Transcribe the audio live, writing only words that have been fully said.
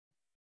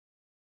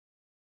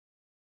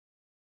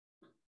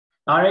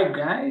All right,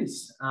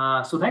 guys.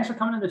 So thanks for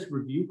coming to this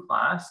review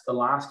class, the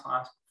last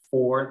class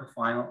before the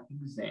final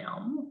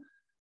exam.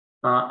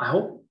 I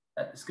hope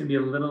that it's going to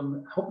be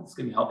I hope it's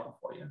going to be helpful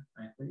for you,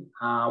 frankly.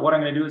 What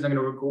I'm going to do is I'm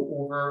going to go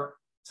over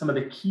some of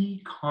the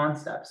key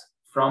concepts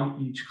from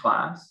each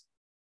class,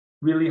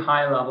 really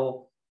high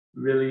level,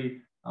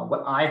 really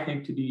what I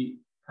think to be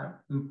kind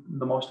of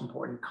the most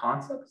important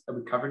concepts that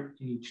we covered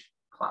in each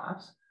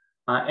class.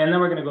 And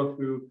then we're going to go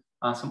through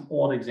some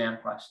old exam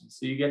questions.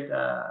 So you get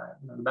the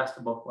best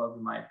of both worlds,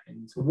 in my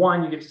opinion. So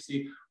one, you get to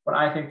see what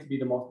I think to be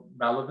the most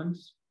relevant,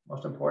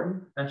 most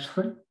important,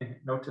 essentially,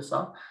 note to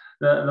self,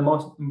 the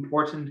most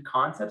important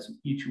concepts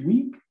each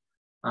week,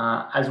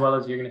 as well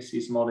as you're going to see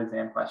some old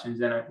exam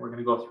questions. And we're going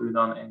to go through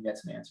them and get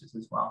some answers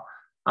as well.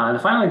 The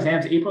final exam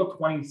is April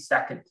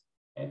 22nd,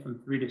 okay, from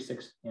 3 to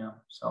 6 p.m.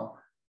 So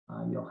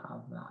you'll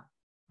have that.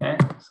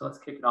 Okay, so let's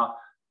kick it off.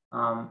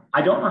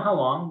 I don't know how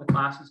long the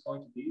class is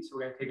going to be, so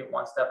we're going to take it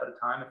one step at a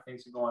time. If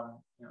things are going,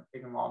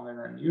 taking longer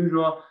than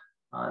usual,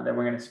 then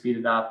we're going to speed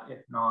it up. If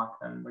not,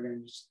 then we're going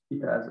to just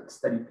keep it as a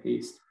steady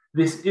pace.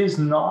 This is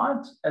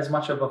not as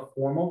much of a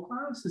formal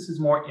class. This is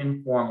more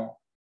informal.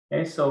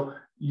 Okay, so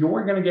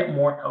you're going to get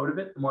more out of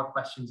it the more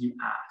questions you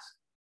ask.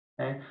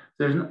 Okay,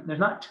 so there's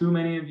not too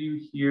many of you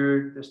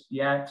here just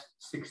yet.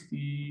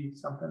 60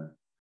 something,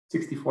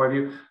 64 of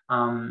you.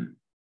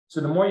 So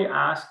the more you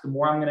ask, the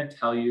more I'm going to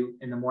tell you,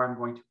 and the more I'm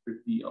going to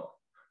reveal,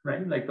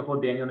 right? Like the whole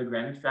Daniel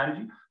Negreanu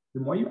strategy. The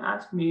more you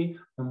ask me,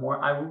 the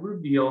more I will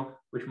reveal,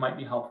 which might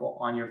be helpful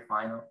on your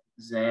final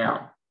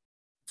exam.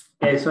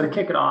 Okay, so to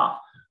kick it off,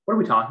 what are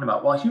we talking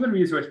about? Well, human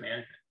resource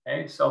management.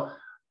 Okay, so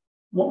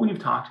what we've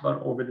talked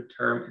about over the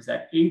term is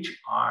that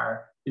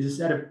HR is a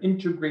set of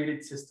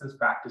integrated systems,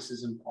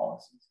 practices, and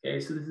policies.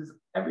 Okay, so this is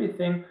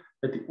everything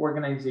that the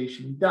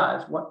organization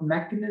does. What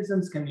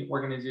mechanisms can the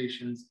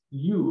organizations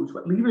use?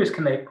 What levers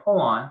can they pull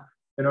on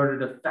in order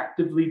to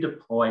effectively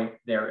deploy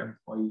their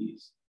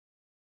employees?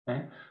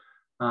 Okay.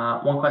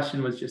 One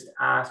question was just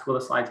asked, will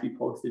the slides be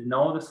posted?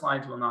 No, the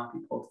slides will not be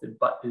posted,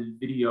 but the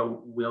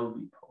video will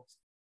be posted.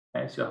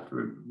 Okay, so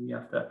you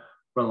have to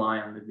rely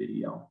on the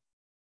video.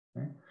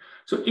 Okay.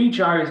 So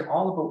HR is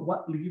all about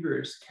what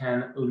levers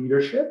can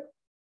leadership,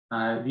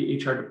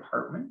 the HR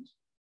department,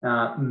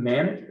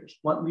 managers,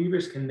 what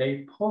levers can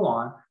they pull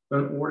on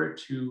in order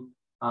to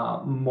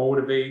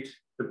motivate,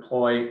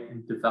 deploy,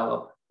 and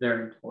develop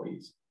their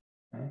employees.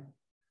 Okay?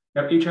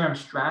 Now, HRM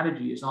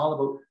strategy is all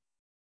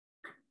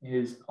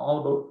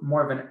about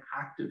more of an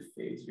active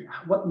phase.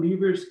 What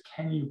levers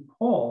can you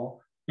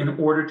pull in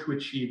order to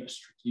achieve a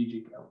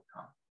strategic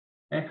outcome?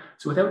 Okay?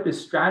 So without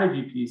this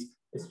strategy piece,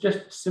 it's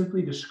just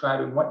simply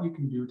describing what you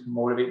can do to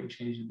motivate and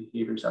change the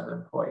behaviors of the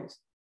employees.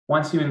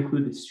 Once you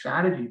include the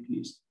strategy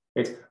piece,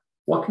 it's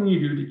what can you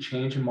do to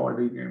change and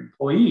motivate your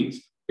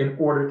employees in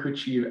order to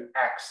achieve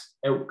X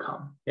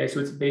outcome? Okay, so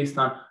it's based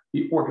on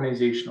the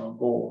organizational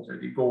goals or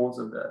the goals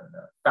of the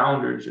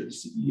founders or the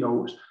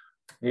CEOs.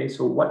 Okay,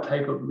 so what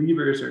type of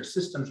levers or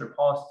systems or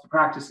policies or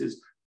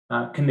practices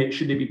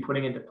should they be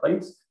putting into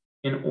place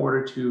in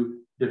order to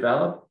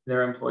develop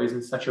their employees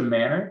in such a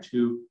manner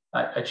to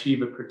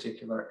achieve a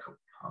particular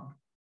outcome?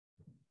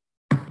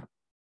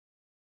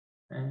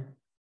 Okay.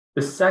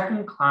 The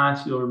second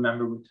class, you'll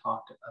remember we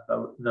talked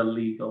about the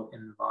legal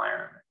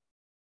environment.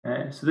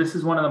 Okay? So this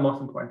is one of the most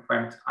important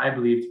frameworks I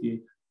believe to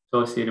be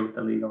associated with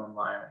the legal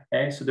environment.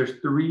 Okay? So there's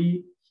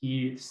three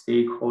key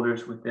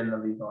stakeholders within the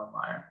legal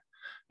environment: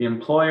 the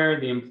employer,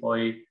 the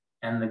employee,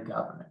 and the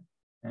government.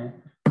 Okay?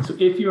 So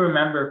if you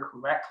remember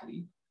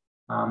correctly,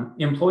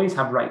 employees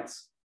have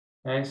rights.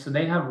 Okay? So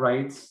they have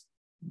rights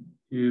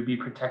to be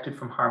protected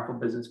from harmful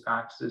business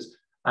practices.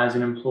 As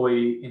an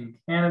employee in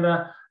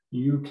Canada,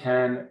 you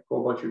can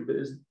go about your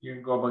business. You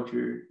can go about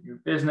your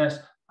business.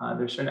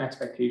 There's certain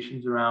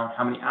expectations around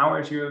how many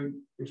hours you're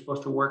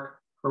supposed to work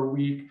per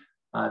week,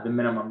 the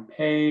minimum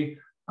pay,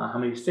 how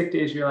many sick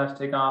days you're allowed to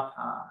take off,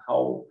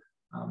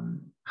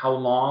 how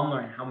long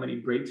or how many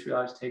breaks you're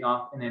allowed to take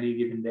off in any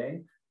given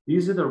day.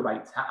 These are the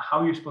rights.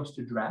 How you're supposed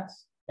to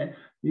dress. Okay?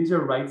 These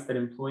are rights that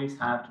employees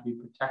have to be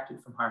protected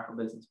from harmful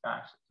business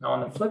practices. Now, on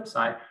the flip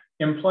side,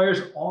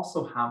 employers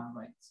also have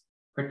rights,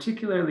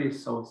 particularly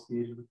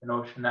associated with the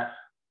notion that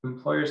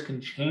employers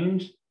can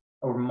change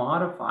or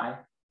modify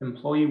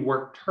employee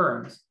work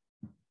terms.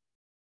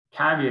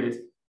 Caveat is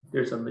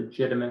there's a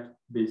legitimate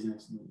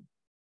business need.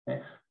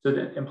 Okay? So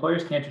that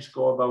employers can't just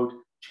go about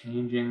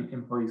changing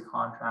employees'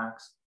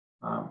 contracts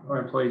or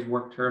employees'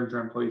 work terms or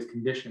employees'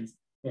 conditions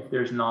if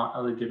there's not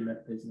a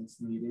legitimate business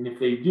need. And if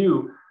they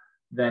do,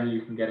 then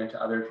you can get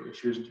into other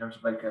issues in terms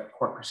of like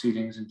court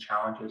proceedings and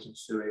challenges and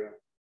suing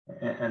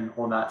and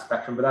hold that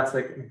spectrum. But that's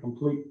like a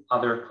complete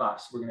other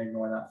class. We're going to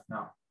ignore that for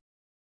now.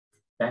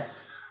 Okay.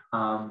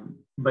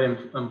 But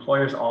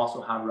employers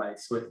also have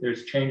rights. So if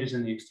there's changes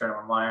in the external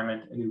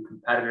environment, a new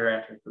competitor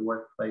enters the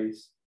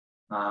workplace,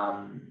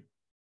 a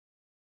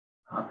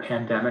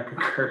pandemic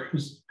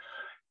occurs,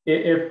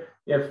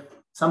 if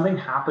something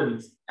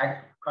happens,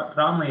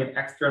 predominantly an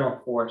external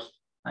force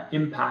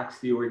impacts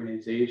the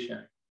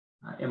organization,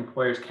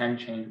 employers can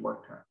change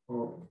work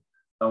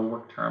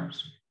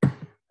terms.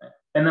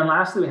 Okay. And then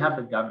lastly, we have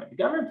the government. The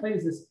government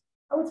plays this,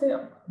 I would say,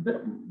 a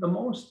bit the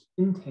most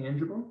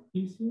intangible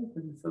piece here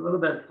because it's a little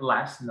bit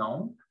less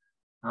known.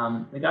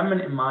 The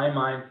government, in my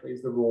mind,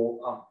 plays the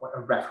role of what a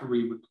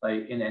referee would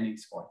play in any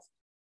sports.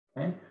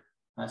 Okay,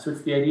 so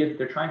it's the idea that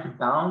they're trying to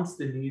balance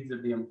the needs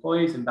of the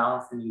employees and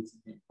balance the needs of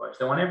the employers.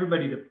 They want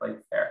everybody to play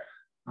fair.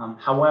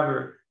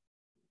 However,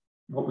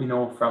 what we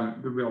know from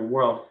the real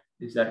world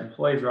is that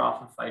employees are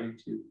often fighting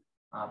to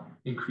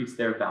increase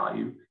their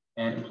value,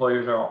 and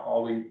employers are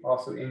always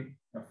also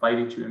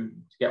fighting to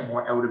get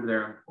more out of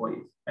their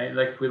employees. Right?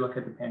 Like if we look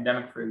at the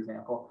pandemic, for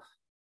example,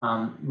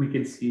 we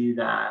can see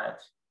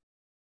that.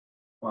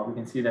 Well, we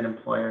can see that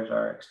employers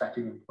are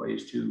expecting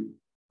employees to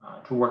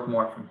work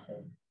more from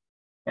home.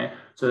 Okay,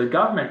 so the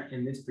government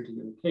in this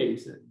particular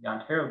case, the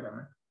Ontario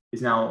government,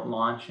 is now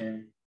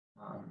launching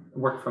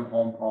work from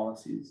home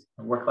policies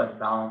and work-life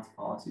balance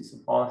policies, so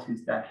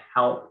policies that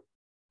help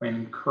and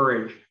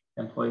encourage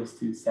employees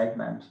to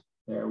segment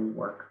their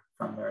work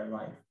from their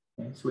life.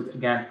 Okay? So it's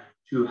again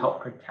to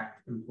help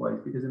protect employees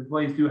because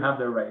employees do have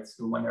their rights.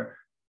 So when they're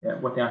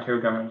what the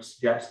Ontario government is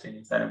suggesting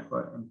is that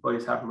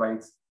employees have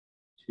rights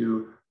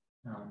to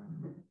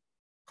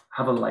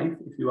have a life,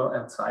 if you will,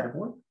 outside of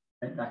work.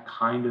 Right? That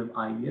kind of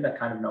idea, that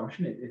kind of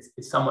notion,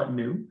 it's somewhat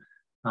new,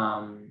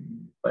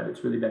 but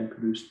it's really been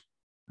produced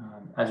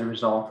as a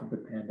result of the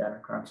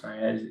pandemic, or I'm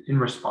sorry, as in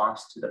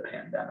response to the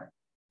pandemic.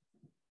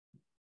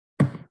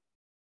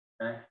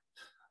 Okay.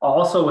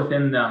 Also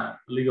within the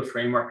legal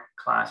framework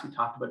class, we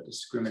talked about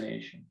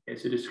discrimination. Okay,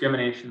 so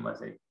discrimination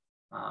was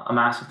a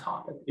massive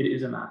topic. It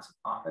is a massive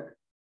topic.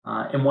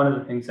 And one of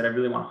the things that I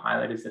really want to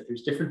highlight is that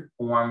there's different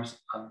forms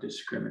of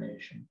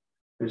discrimination.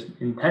 There's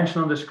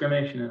intentional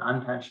discrimination and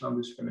unintentional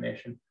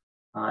discrimination.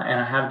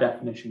 And I have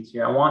definitions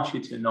here. I want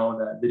you to know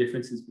the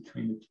differences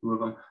between the two of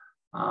them.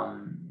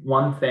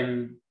 One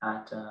thing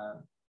that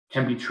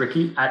can be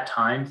tricky at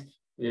times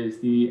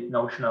is the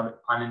notion of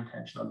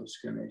unintentional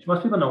discrimination.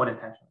 Most people know what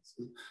intentional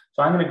is.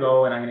 So I'm going to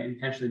go and I'm going to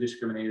intentionally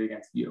discriminate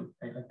against you.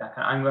 Right? Like that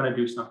I'm going to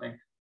do something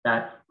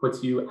that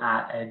puts you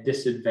at a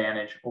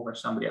disadvantage over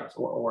somebody else,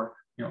 or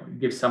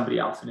give somebody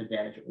else an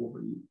advantage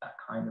over you, that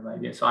kind of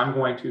idea. So I'm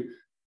going to,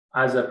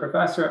 as a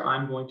professor,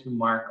 I'm going to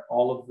mark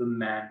all of the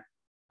men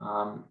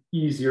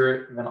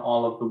easier than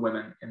all of the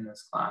women in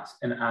this class.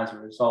 And as a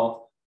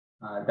result,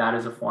 that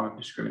is a form of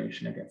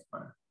discrimination against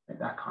women, right?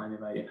 That kind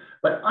of idea.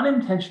 But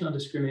unintentional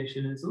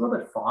discrimination is a little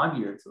bit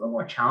foggier. It's a little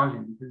more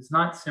challenging because it's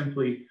not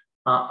simply,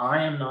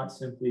 I am not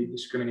simply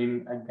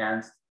discriminating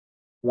against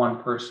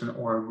one person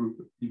or a group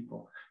of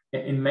people.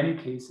 In many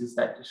cases,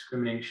 that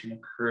discrimination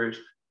occurs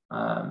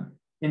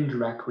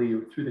indirectly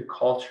or through the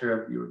culture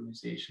of the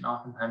organization.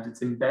 Oftentimes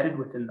it's embedded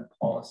within the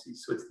policy.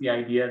 So it's the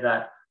idea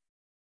that,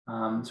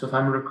 so if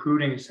I'm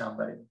recruiting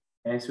somebody,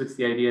 okay, so it's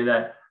the idea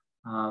that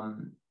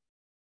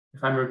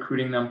if I'm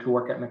recruiting them to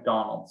work at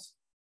McDonald's,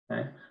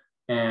 okay,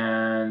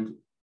 and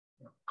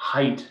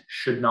height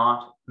should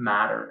not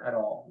matter at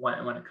all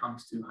when it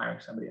comes to hiring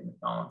somebody at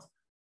McDonald's.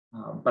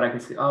 But I can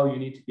say, oh, you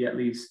need to be at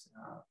least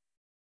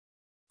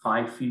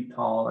 5 feet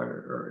tall,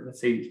 or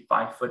let's say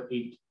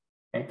 5'8"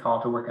 okay,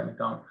 tall to work at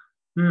McDonald's.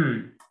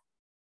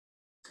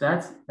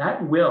 So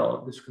that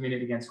will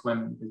discriminate against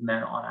women because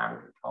men on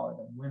average are taller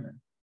than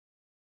women.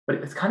 But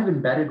it's kind of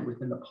embedded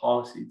within the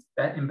policy, it's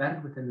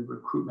embedded within the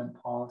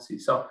recruitment policy.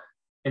 So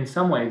in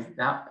some ways,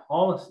 that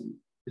policy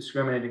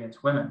discriminates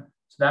against women.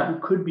 So that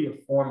could be a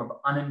form of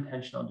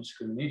unintentional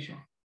discrimination.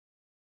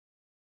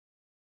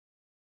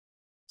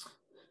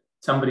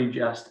 Somebody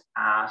just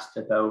asked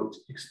about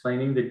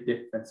explaining the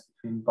difference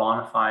between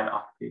bona fide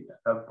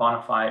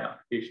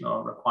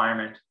occupational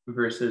requirement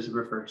versus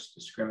reverse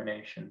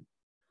discrimination.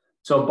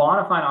 So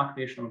bona fide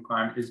occupational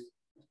requirement is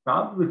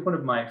probably one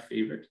of my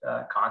favorite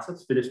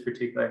concepts for this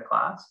particular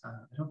class. I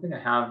don't think I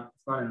have,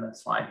 it's not in the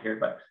slide here,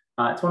 but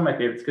it's one of my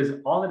favorites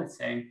because all that it's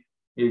saying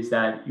is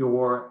that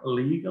you're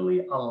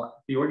legally allowed,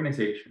 the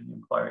organization, the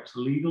employer, is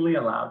legally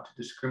allowed to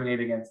discriminate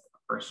against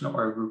a person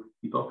or a group of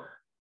people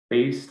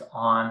based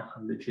on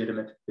a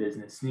legitimate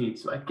business need.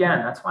 So again,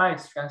 that's why I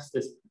stress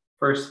this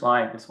first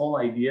slide, this whole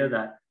idea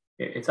that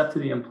it's up to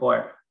the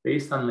employer.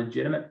 Based on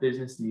legitimate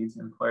business needs,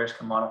 employers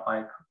can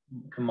modify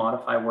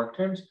work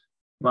terms.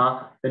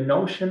 Well, the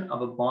notion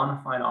of a bona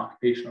fide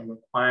occupational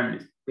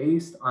requirement is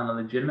based on a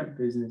legitimate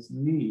business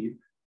need.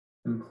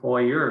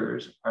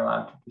 Employers are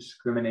allowed to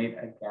discriminate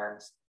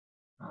against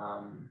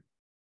an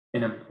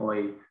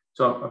employee.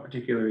 So a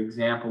particular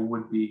example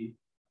would be,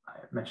 I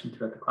mentioned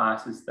throughout the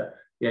class, is the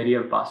idea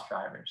of bus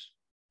drivers.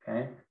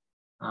 Okay,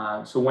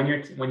 so when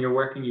you're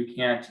working, you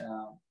can't.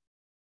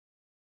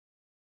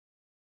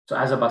 So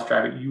as a bus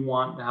driver, you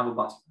want to have a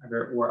bus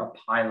driver or a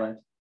pilot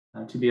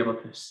to be able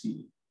to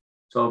see.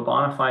 So a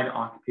bona fide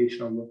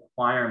occupational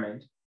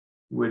requirement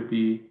would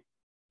be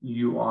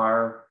you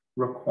are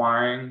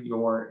requiring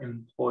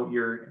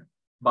your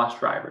bus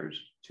drivers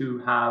to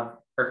have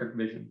perfect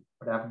vision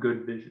or to have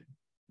good vision,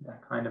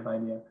 that kind of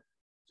idea.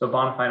 So a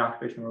bona fide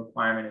occupational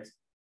requirement is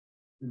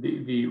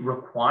the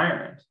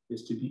requirement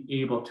is to be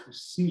able to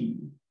see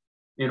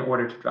in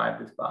order to drive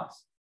this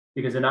bus.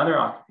 Because in other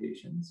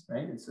occupations,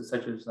 right, so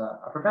such as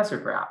a professor,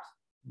 perhaps,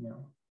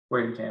 for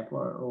example,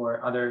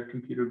 or other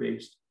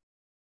computer-based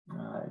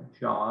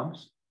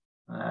jobs,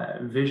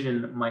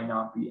 vision might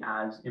not be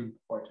as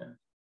important.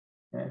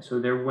 Okay? So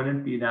there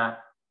wouldn't be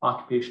that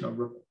occupational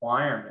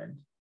requirement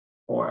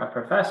for a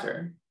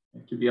professor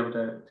to be able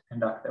to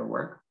conduct their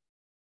work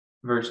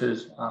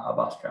versus a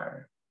bus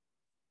driver.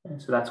 Okay?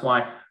 So that's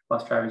why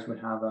bus drivers would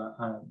have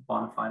a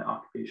bona fide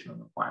occupational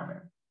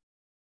requirement.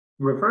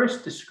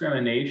 Reverse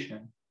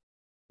discrimination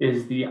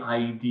is the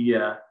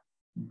idea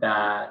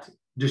that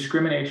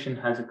discrimination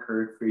has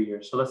occurred for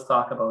years. So let's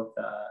talk about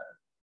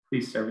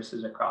police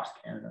services across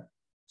Canada.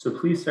 So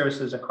police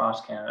services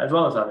across Canada, as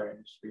well as other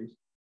industries,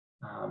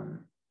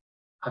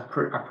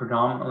 are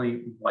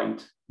predominantly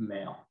white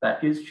male.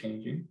 That is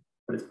changing,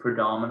 but it's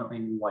predominantly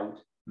white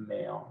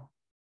male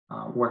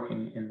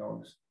working in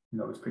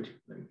those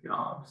particular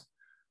jobs.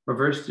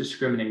 Reverse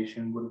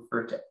discrimination would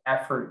refer to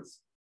efforts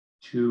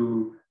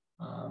to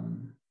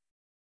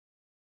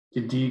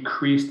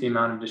decrease the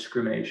amount of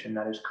discrimination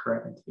that is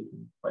currently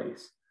taking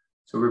place.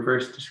 So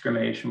reverse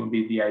discrimination would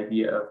be the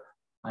idea of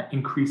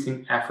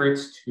increasing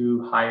efforts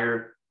to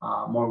hire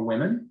more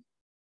women,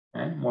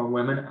 okay? More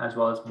women as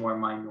well as more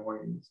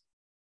minorities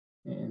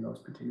in those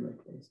particular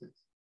cases.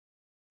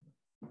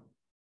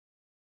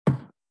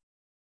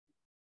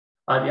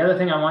 The other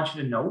thing I want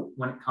you to note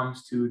when it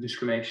comes to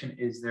discrimination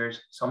is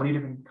there's so many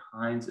different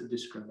kinds of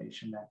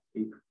discrimination that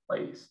take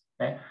place.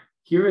 Okay?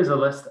 Here is a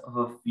list of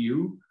a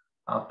few,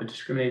 but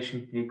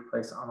discrimination can take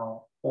place on a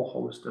whole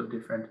host of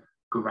different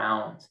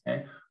grounds.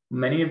 Okay?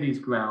 Many of these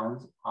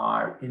grounds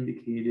are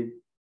indicated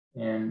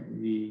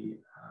in the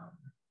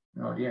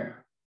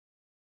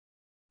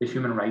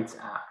Human Rights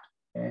Act.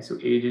 Okay? So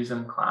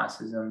ageism,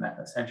 classism,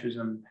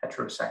 ethnocentrism,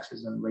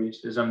 heterosexism,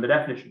 racism, the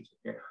definitions are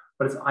here.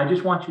 But I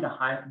just want you to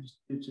highlight,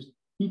 just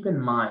keep in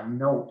mind,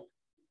 note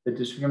that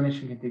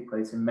discrimination can take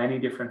place in many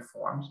different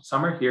forms.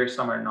 Some are here,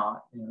 some are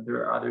not.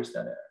 There are others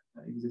that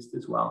exist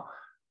as well.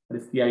 But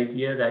it's the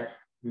idea that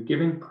you're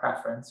giving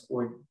preference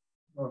or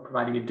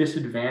providing a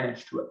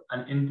disadvantage to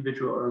an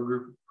individual or a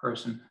group of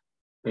person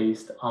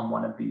based on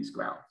one of these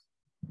grounds.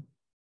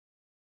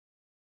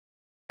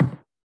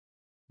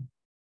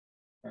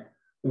 Okay.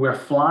 We're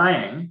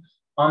flying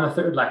on the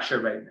third lecture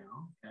right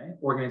now, okay?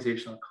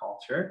 Organizational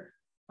culture.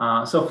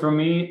 So for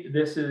me,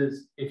 this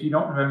is, if you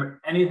don't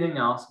remember anything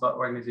else about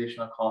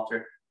organizational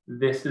culture,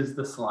 this is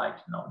the slide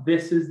to know.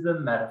 This is the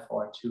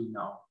metaphor to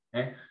know,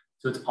 okay?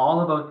 So it's all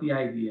about the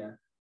idea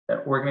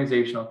that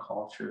organizational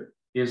culture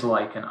is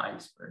like an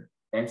iceberg.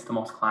 Okay? It's the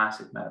most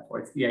classic metaphor.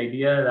 It's the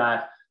idea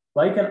that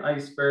like an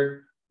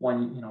iceberg,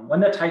 when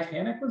the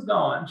Titanic was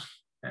going,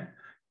 okay,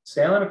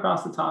 sailing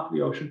across the top of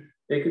the ocean,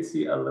 they could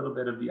see a little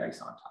bit of the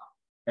ice on top,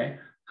 okay?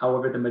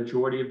 However, the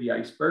majority of the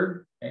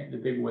iceberg, okay, the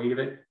big weight of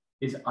it,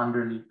 is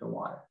underneath the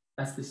water.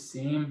 That's the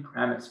same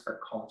premise for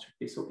culture.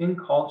 Okay, so in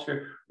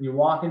culture, when you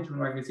walk into an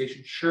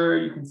organization, sure,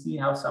 you can see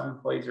how some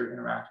employees are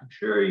interacting.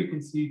 Sure, you can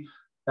see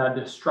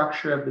the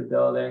structure of the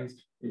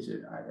buildings.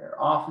 Are there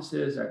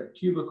offices? Are there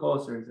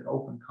cubicles? Or is it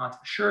open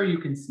concept? Sure, you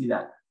can see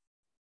that.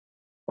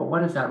 But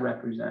what does that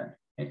represent?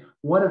 Okay?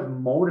 What is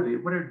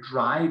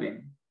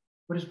driving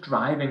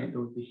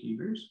those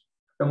behaviors?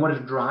 And what is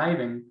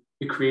driving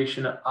the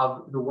creation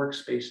of the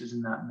workspaces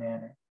in that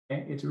manner?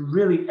 Okay? It's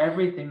really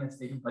everything that's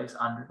taking place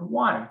under the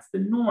water. It's the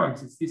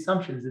norms, it's the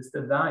assumptions, it's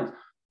the values.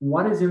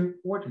 What is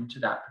important to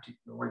that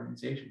particular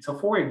organization? So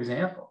for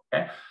example,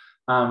 okay,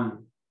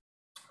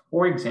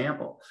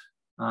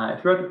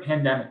 throughout the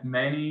pandemic,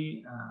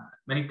 many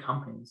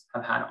companies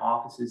have had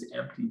offices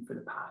empty for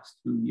the past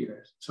 2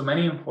 years. So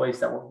many employees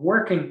that were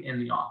working in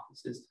the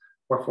offices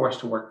were forced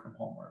to work from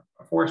home, or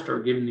forced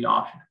or given the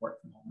option to work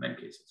from home, in many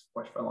cases,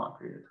 forced for a long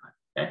period of time.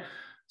 Okay?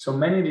 So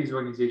many of these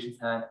organizations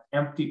had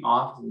empty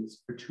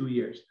offices for 2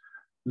 years.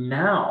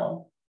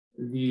 Now,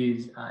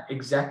 these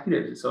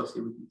executives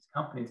associated with these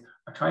companies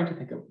are trying to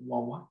think of,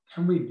 well, what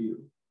can we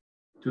do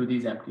to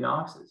these empty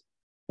offices?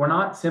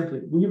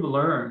 We've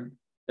learned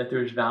that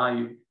there's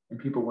value in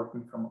people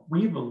working from home.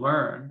 We've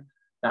learned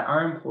that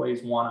our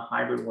employees want a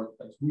hybrid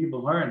workplace. We've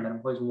learned that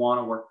employees want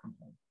to work from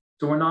home.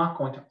 So we're not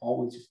going to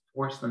always just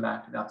force them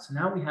back to that. So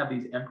now we have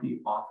these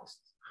empty offices.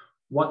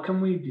 What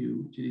can we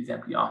do to these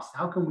empty offices?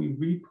 How can we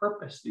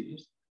repurpose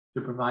these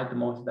to provide the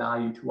most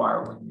value to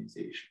our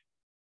organization?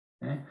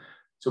 Okay?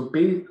 So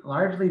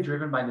largely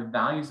driven by the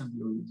values of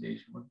the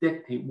organization will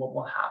dictate what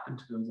will happen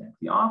to those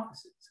empty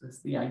offices. So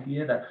it's the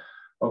idea that,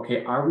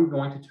 okay, are we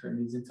going to turn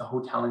these into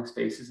hoteling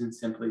spaces and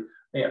simply,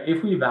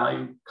 if we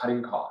value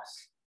cutting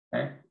costs,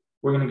 okay,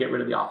 we're going to get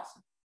rid of the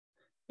offices.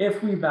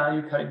 If we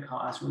value cutting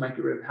costs, we might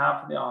get rid of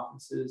half of the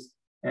offices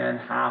and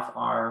half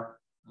are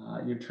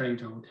turning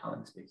to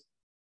hoteling spaces.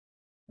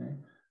 Okay?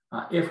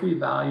 If we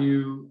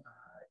value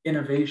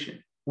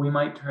innovation, we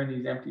might turn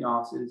these empty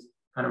offices,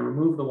 kind of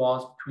remove the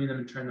walls between them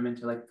and turn them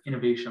into like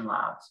innovation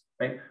labs,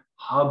 right?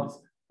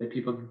 Hubs that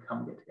people can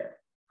come together.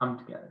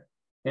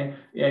 Okay?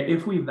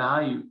 If we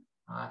value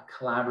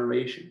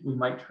collaboration, we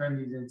might turn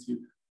these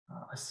into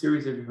a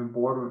series of different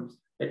boardrooms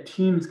that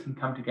teams can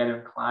come together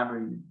and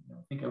collaborate and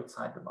think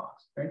outside the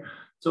box, right?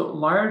 So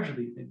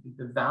largely,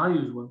 the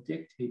values will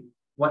dictate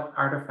what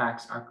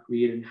artifacts are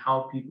created and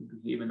how people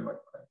behave in the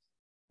workplace.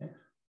 Okay?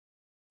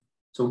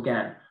 So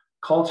again,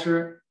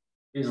 culture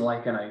is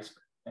like an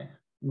iceberg. Okay?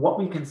 What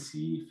we can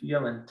see,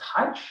 feel, and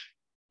touch,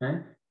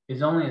 okay,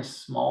 is only a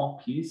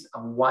small piece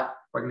of what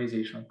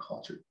organizational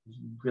culture is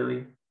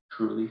really,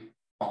 truly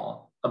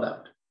all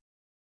about.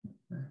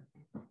 Okay?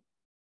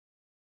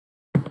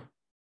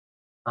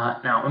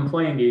 Now,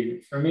 employee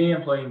engagement. For me,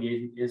 employee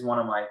engagement is one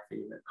of my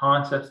favorite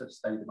concepts. I've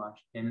studied a bunch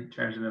in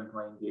terms of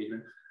employee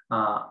engagement.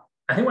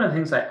 I think one of the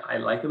things I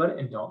like about it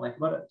and don't like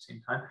about it at the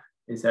same time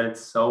is that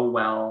it's so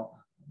well,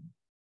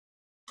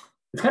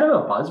 it's kind of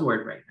a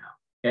buzzword right now.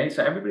 Okay,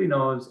 so everybody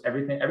knows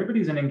everything.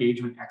 Everybody's an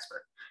engagement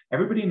expert.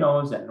 Everybody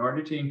knows that in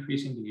order to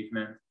increase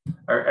engagement,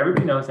 or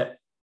everybody knows that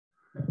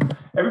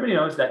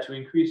to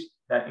increase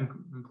that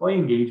employee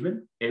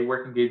engagement, okay,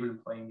 work engagement,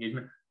 employee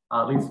engagement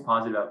leads to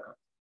positive outcomes.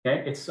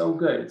 Okay, it's so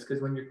good. It's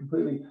because when you're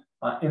completely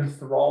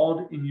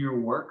enthralled in your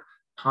work,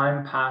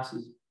 time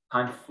passes,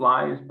 time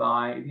flies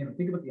by.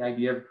 Think about the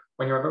idea of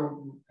have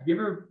you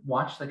ever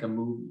watched like a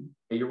movie?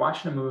 Okay, you're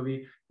watching a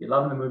movie, you're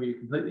loving the movie, you're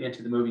completely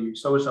into the movie, you're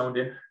so zoned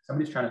in,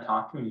 somebody's trying to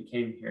talk to you and you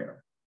can't even hear them,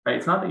 right?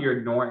 It's not that you're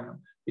ignoring them,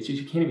 it's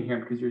just you can't even hear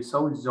them because you're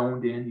so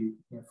zoned in,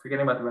 you're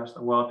forgetting about the rest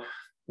of the world.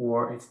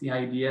 Or it's the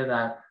idea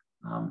that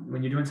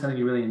when you're doing something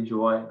you really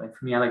enjoy, like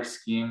for me, I like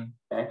skiing,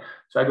 okay?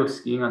 So I go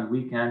skiing on the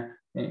weekend,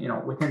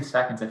 and within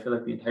seconds, I feel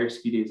like the entire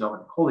ski day is over.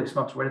 Like, holy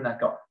smokes, where did that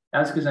go?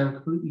 That's because I'm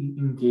completely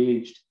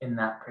engaged in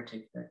that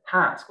particular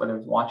task, whether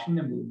it's watching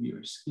the movie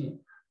or skiing.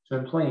 So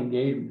employee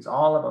engagement is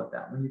all about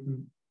that. When you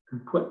can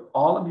put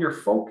all of your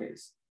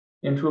focus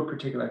into a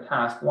particular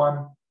task,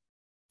 one,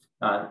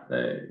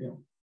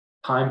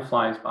 time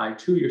flies by.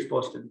 Two,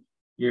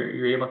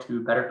 you're able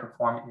to better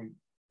perform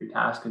your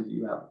task because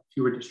you have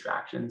fewer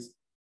distractions.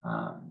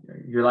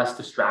 You're less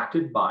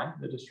distracted by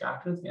the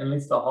distractions, and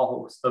leads to a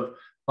whole host of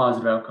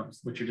positive outcomes,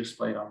 which are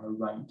displayed on the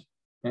right.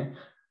 Okay,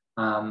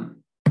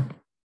 on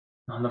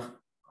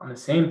the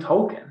same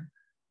token,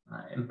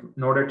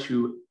 in order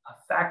to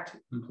affect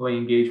employee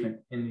engagement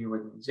in the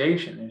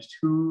organization, there's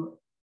two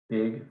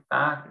big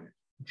factors: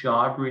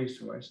 job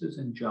resources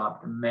and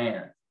job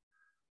demand.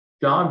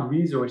 Job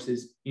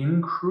resources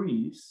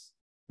increase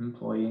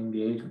employee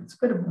engagement. It's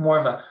a bit more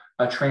of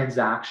a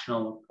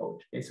transactional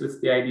approach. Okay? So it's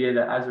the idea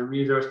that as a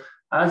resource,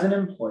 as an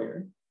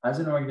employer, as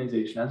an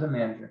organization, as a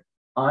manager,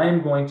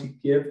 I'm going to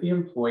give the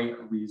employee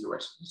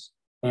resources.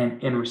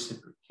 And in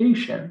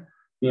reciprocation,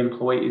 the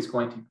employee is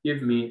going to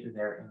give me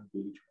their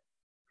engagement.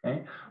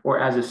 Okay? Or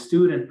as a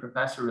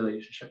student-professor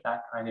relationship,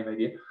 that kind of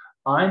idea,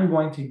 I'm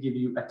going to give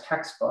you a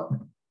textbook.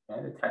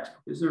 Okay? The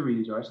textbook is a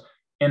resource.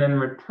 And in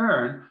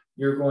return,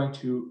 you're going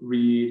to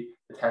read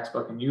the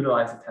textbook and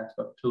utilize the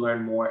textbook to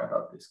learn more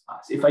about this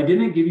class. If I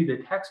didn't give you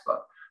the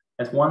textbook,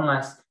 that's one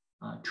less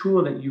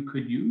tool that you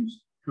could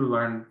use to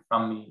learn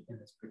from me in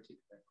this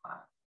particular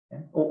class.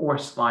 Okay? Or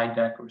slide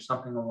deck or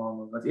something along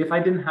those lines. If I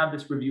didn't have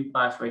this review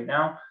class right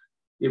now,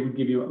 it would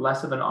give you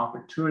less of an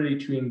opportunity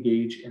to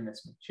engage in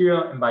this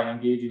material. And by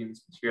engaging in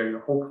this material,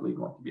 you're hopefully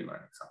going to be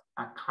learning something,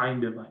 that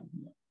kind of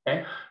idea.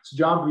 Okay, so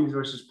job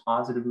resources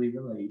positively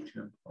relate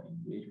to employee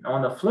engagement. Now,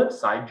 on the flip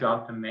side,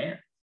 job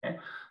demands. Okay,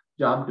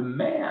 job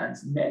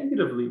demands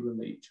negatively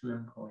relate to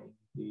employee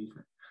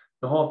engagement.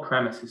 The whole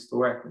premise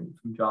historically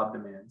from job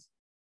demands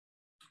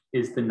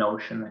is the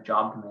notion that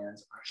job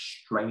demands are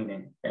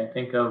straining. Okay,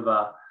 think of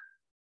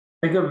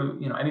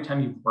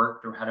anytime you've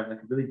worked or had a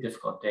really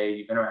difficult day,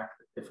 you've interacted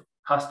with difficult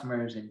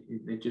customers, and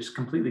they've just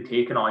completely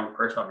taken all your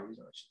personal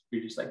resources.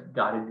 You're just like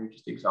gutted, you're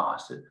just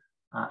exhausted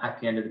at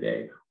the end of the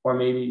day. Or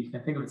maybe you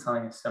can think of it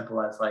something as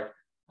simple as like,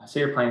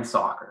 say you're playing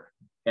soccer,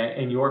 okay,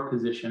 and your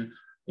position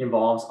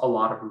involves a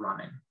lot of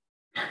running.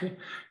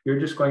 You're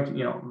just going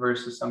to,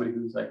 versus somebody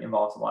who's like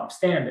involves a lot of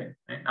standing.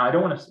 Right? Now, I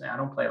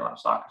don't play a lot of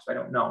soccer, so I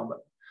don't know, but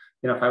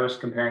if I was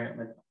comparing it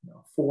with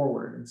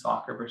forward in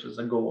soccer versus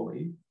a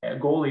goalie,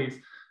 goalies,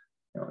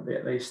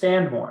 they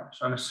stand more.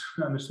 So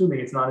I'm assuming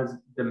it's not as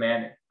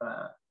demanding.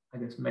 I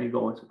guess many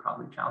goalies would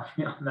probably challenge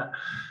me on that.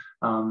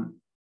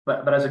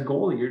 But as a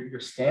goalie, you're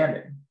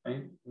standing,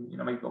 right?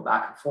 Might go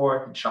back and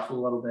forth and shuffle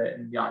a little bit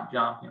and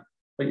jump,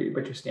 but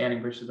you're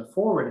standing versus a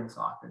forward in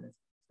soccer that's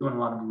doing a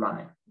lot of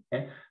running.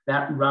 Okay,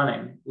 that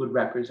running would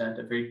represent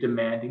a very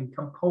demanding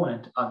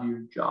component of your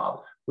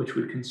job, which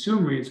would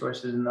consume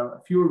resources, and the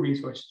fewer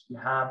resources you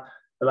have,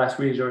 the less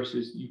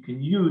resources you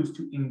can use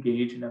to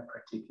engage in a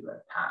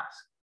particular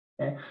task.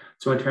 Okay,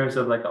 so in terms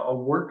of like a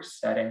work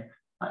setting,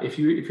 if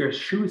you're a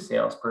shoe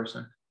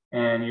salesperson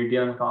and you're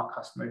dealing with all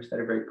customers that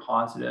are very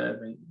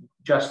positive, and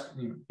just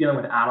dealing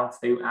with adults,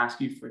 they ask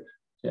you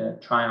to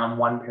try on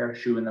one pair of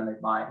shoe and then they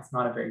buy. It's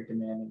not a very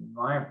demanding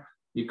environment.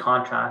 You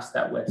contrast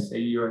that with, say,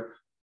 you're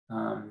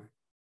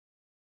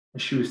a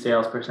shoe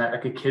salesperson at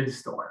like a kid's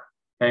store.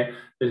 Okay,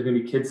 there's going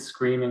to be kids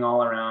screaming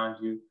all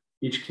around you.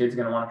 Each kid's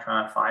going to want to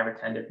try on 5 or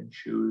 10 different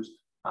shoes.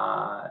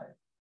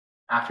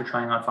 After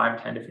trying on 5 or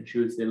 10 different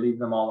shoes, they leave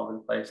them all over the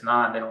place. They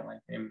don't like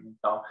them.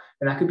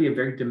 And that could be a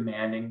very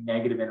demanding,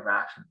 negative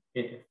interaction.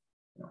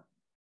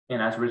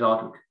 And as a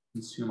result, it would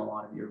consume a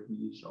lot of your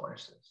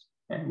resources,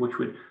 okay, which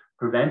would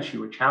prevent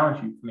you or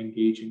challenge you from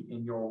engaging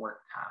in your work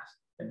task.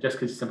 And just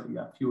because simply you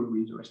have fewer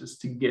resources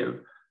to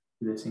give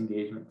to this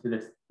engagement, to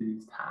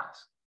these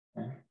tasks.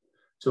 Okay?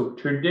 So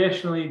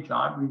traditionally,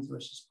 job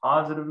resources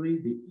positively,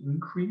 they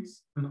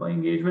increase employee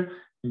engagement,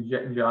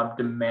 and job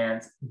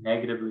demands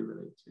negatively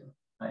relate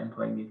to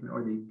employee engagement,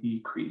 or they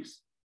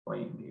decrease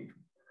employee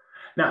engagement.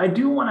 Now, I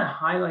do want to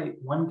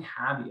highlight one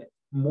caveat.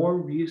 More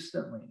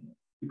recently,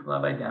 people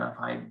have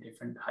identified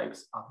different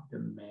types of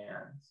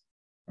demands.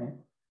 Okay?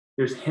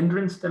 There's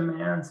hindrance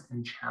demands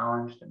and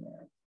challenge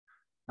demands.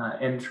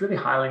 And it's really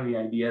highlighting the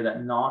idea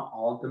that not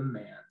all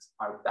demands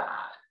are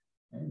bad.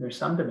 Okay? There's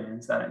some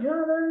demands that,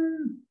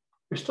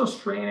 they're still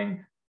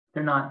straining,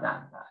 they're not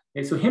that bad.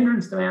 Okay? So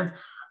hindrance demands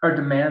are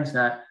demands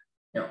that,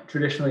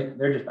 traditionally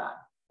they're just bad.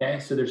 Okay?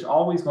 So there's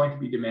always going to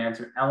be demands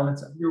or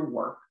elements of your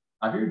work,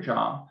 of your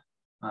job,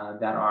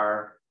 that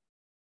are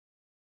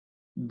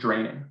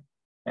draining.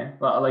 Okay?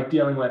 Well, like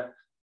dealing with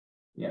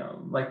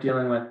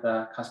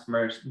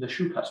customers, the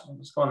shoe customer.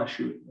 Let's go on the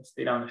shoe. Let's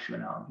stay down the shoe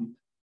analogy.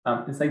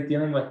 It's like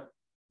dealing with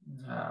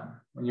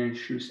when you're in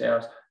shoe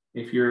sales.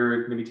 If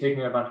you're going to be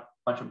taking a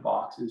bunch of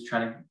boxes,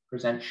 trying to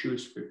present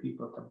shoes for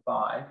people to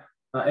buy,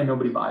 and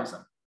nobody buys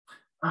them.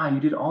 You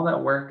did all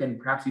that work, and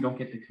perhaps you don't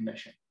get the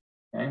commission.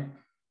 Okay,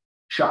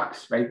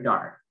 shucks, right?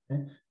 Darn.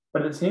 Okay?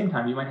 But at the same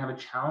time, you might have a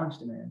challenge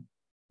demand.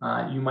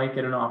 You might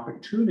get an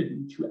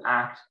opportunity to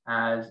act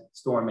as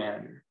store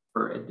manager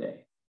for a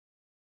day.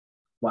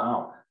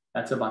 Wow,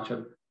 that's a bunch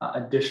of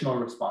additional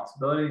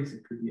responsibilities.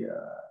 It could be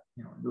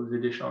those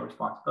additional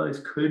responsibilities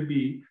could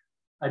be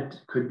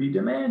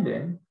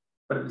demanding,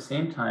 but at the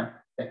same time,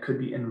 that could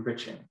be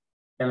enriching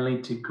and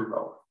lead to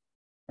growth.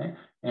 Okay?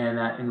 And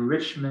that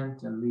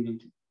enrichment and leading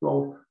to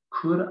growth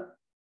could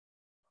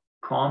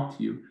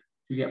prompt you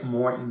to get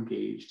more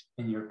engaged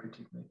in your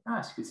particular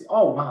task. You could say,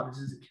 oh, wow, this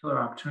is a killer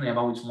opportunity. I've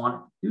always wanted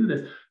to do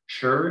this.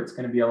 Sure, it's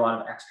going to be a lot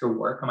of extra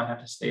work. I might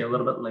have to stay a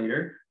little bit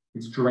later.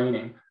 It's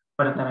draining.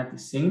 But then at the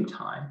same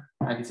time,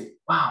 I could say,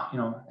 wow,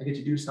 I get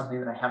to do something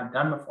that I haven't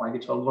done before. I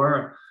get to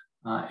learn.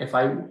 If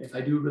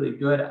I do really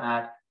good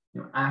at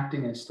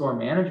acting as store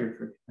manager,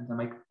 for instance, I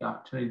might get the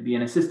opportunity to be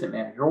an assistant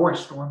manager or a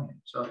store manager.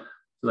 So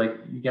like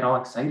you get all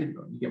excited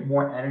about it. You get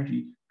more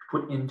energy to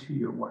put into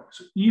your work.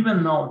 So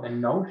even though the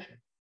notion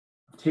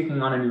of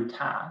taking on a new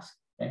task,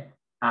 okay,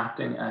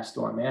 acting as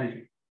store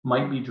manager,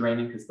 might be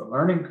draining because the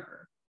learning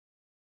curve,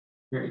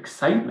 your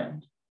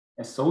excitement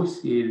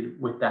associated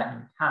with that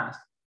new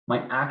task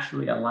might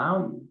actually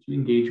allow you to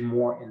engage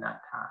more in that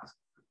task.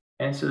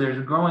 And so there's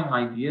a growing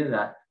idea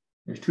that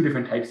there's two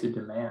different types of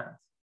demands.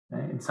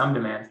 Right? And some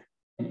demands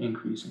can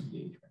increase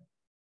engagement.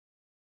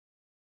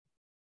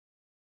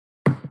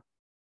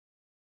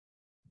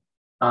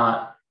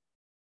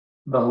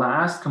 The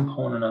last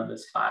component of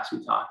this class,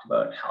 we talked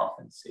about health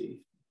and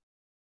safety.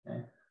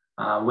 Okay?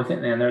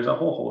 And there's a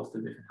whole host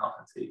of different health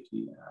and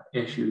safety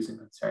issues and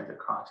concerns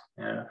across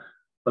Canada.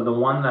 But the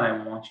one that I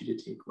want you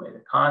to take away,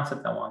 the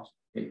concept I want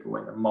you to take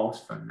away the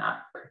most from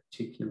that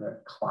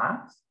particular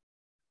class,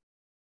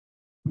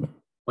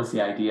 was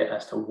the idea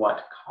as to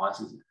what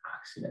causes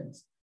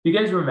accidents. Do you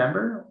guys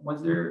remember?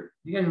 Do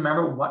you guys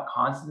remember what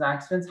causes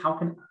accidents? How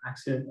can an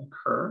accident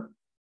occur?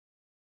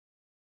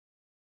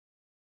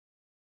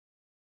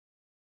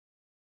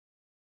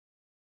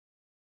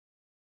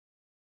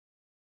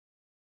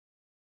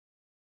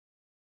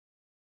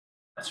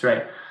 That's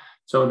right.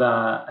 So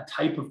a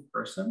type of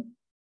person,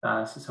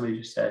 so somebody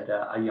just said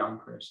a young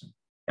person.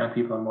 Young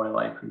people are more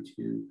likely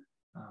to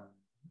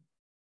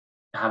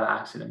have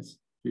accidents,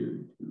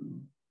 to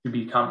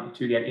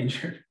get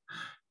injured.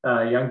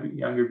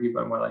 Younger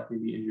people are more likely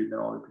to be injured than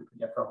older people.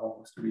 Yeah, for a whole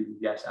host of reasons.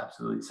 Yes,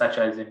 absolutely, such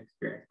as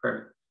inexperience.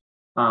 Perfect.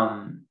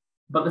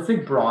 But let's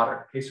think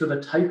broader. Okay, so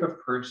the type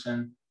of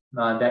person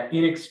that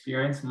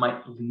inexperience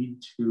might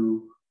lead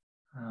to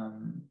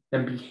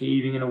them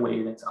behaving in a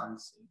way that's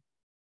unsafe.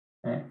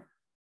 Okay,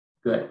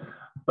 good.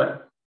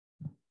 But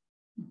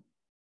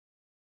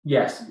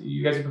yes,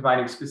 you guys are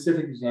providing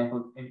specific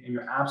examples, and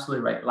you're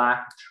absolutely right.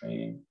 Lack of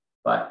training,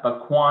 but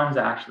Kwan's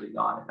actually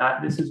got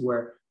it. This is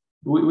where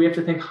we have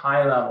to think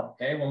high level.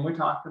 Okay, when we're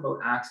talking about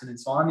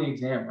accidents, so on the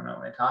exam, when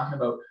I'm talking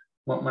about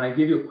when I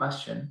give you a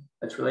question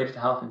that's related to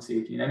health and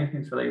safety and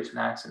anything that's related to an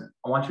accident,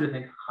 I want you to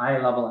think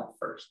high level at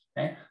first.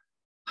 Okay,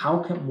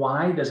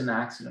 why does an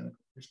accident occur?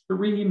 There's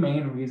three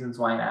main reasons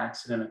why an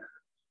accident occurs.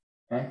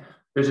 Okay,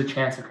 there's a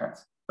chance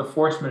occurrence, the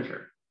force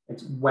majeure,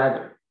 it's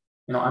weather.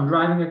 I'm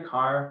driving a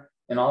car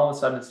and all of a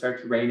sudden it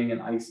starts raining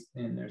and ice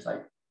and there's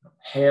like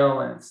hail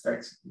and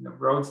the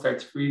road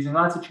starts freezing.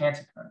 Lots of chance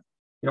occurrence.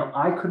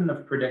 I couldn't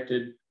have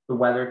predicted the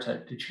weather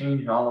to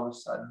change all of a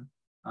sudden.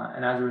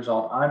 And as a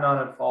result, I'm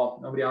not at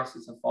fault. Nobody else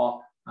is at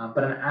fault.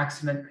 But an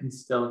accident can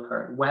still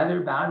occur.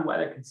 Bad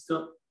weather can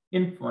still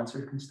influence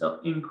or can still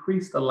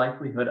increase the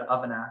likelihood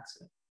of an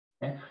accident.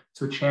 Okay?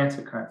 So chance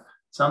occurrence,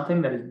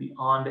 something that is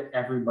beyond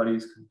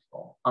everybody's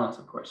control, unless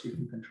of course you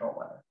can control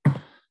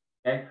weather.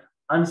 Okay?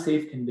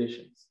 Unsafe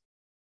conditions.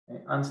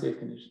 Okay? Unsafe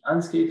conditions.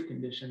 Unsafe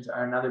conditions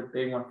are another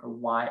big one for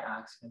why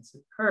accidents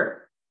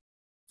occur.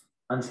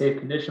 Unsafe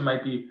condition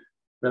might be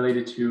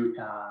related to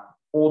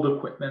old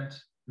equipment,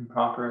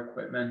 improper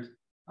equipment,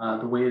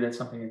 the way that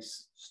something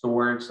is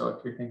stored. So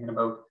if you're thinking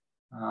about,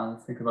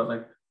 let's think about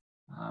like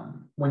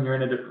when you're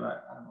in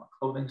a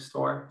clothing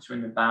store, so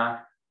in the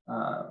back,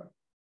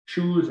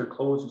 shoes or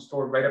clothes are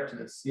stored right up to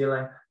the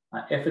ceiling.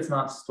 If it's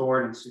not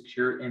stored and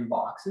secure in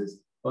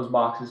boxes, those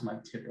boxes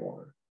might tip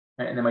over,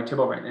 right? And they might tip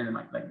over and they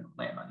might like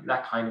land on you,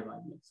 that kind of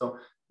idea. So,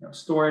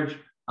 storage,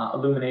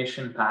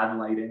 illumination, bad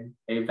lighting,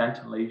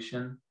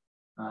 ventilation.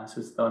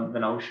 So it's the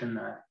notion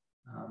that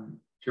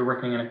if you're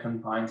working in a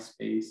confined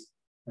space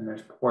and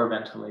there's poor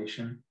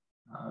ventilation,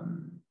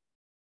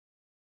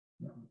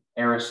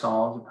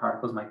 aerosols or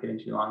particles might get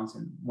into your lungs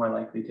and more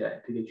likely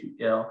to get you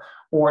ill.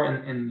 Or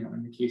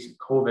in the case of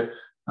COVID,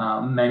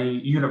 many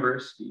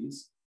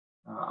universities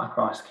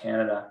across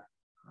Canada,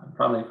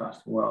 probably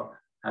across the world,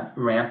 have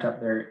ramped up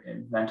their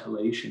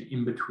ventilation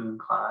in between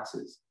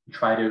classes to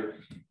try to,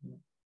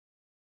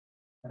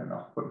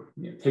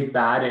 take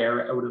bad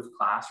air out of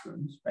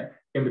classrooms, right,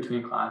 in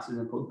between classes,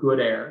 and put good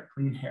air,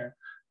 clean air,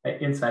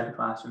 right, inside the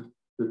classroom,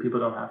 so that people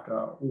don't have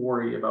to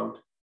worry about,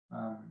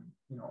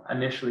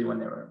 initially when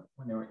they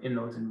were in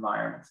those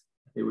environments,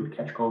 they would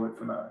catch COVID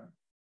from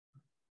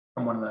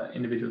one of the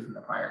individuals in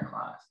the prior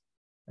class.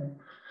 Okay?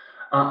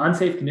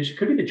 Unsafe condition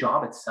could be the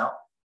job itself.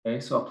 Okay,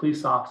 so a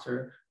police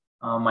officer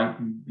might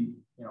be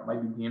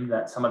deemed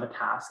that some of the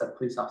tasks that a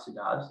police officer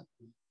does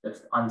is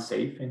just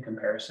unsafe in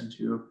comparison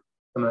to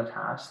some of the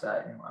tasks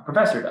that a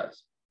professor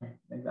does. Okay?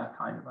 That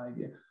kind of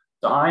idea.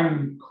 So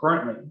I'm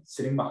currently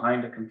sitting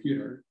behind a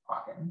computer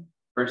talking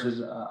versus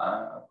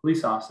a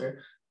police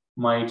officer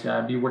might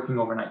be working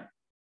overnight.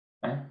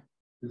 Okay,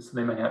 so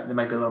they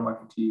might be a little more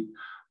fatigued,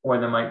 or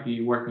they might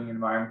be working in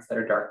environments that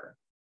are darker,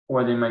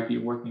 or they might be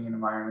working in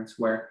environments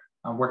where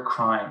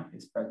crime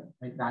is present,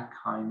 right? That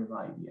kind of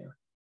idea.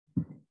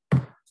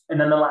 And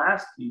then the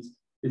last piece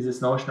is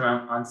this notion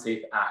around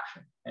unsafe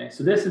action. Okay,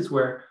 so this is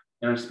where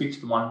to speak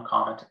to the one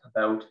comment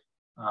about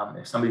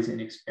if somebody's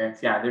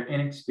inexperienced. Yeah, their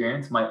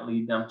inexperience might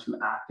lead them to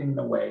acting in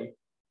a way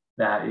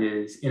that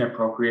is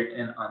inappropriate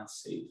and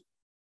unsafe.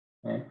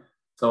 Okay,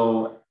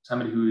 so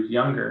somebody who's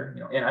younger,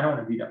 and I don't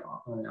want to beat up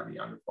only on the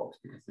younger folks,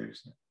 because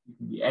you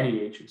can be any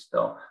age and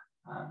still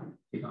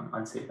take on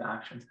unsafe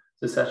actions.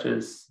 So such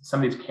as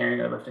somebody's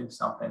carrying or lifting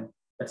something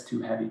that's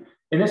too heavy.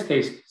 In this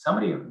case,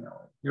 somebody,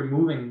 you're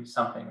moving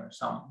something or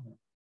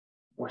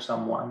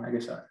someone, I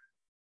guess,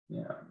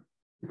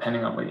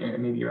 depending on what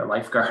maybe you're a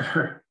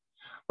lifeguard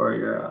or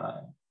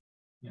you're,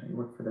 you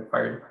work for the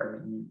fire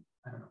department,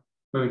 I don't know,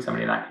 moving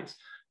somebody in that case.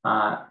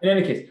 In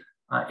any case,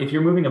 if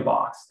you're moving a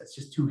box that's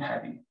just too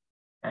heavy,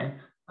 okay,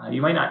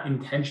 you might not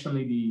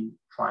intentionally be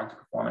trying to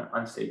perform an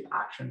unsafe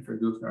action for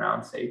goofing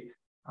around, say,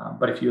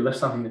 but if you lift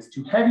something that's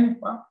too heavy,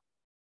 well,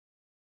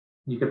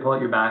 you could pull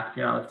out your back if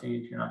you're not lifting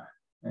it, if you're not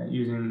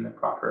using the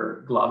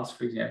proper gloves,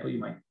 for example, you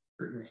might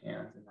hurt your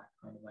hands and that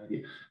kind of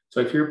idea. So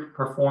if you're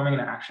performing an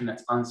action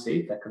that's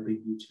unsafe, that could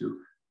lead you to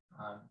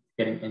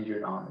getting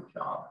injured on the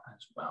job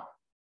as well.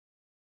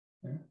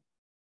 Okay.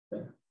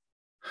 Okay.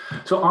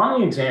 So on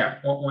the exam,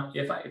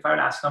 if I would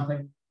ask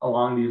something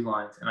along these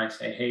lines and I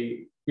say,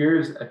 hey,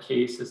 here's a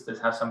case that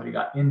has somebody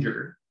got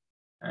injured,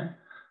 okay?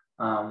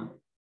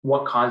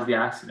 What caused the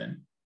accident?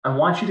 I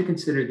want you to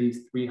consider these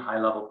three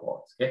high-level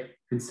bullets, okay?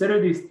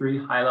 Consider these three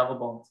high-level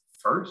bullets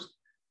first,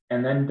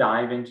 and then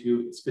dive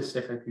into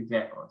specific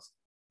examples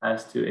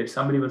as to if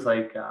somebody was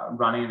like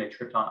running and they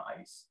tripped on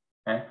ice,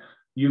 okay?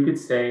 You could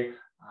say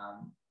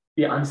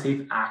the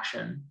unsafe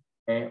action,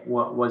 okay,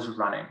 what was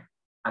running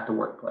at the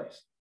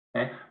workplace,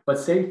 okay? But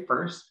say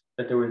first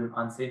that there was an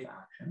unsafe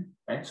action,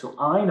 right? So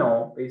I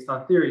know, based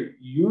on theory,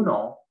 you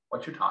know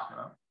what you're talking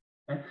about,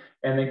 okay?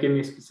 And then give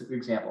me a specific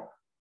example.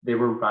 They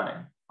were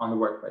running on the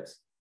workplace.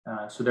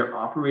 So their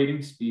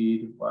operating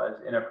speed was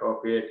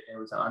inappropriate. It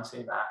was an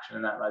unsafe action,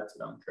 and that led to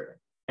them tripping.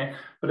 Okay?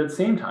 But at the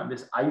same time,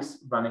 this ice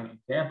running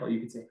example, you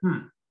could say,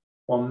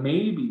 well,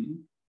 maybe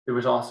there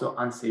was also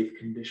unsafe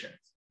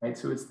conditions, right?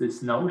 So it's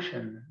this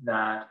notion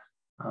that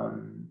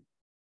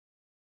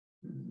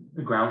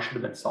the ground should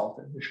have been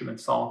salted. There should have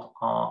been salt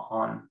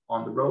on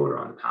the road or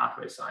on the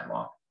pathway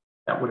sidewalk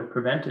that would have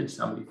prevented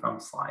somebody from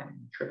sliding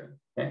and tripping.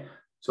 Okay,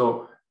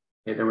 so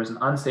there was an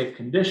unsafe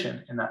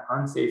condition, and that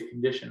unsafe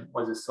condition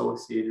was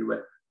associated with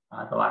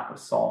the lack of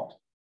salt,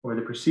 or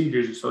the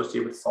procedures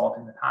associated with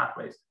salting the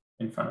pathways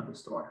in front of the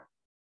store.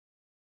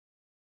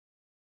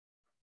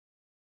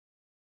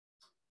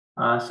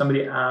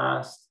 Somebody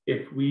asked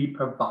if we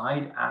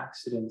provide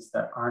accidents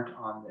that aren't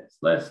on this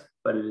list,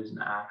 but it is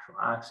an actual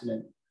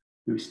accident,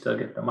 do we still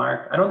get the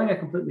mark? I don't think I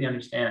completely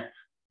understand.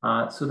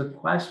 So the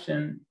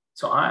question,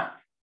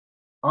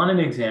 on an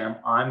exam,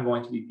 I'm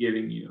going to be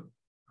giving you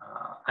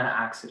an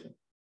accident.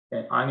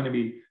 Okay, I'm going to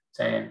be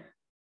saying,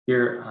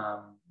 here's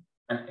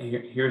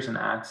an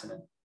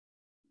accident.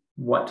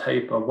 What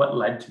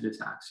led to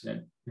this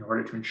accident in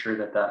order to ensure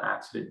that that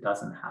accident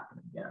doesn't happen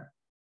again?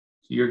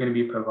 So you're going to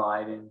be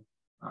providing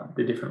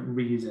the different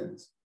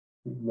reasons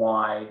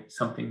why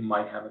something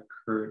might have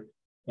occurred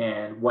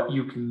and what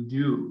you can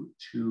do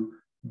to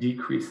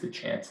decrease the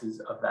chances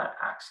of that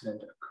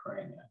accident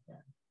occurring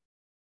again.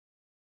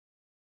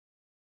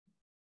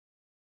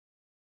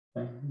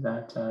 Okay,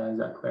 is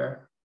that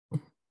clear?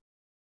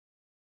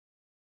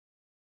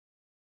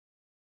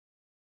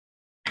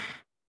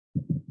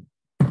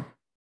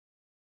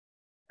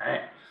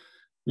 Okay.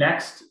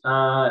 Next,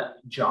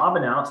 job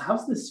analysis.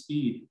 How's the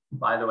speed,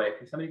 by the way?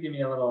 Can somebody give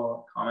me a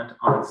little comment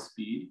on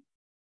speed?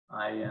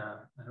 I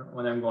don't know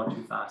whether I'm going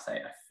too fast.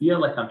 I feel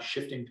like I'm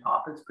shifting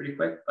topics pretty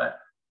quick, but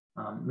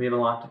we have a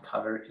lot to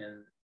cover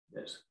in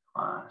this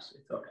class.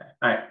 It's okay.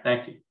 All right,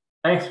 thank you.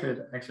 Thanks for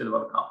the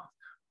vote comments.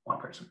 One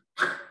person.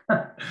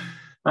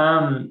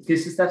 Okay,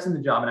 so steps in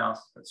the job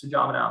analysis. So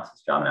job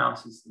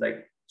analysis is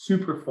like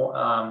super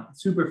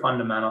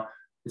fundamental.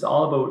 It's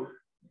all about,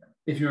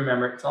 if you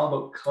remember, it's all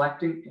about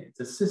collecting. It's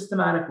a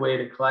systematic way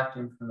to collect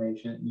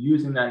information,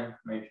 using that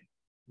information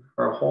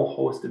for a whole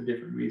host of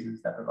different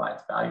reasons that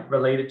provides value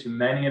related to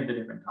many of the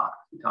different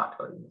topics we talked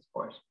about in this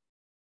course.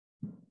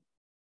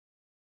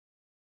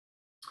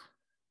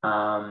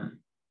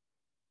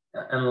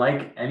 And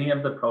like any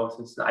of the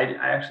processes, I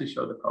actually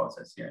showed the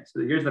process here.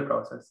 So here's the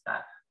process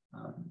that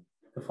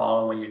to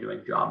follow when you're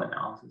doing job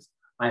analysis.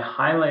 I'm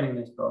highlighting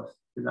this process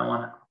because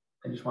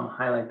I just want to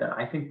highlight that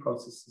I think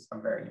processes are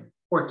very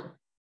important,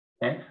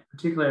 okay?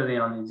 Particularly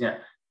on the exam.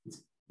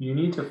 You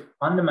need to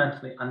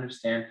fundamentally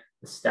understand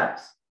the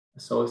steps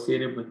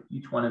associated with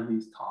each one of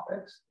these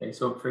topics, okay?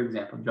 So for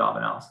example, job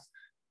analysis.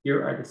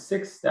 Here are the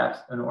 6 steps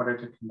in order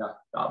to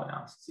conduct job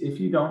analysis. If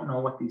you don't know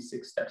what these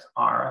 6 steps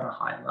are at a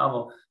high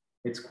level,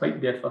 it's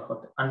quite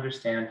difficult to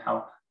understand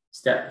how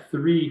step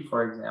 3,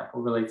 for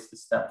example, relates to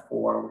step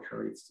 4, which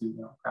relates to,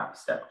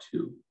 perhaps step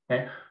 2,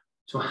 okay?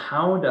 So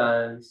how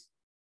does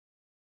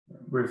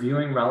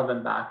reviewing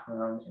relevant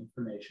background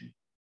information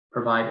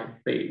provide a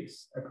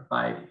base or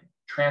provide a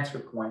transfer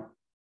point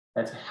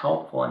that's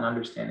helpful in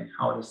understanding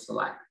how to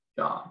select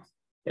jobs?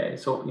 Okay,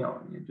 so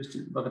just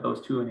to look at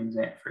those two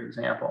for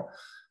example,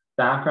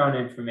 background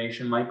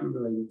information might be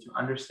related to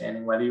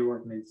understanding whether your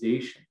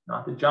organization,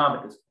 not the job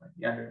at this point,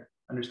 you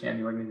understand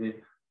the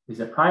organization. Is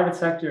it private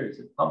sector? Is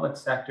it public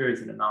sector?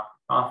 Is it a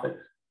not-for-profit?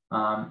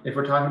 If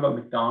we're talking about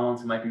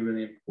McDonald's, it might be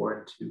really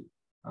important to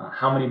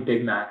how many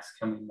Big Macs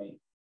can we make?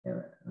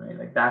 Right?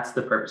 Like that's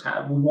the purpose.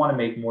 We want to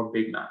make more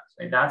Big Macs,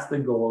 right? That's the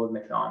goal of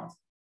McDonald's.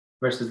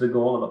 Versus the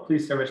goal of a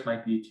police service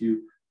might be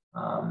to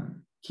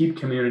keep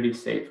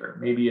communities safer.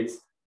 Maybe it's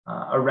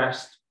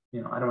arrest. I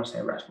don't want to say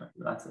arrest.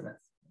 That's a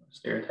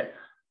stereotype.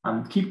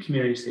 Keep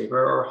communities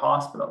safer, or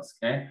hospitals.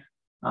 Okay,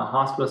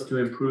 hospitals to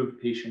improve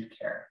patient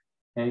care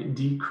and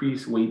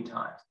decrease wait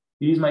times.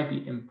 These might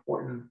be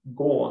important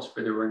goals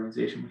for the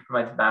organization, which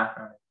provides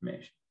background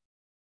information.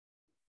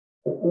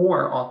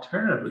 Or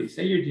alternatively,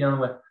 say you're dealing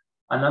with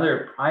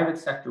another private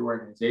sector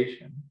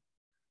organization,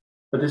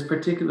 but this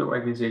particular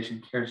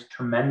organization cares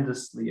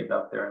tremendously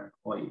about their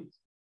employees.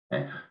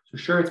 Okay? So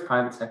sure, it's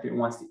private sector, it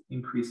wants to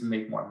increase and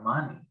make more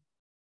money,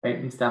 right?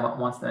 It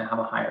wants to have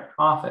a higher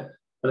profit,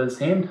 but at the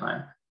same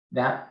time,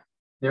 that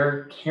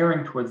they're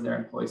caring towards their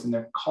employees and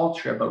their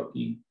culture about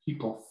being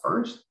people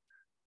first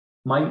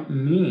might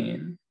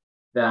mean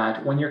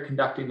that when you're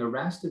conducting the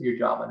rest of your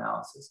job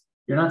analysis,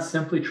 you're not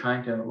simply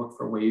trying to look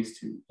for ways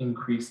to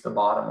increase the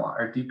bottom line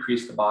or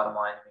decrease the bottom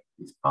line and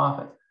increase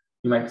profits.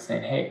 You might be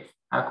saying, hey,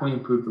 how can we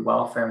improve the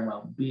welfare and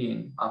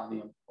well-being of the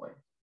employee?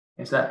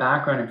 And so that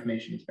background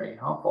information is very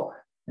helpful.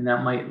 And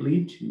that might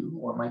lead to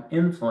or might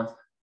influence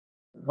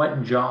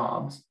what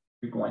jobs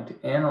you're going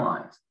to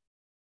analyze.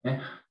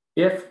 Okay?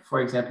 If, for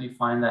example, you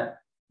find that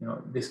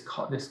this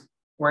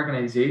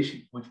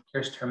organization, which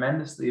cares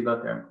tremendously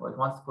about their employees,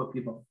 wants to put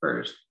people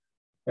first,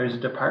 there's a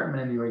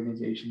department in the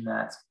organization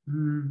that's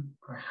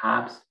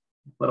perhaps a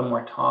little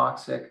more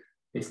toxic,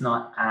 it's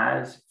not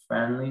as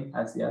friendly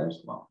as the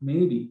others, well,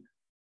 maybe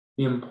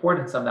the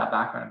importance of that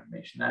background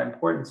information, that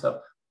importance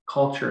of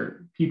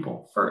culture,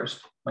 people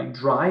first, might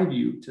drive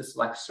you to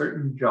select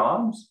certain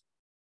jobs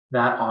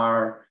that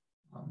are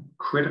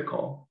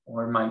critical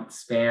or might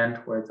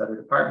span towards other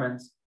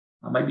departments,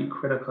 might be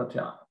critical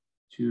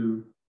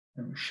to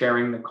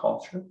sharing the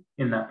culture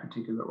in that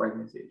particular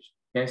organization.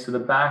 Okay, so the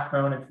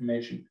background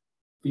information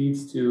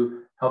feeds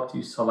to help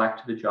you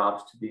select the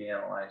jobs to be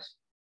analyzed.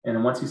 And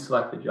then once you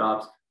select the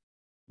jobs,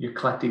 you're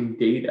collecting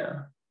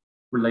data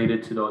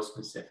related to those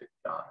specific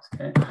jobs.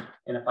 Okay,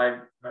 and if I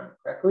remember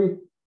correctly,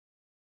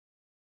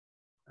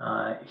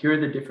 here are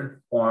the different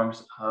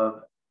forms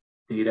of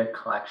data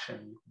collection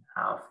you can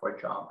have for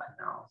job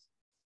analysis.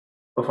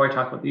 Before I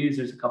talk about these,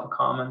 there's a couple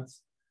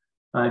comments.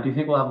 Do you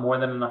think we'll have more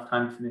than enough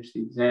time to finish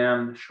the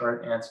exam? The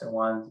short answer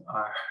ones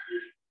are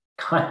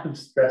kind of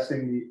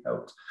stressing me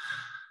out.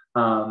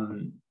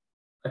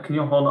 Can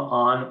you hold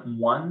on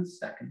 1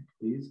 second,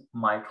 please?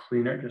 My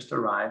cleaner just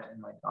arrived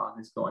and my dog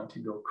is going to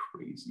go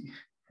crazy.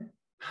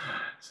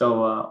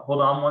 So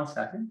hold on 1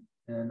 second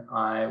and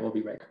I will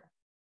be right back.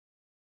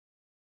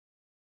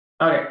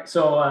 Okay,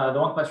 so the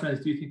one question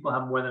is, do you think we'll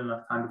have more than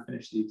enough time to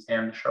finish the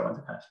exam? The short ones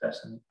are kind of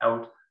stressing me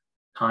out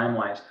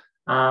time-wise.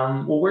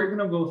 Well, we're going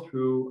to go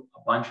through a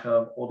bunch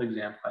of old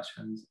exam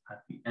questions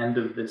at the end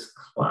of this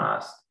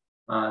class.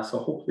 So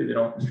hopefully they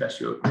don't stress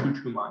you out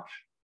too much.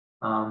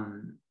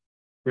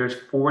 There's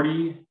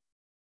 40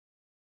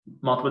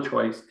 multiple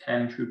choice,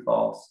 10 true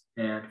false,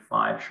 and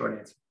 5 short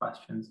answer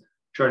questions.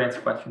 Short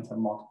answer questions have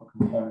multiple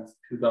components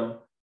to them.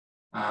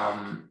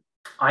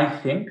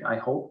 I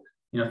hope,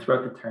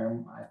 throughout the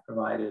term, I've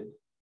provided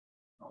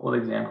old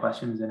exam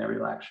questions in every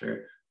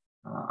lecture.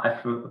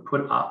 I've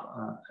put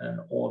up an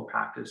old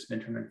practice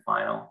midterm and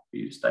final for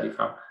you to study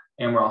from,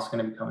 and we're also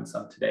going to be coming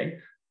some today.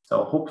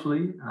 So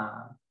hopefully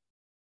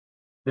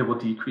they will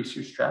decrease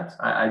your stress.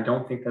 I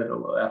don't think that it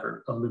will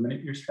ever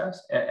eliminate your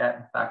stress.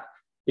 In fact,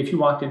 if you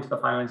walked into the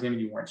final exam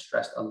and you weren't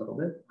stressed a little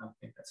bit, I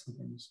think that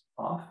something's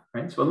off,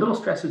 right? So a little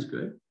stress is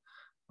good,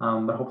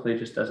 but hopefully it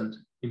just doesn't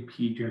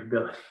impede your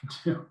ability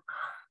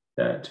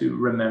to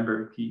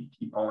remember key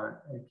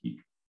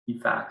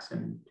facts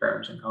and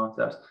terms and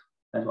concepts,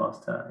 as well as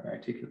to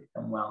articulate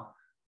them well.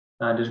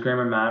 Does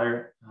grammar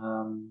matter?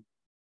 I'm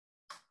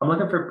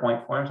looking for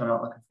point forms. I'm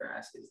not looking for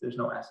essays. There's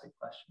no essay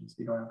questions.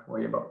 You don't have to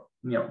worry about,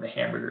 the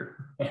hamburger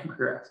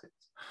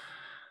essays.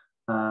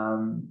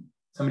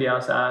 Somebody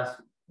else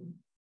asked,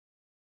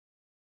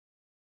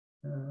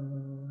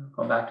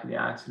 go back to the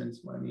accidents.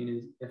 What I mean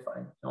is, if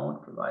I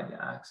don't provide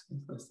the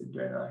accidents listed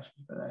during the lecture,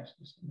 but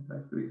actually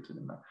to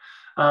them.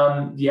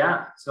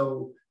 Yeah.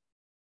 So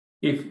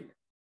if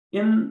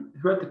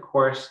throughout the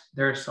course,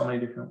 there are so many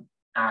different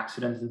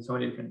accidents and so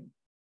many different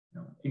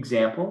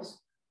examples.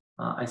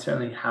 I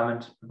certainly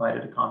haven't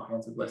provided a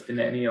comprehensive list in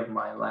any of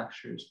my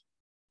lectures.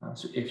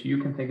 So if you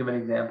can think of an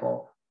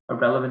example, a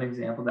relevant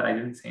example that I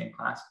didn't say in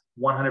class,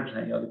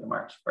 100% you'll get the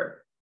marks for it.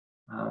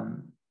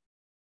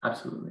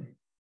 Absolutely.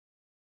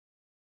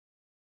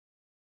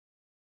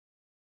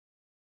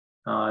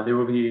 There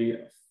will be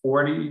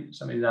 40,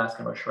 somebody's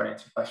asking about short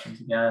answer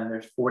questions again.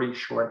 There's 40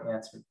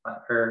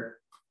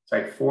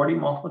 40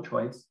 multiple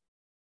choice,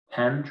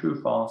 10 true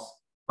false,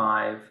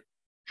 5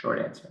 short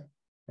answer.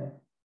 Okay?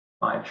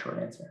 5 short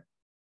answer.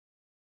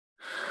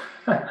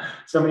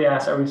 Somebody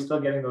asked, are we still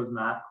getting those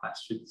math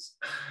questions?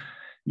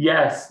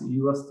 Yes,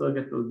 you will still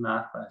get those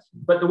math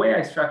questions. But the way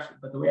I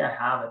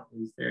have it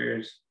is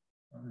there's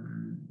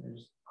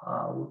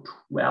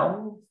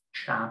 12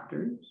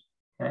 chapters,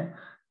 okay?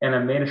 And I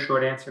made a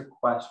short answer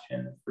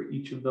question for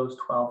each of those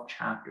 12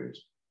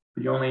 chapters.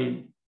 But you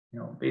only,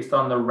 based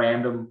on the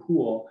random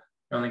pool,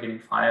 you're only getting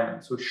 5 of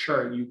them. So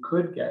sure, you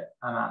could get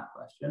a math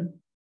question,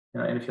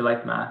 and if you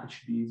like math, it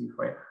should be easy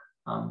for you,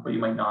 but you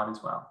might not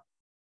as well.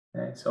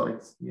 Okay, so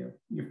it's your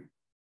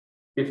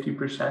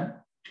 50%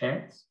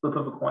 chance, flip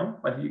of a coin,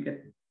 whether you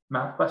get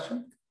math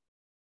question.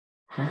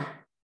 Okay.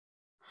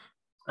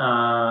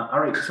 All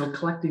right, so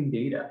collecting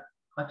data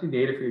for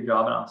your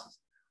job analysis.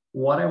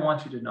 What I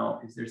want you to know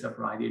is there's a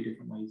variety of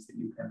different ways that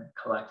you can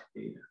collect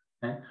data.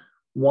 Okay?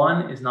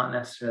 One is not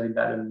necessarily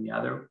better than the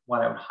other.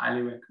 What I would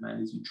highly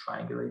recommend is you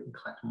triangulate and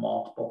collect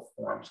multiple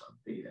forms of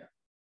data.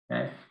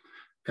 Okay?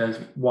 Because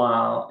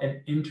while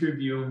an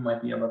interview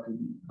might be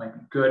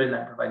good and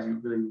that provides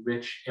you really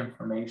rich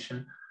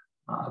information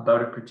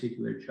about a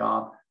particular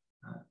job,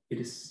 it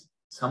is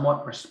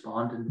somewhat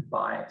respondent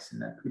bias in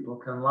that people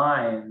can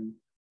lie, and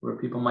where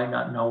people might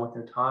not know what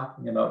they're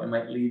talking about. It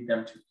might lead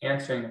them to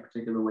answering a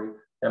particular way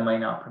that might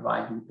not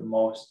provide you with the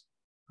most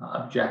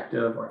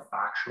objective or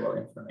factual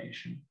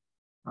information.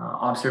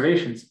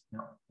 Observations,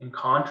 in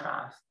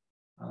contrast,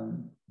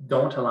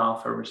 don't allow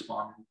for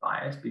respondent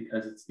bias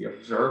because it's the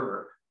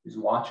observer who's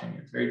watching.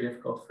 It's very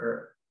difficult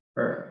for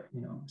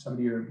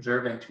somebody you're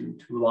observing to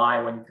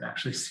lie when you can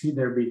actually see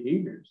their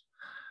behaviors.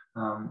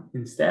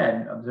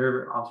 Instead,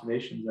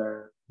 observations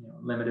are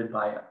limited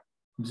by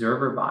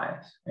observer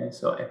bias. Okay?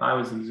 So if I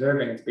was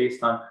observing, it's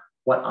based on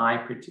what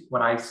I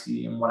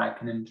see and what I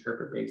can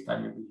interpret based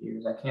on your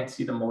behaviors. I can't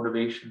see the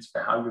motivations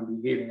for how you're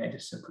behaving. I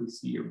just simply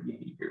see your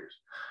behaviors.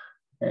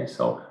 Okay,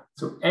 so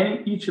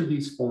each of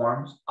these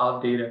forms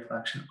of data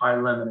collection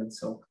are limited.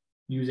 So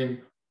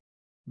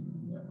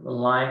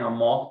relying on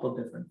multiple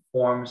different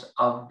forms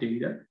of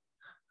data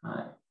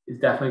is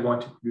definitely going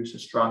to produce a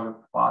stronger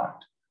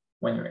product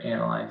when you're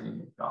analyzing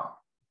your job.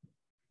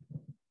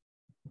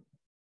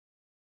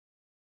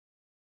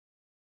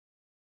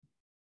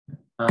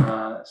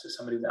 So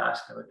somebody's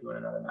asking about doing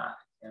another math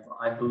example.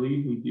 I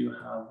believe we do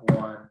have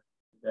one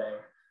today.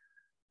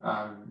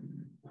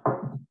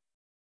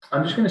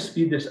 I'm just going to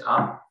speed this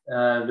up,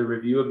 the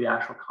review of the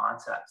actual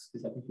concepts,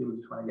 because I think people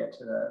just want to get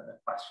to the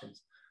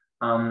questions.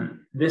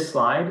 This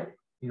slide,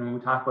 when we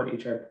talk about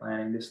HR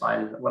planning, this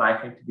slide is what I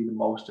think to be the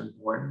most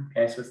important.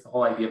 Okay, so it's the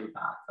whole idea of a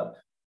bathtub.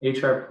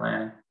 HR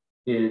plan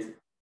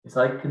it's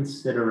like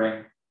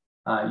considering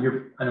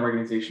an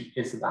organization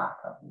is a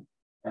bathtub.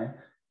 Okay,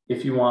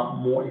 if you want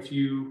more,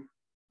 think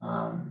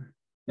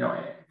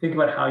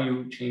about how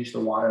you change the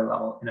water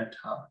level in a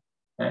tub.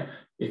 Okay,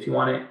 if you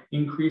want to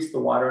increase the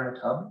water in a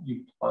tub,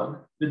 you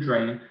plug the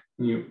drain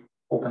and you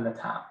open the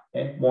tap.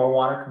 Okay, more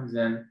water comes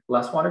in,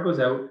 less water goes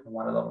out, and the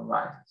water level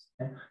rises.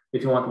 Okay,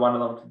 if you want the water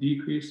level to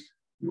decrease,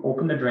 you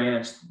open the drain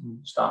and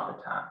stop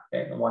the tap.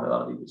 Okay, the water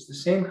level decreases. The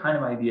same kind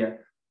of idea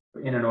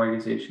in an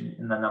organization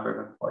in the number of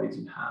employees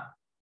you have.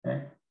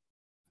 Okay,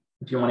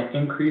 If you want to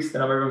increase the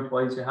number of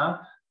employees you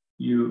have,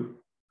 you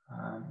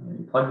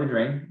plug the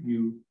drain,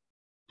 you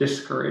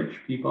discourage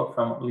people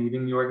from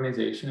leaving the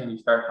organization, and you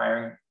start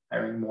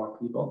hiring more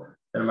people.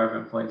 The number of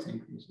employees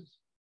increases.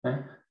 Okay?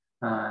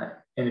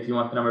 And if you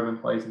want the number of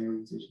employees in the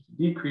organization to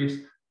decrease,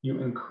 you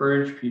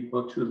encourage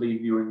people to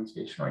leave the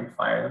organization, or you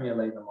fire them, you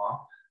lay them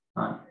off,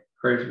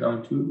 encourage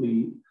them to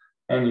leave,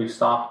 and you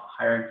stop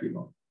hiring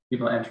people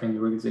entering the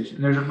organization.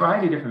 And there's a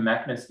variety of different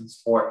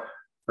mechanisms for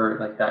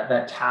like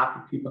that tap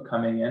of people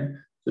coming in.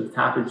 So the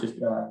tap is just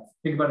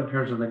think about it in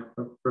terms of like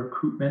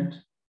recruitment.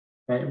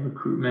 Okay?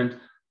 Recruitment,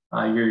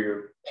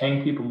 you're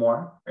paying people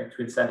more, right,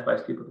 to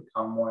incentivize people to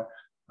come more.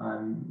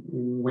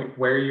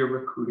 Where you're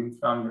recruiting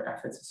from, your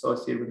efforts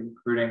associated with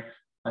recruiting.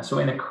 So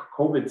in a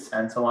COVID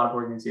sense, a lot of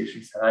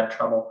organizations have had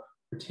trouble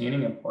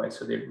retaining employees.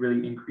 So they've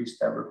really increased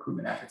their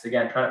recruitment efforts.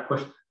 Again, trying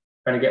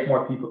to get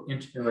more people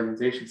into the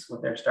organizations. So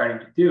what they're starting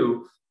to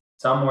do,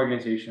 some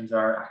organizations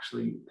are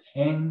actually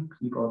paying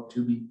people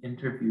to be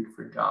interviewed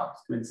for jobs,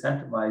 to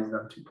incentivize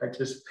them to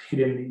participate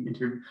in the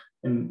interview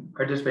and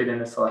participate in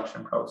the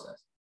selection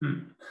process.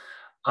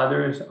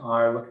 Others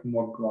are looking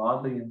more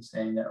broadly and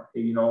saying that,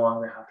 okay, you no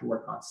longer have to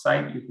work on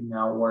site. You can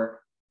now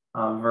work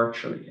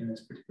virtually in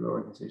this particular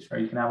organization, or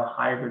you can have a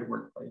hybrid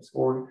workplace,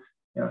 or,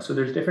 so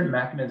there's different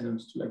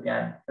mechanisms to,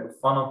 again,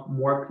 funnel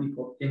more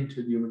people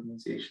into the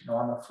organization. Now,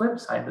 on the flip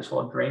side, this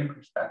whole drain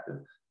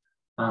perspective,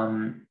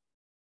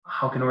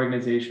 how can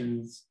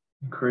organizations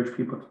encourage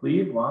people to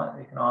leave? Well,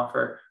 they can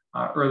offer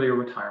earlier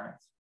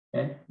retirements.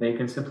 Okay? They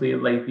can simply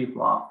lay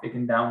people off. They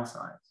can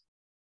downsize.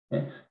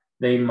 Okay?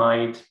 They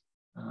might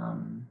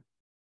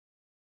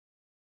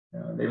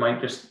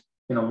just,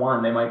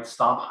 they might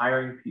stop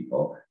hiring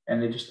people,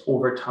 and they just,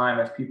 over time,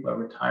 as people are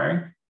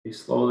retiring, they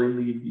slowly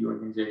leave the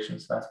organization.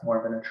 So that's more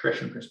of an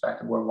attrition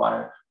perspective, where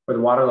the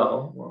water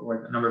level,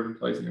 where the number of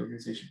employees in the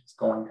organization is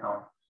going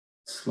down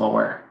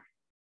slower.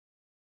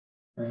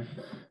 Okay?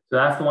 So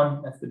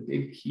that's the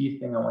big key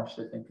thing I want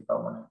you to think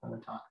about when we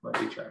talk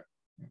about HR.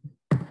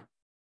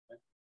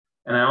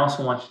 And I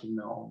also want you to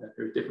know that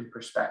there's different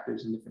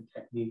perspectives and different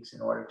techniques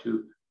in order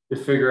to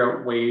figure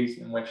out ways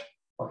in which,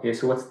 okay,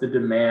 so what's the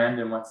demand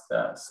and what's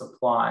the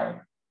supply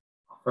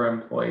for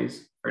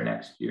employees for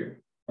next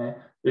year? Okay?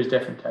 There's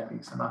different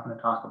techniques. I'm not going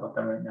to talk about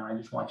them right now. I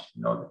just want you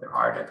to know that there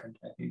are different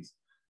techniques.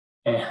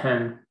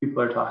 And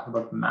people are talking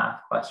about the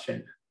math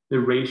question. The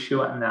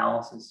ratio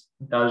analysis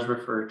does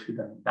refer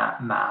to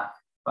that math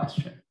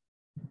question.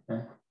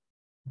 Okay?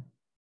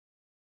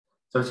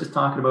 So it's just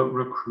talking about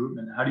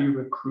recruitment. How do you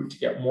recruit to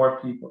get more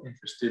people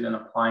interested in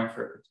applying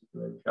for a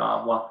particular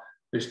job? Well,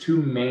 there's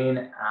two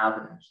main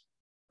avenues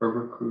for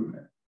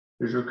recruitment.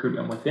 There's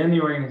recruitment within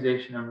the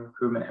organization and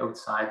recruitment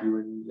outside the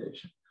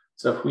organization.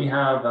 So if we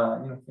have,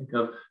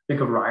 think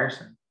of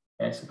Ryerson.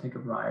 Okay, so think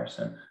of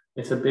Ryerson.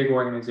 It's a big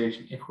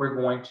organization. If we're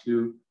going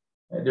to,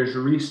 there's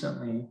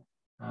recently,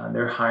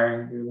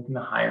 they're looking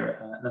to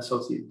hire an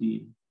associate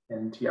dean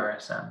in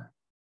TRSM.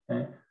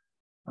 Okay.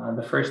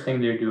 The first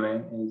thing they're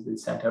doing is they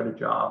sent out a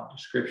job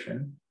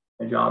description,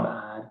 a job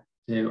ad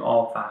to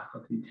all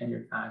faculty,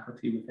 tenured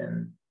faculty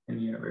within the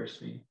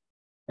university.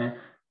 Okay?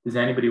 Does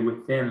anybody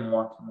within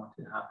want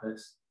to have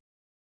this,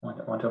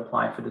 want to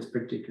apply for this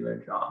particular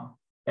job?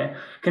 Okay.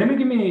 Can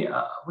anybody give me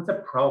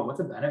what's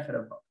a benefit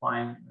of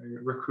applying,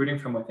 recruiting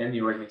from within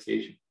the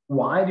organization?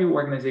 Why do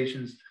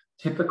organizations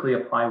typically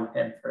apply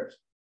within first?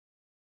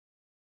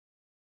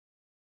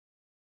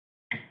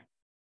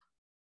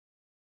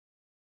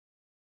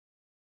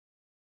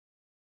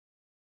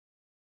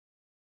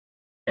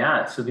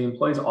 Yeah, so the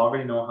employees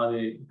already know how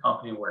the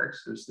company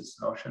works. There's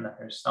this notion that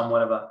there's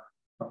somewhat of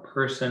a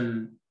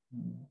person,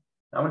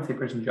 I wouldn't say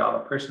person job,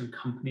 a person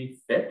company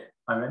fit,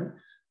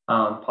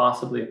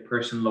 possibly a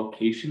person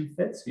location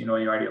fit. So, you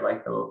already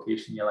like the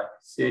location, you like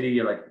the city,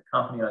 you like the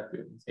company, you like the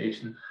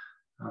organization.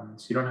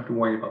 So you don't have to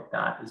worry about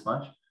that as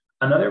much.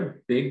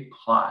 Another big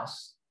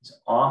plus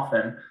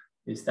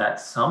is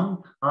that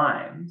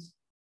sometimes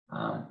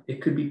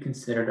it could be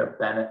considered a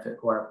benefit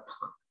or a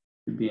perk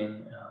to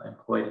being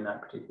employed in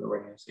that particular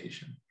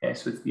organization. Okay,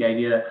 so it's the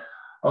idea that,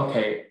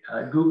 okay,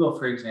 Google,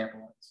 for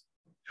example, is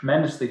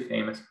tremendously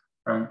famous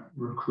from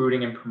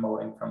recruiting and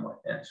promoting from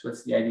within. So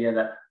it's the idea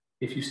that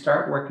if you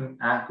start working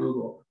at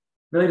Google,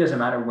 it really doesn't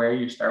matter where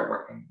you start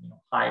working,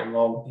 high,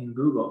 low in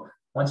Google.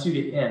 Once you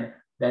get in,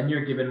 then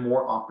you're given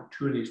more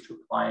opportunities to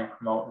apply and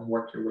promote and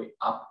work your way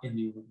up in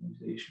the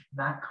organization.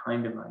 That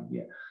kind of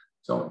idea.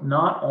 So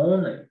not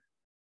only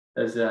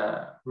does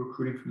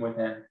recruiting from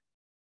within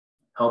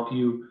help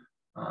you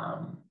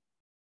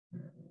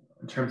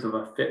in terms of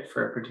a fit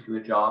for a particular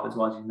job, as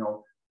well as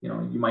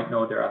you might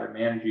know their other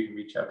manager, you can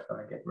reach out to them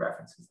and get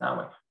references that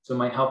way. So it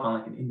might help on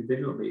like an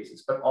individual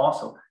basis, but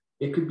also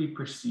it could be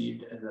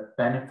perceived as a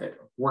benefit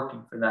of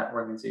working for that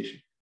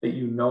organization, that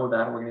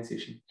that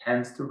organization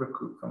tends to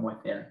recruit from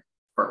within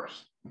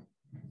first.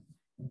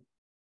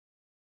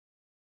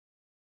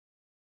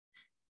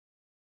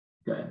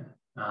 Good.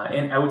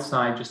 And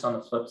outside, just on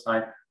the flip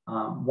side,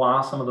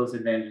 while some of those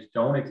advantages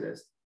don't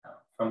exist,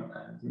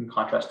 in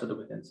contrast to the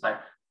within side,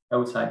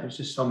 outside, there's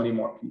just so many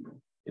more people.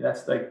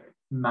 That's like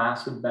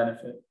massive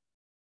benefit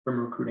from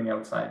recruiting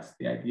outside. It's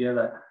the idea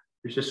that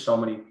there's just so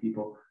many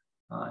people,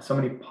 so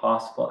many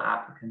possible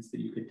applicants that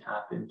you could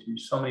tap into,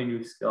 so many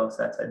new skill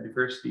sets, a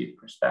diversity of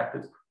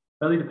perspectives. It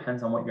really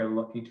depends on what you're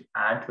looking to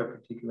add to a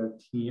particular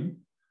team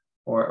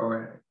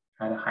or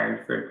trying to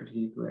hire for a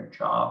particular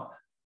job.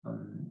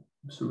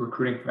 So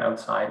recruiting from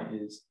outside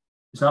is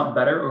not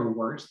better or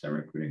worse than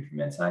recruiting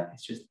from inside.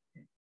 It's just,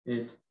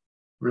 it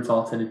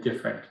results in a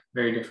different,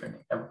 very different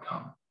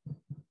outcome.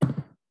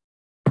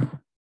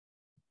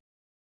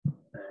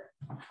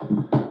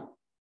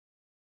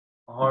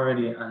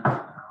 Already an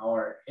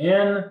hour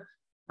in.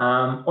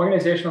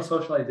 Organizational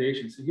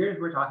socialization. So here's,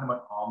 we're talking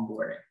about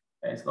onboarding.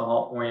 Okay? So the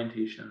whole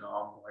orientation and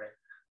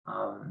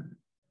onboarding.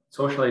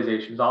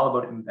 Socialization is all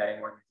about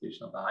embedding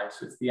organizational values.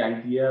 So it's the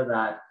idea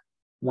that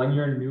when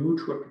you're new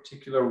to a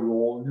particular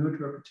role, new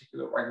to a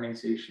particular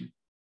organization,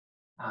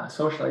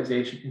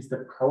 socialization is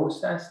the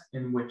process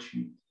in which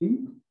you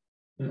take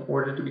in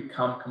order to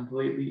become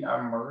completely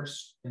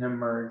immersed and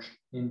emerge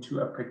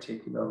into a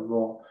particular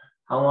role.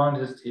 How long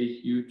does it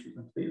take you to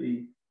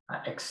completely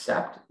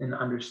accept and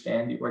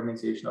understand the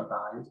organizational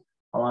values?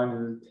 How long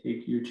does it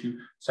take you to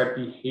start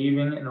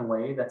behaving in a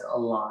way that's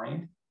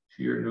aligned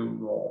to your new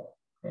role?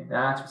 Okay,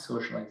 that's what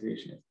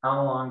socialization is.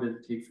 How long does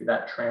it take for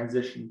that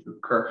transition to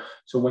occur?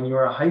 So when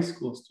you're a high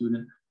school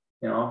student,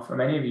 you know, for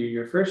many of you,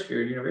 your first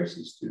year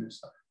university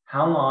students, so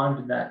how long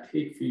did that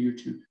take for you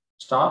to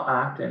stop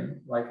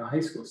acting like a high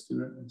school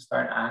student and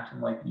start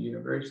acting like a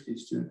university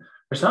student?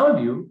 For some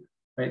of you,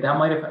 right, that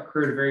might have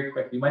occurred very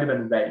quickly. You might have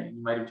been ready.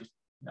 You might have just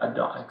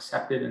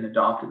accepted and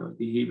adopted those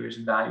behaviors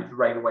and values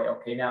right away.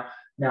 Okay, now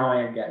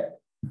I get it.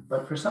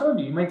 But for some of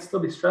you, you might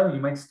still be struggling.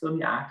 You might still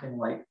be acting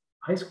like a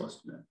high school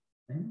student.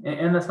 Right?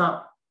 And that's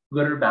not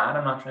good or bad.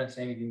 I'm not trying to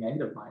say anything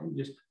negative by it.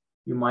 Just,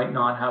 you might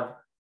not have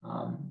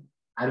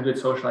had a good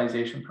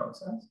socialization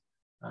process.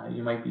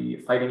 You might be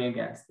fighting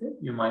against it.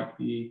 You might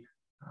be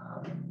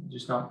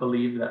just not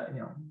believe that, you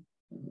know,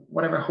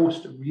 whatever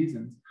host of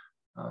reasons.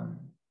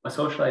 A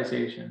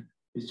socialization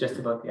is just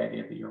about the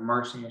idea that you're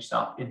immersing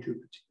yourself into a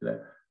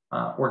particular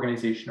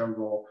organizational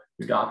role,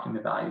 you're adopting the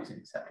values and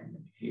accepting the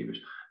behaviors.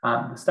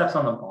 The steps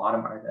on the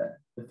bottom are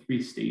the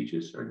 3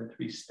 stages or the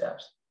 3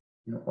 steps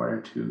in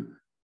order to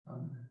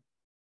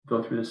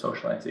go through the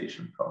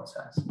socialization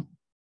process.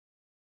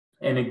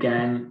 And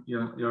again,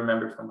 you'll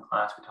remember from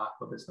class, we talked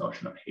about this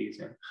notion of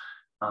hazing.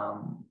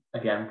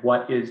 Again,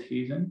 what is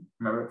hazing?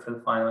 Remember for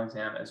the final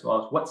exam, as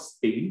well as what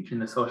stage in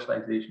the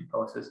socialization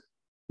process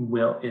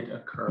will it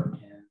occur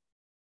in?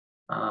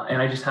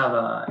 And I just have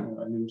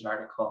a news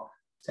article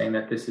saying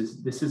that this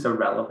is a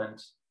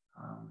relevant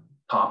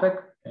topic.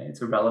 Okay?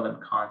 It's a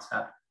relevant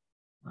concept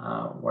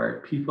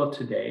where people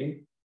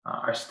today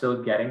are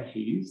still getting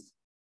hazed.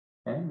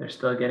 Okay? They're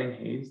still getting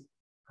hazed.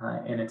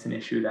 And it's an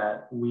issue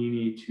that we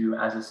need to,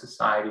 as a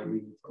society, we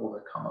need to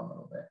overcome a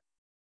little bit.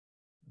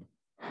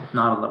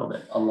 Not a little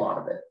bit, a lot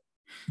of it.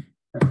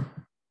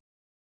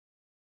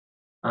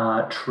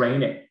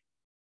 Training.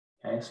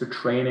 Okay, so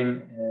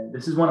training,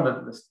 this is one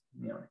of the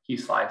key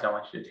slides I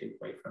want you to take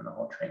away from the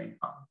whole training,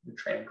 the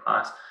training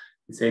class.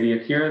 This idea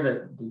of here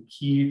are the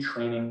key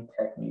training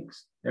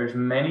techniques. There's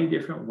many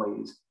different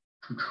ways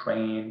to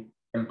train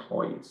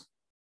employees.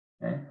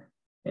 Okay,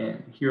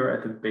 and here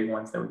are the big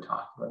ones that we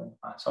talked about in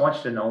class. So I want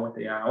you to know what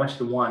they are. I want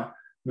you to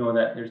know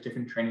that there's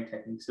different training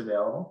techniques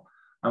available.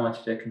 I want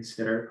you to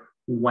consider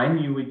when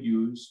you would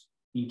use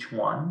each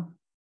one.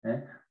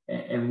 Okay?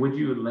 And would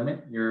you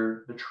limit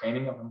the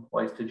training of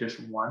employees to just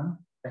one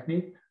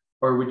technique?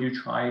 Or would you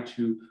try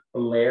to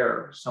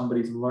layer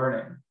somebody's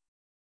learning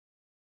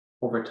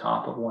over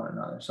top of one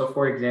another? So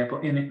for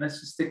example, let's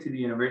just stick to the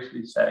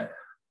university setting.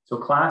 So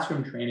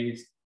classroom training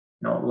is,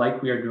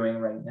 like we are doing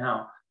right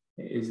now,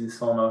 is this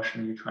whole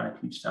notion you're trying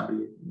to teach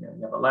somebody,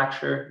 you have a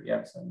lecture, you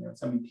have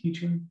somebody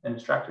teaching, an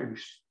instructor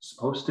who's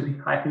supposed to be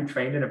highly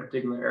trained in a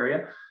particular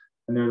area,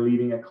 and they're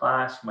leading a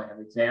class. You might have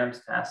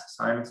exams, tasks,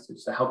 assignments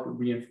to help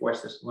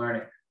reinforce this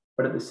learning.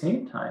 But at the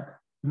same time,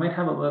 you might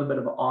have a little bit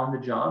of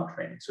on-the-job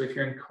training. So if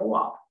you're in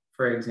co-op,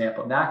 for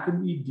example, that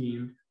could be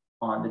deemed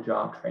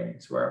on-the-job training.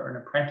 So or an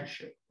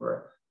apprenticeship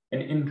or an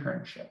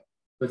internship.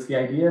 So it's the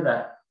idea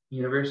that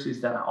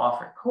universities that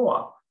offer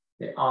co-op,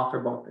 they offer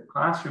both the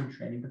classroom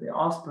training, but they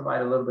also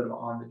provide a little bit of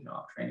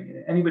on-the-job training. And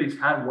if anybody's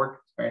had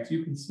work experience,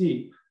 you can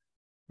see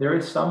there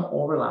is some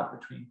overlap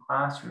between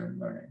classroom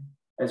learning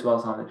as well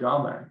as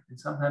on-the-job learning. And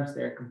sometimes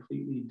they're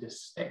completely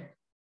distinct,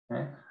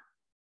 okay?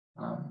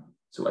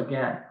 So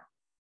again,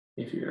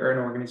 if you're an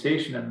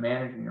organization and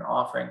managing, you're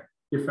offering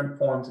different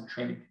forms of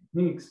training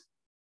techniques,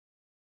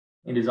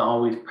 it is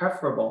always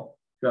preferable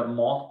to have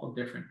multiple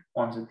different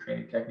forms of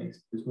training techniques.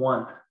 Because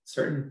one,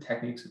 certain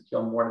techniques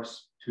appeal more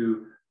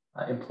to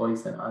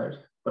employees than others,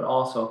 but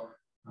also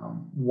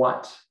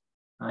what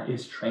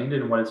is trained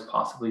and what is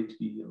possibly to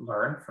be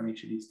learned from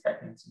each of these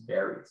techniques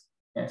varies.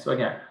 Okay? So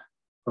again,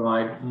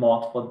 provide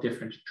multiple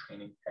different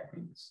training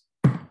techniques.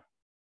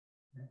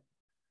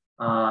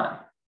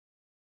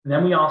 And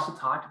then we also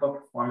talked about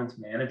performance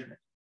management.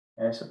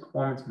 Okay? So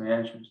performance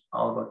management is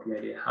all about the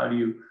idea, how do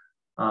you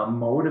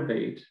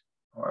motivate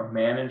or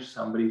manage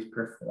somebody's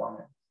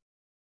performance.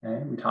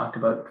 Okay? We talked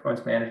about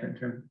performance management in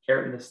terms of the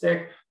carrot and the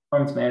stick.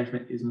 Performance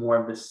management is more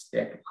of the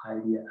stick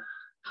idea.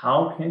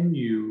 How can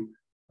you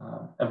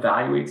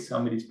evaluate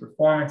somebody's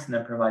performance and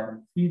then provide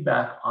them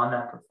feedback on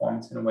that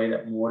performance in a way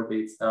that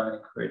motivates them and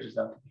encourages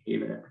them to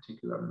behave in a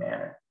particular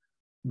manner?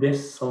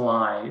 This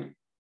slide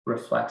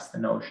reflects the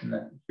notion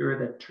that here are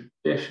the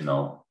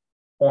traditional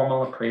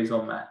formal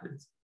appraisal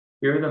methods.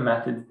 Here are the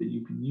methods that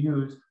you can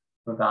use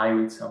to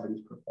evaluate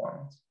somebody's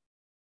performance.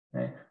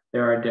 Okay?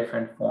 There are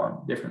different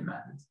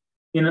methods.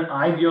 In an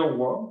ideal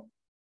world,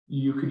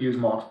 you could use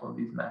multiple of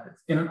these methods.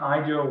 In an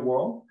ideal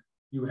world,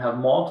 you would have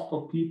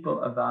multiple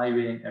people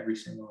evaluating every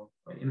single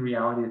employee. In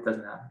reality, it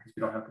doesn't happen because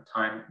we don't have the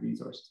time and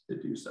resources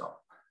to do so.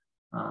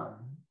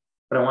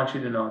 But I want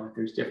you to know that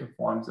there's different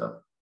forms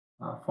of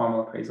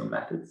formal appraisal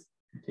methods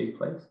that take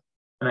place.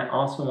 And I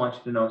also want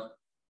you to know,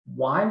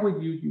 why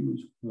would you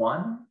use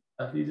one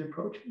of these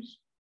approaches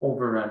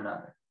over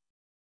another?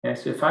 And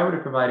so if I were to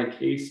provide a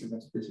case of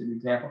a specific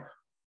example,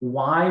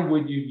 why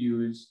would you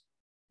use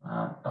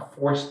a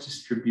forced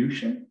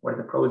distribution? What are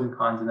the pros and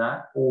cons of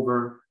that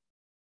over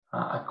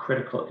a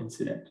critical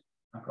incident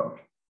approach,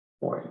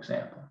 for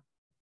example?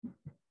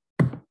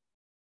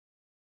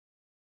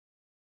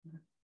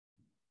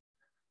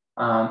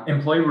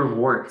 Employee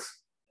rewards.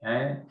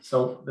 Okay,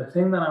 so the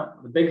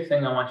big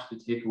thing I want you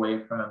to take away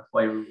from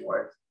employee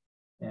rewards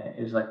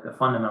is like the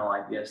fundamental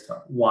idea as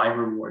to why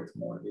rewards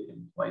motivate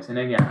employees. And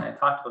again, I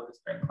talked about this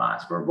during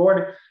class.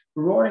 Rewarding.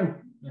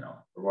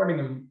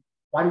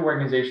 Why do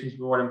organizations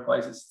reward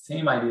employees? It's the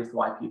same idea as to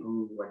why people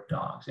reward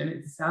dogs. And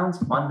it sounds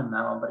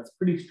fundamental, but it's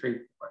pretty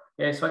straightforward.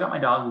 Okay, so I got my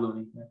dog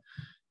Looney here,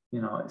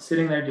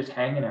 sitting there just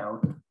hanging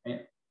out. And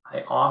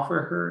I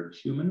offer her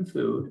human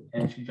food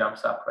and she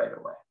jumps up right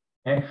away.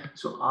 Okay,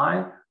 so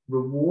I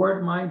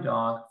reward my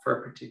dog for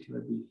a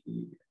particular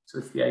behavior. So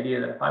it's the idea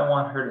that if I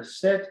want her to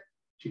sit,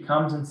 she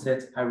comes and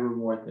sits, I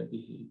reward the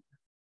behavior.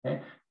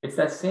 Okay, it's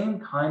that same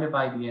kind of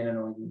idea in an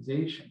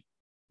organization.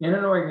 In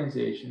an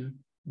organization,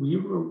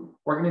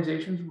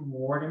 organizations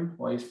reward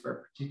employees for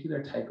a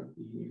particular type of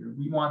behavior.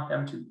 We want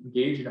them to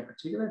engage in a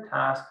particular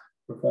task,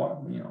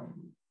 develop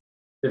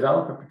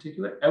a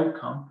particular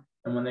outcome,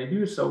 and when they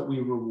do so, we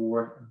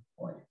reward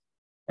employees.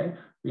 Okay,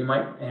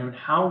 and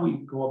how we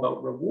go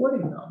about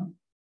rewarding them.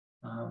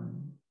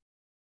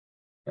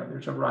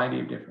 There's a variety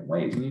of different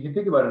ways, and you can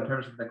think about it in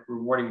terms of like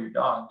rewarding your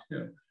dog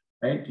too,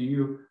 right? Do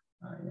you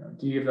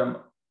give them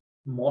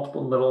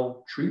multiple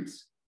little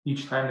treats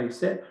each time they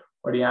sit?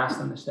 Or do you ask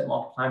them to sit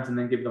multiple times and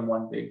then give them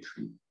one big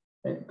treat?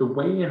 And the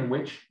way in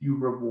which you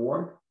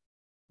reward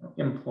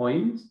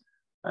employees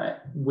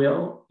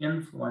will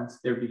influence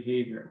their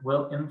behavior,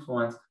 will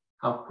influence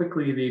how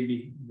quickly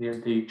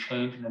they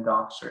change and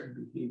adopt certain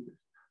behaviors.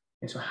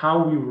 And so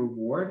how we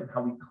reward and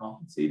how we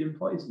compensate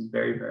employees is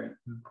very, very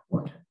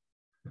important.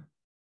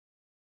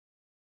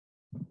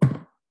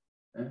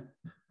 Okay?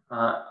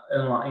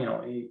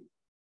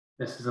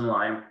 This is in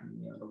line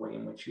with the way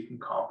in which you can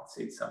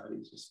compensate somebody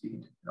is just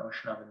speaking to the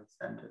notion of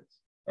incentives.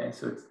 Okay,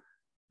 so it's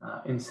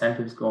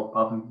incentives go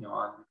above and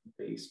beyond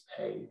base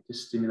pay to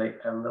stimulate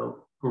a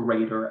little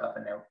greater of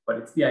an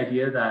output. It's the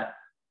idea that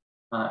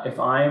if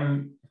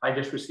I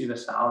just receive a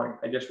salary,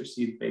 if I just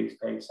receive base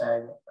pay,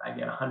 say I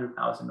get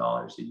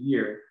 $100,000 a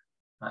year.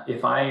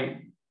 If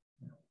I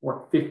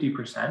work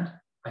 50%,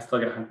 I still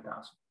get $100,000.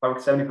 If I work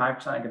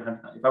 75%, I get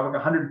 $100,000. If I work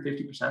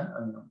 150%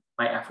 of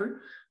my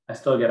effort, I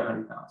still get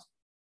 $100,000.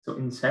 So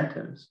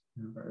incentives,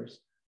 to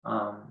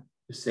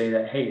say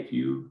that, hey, if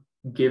you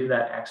give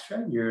that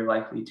extra, you're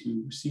likely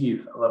to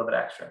receive a little bit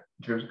extra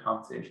in terms of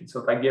compensation.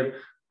 So if I give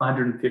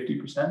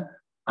 150%,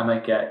 I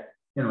might get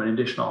an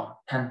additional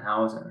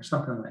 10,000 or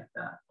something like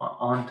that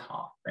on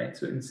top, right?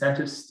 So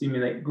incentives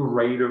stimulate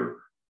greater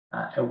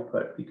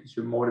output because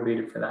you're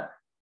motivated for that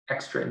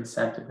extra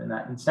incentive, and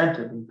that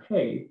incentive and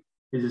pay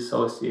is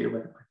associated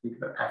with a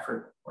particular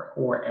effort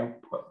or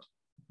output.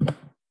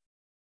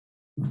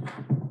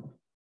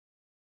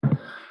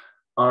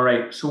 All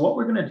right, so what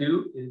we're going to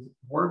do is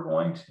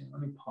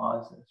let me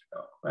pause this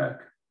real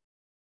quick.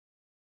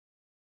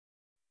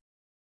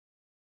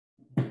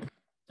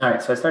 All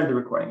right, so I started the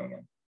recording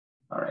again.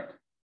 All right.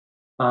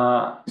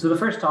 So the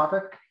first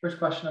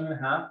question I'm going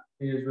to have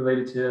is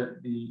related to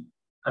the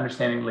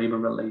understanding labor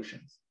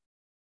relations.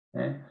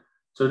 Okay,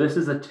 so this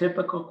is a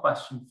typical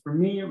question for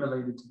me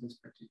related to this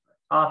particular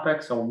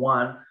topic. So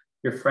one,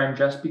 your friend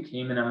just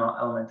became an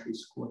elementary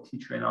school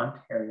teacher in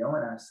Ontario,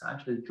 and as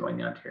such has joined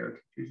the Ontario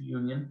Teachers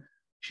Union.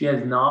 She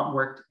has not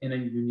worked in a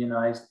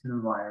unionized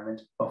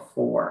environment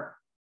before.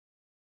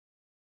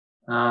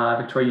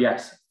 Victoria,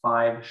 yes,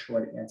 5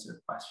 short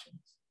answer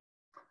questions.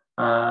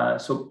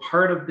 So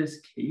part of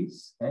this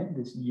case, okay,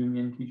 this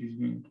teachers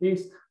union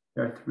case,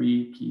 there are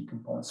 3 key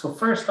components. So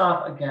first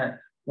off, again,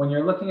 when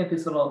you're looking at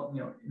this little,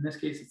 in this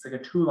case, it's like a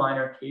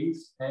 2-liner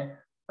case, okay?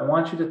 I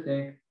want you to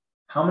think,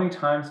 how many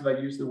times have I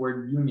used the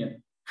word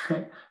union?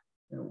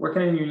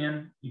 Working in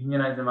a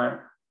unionized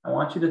environment. I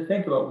want you to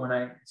think about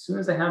as soon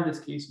as I have this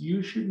case,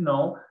 you should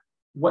know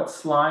what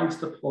slides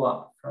to pull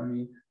up from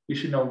me. You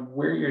should know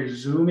where you're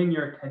zooming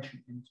your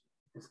attention into.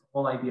 this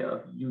whole idea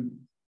of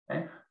union.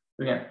 Okay,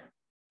 so again,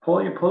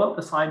 pull up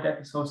the slide deck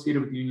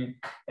associated with union,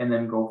 and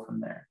then go from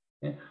there.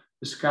 Okay,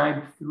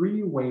 describe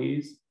 3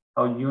 ways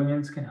how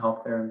unions can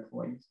help their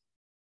employees.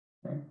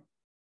 Okay,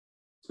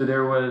 so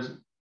there was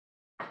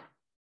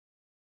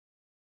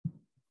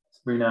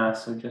Sabrina.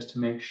 So just to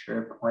make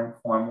sure, point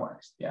form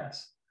works.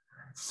 Yes,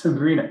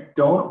 Sabrina,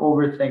 don't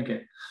overthink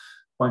it.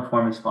 Point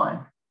form is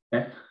fine.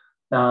 Okay,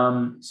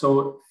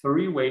 so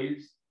 3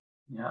 ways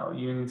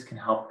unions can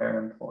help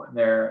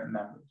their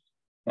members.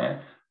 Okay,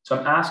 so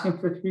I'm asking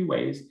for 3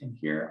 ways, and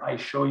here I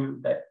show you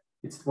that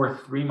it's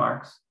worth 3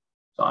 marks.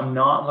 So I'm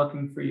not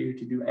looking for you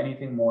to do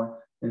anything more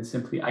than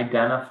simply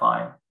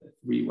identify the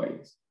 3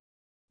 ways.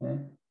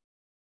 Okay,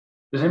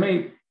 does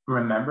anybody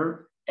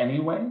remember any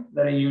way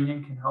that a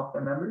union can help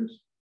their members?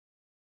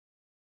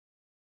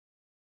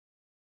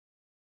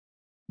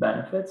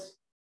 Benefits.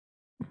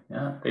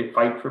 Yeah, they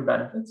fight for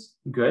benefits.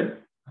 Good.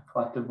 A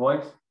collective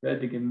voice.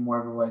 Good, to give them more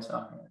of a voice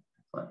out here.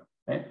 Excellent.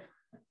 Okay.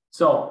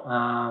 So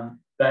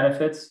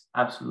benefits,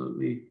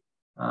 absolutely.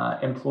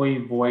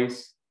 Employee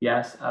voice,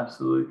 yes,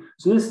 absolutely.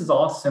 So this is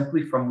all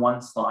simply from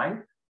one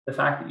slide. The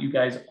fact that you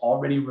guys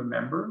already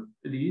remember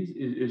these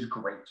is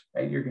great,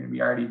 right? You're going to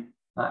be already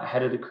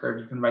ahead of the curve.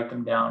 You can write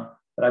them down,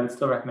 but I would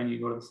still recommend you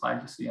go to the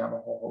slide just so you have a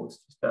whole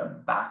host just to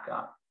back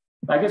up.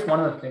 But I guess one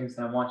of the things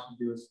that I want you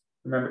to do is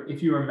remember,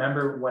 if you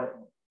remember what,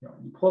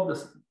 you pull up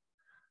this,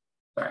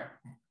 sorry.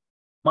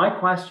 My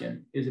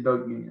question is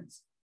about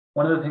unions.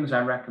 One of the things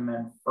I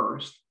recommend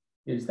first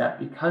is that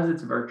because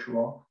it's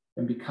virtual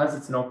and because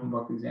it's an open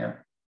book exam,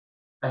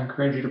 I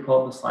encourage you to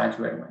pull up the slides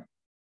right away.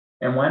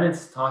 And when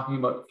it's talking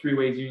about 3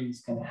 ways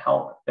unions can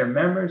help their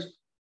members,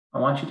 I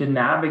want you to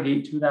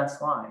navigate to that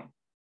slide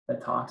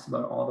that talks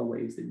about all the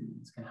ways that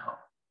unions can help.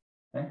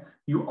 Okay?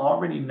 You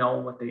already know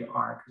what they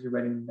are because you're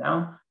writing them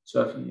down.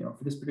 So if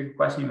for this particular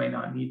question, you may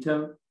not need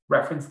to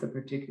reference the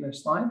particular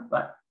slide,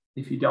 but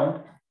if you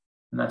don't,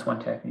 then that's one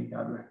technique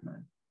I would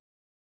recommend.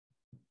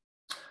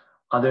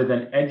 Other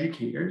than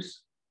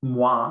educators,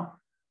 moi,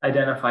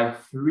 identify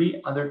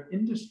 3 other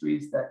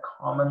industries that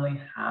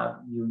commonly have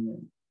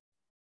unions.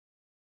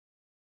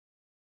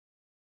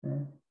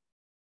 Okay.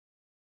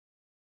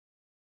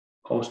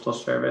 Postal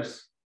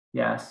service,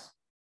 yes,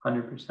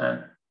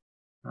 100%.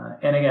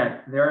 And again,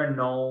 there are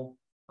no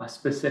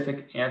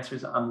specific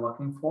answers I'm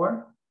looking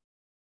for.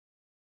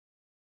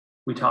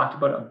 We talked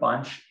about a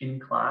bunch in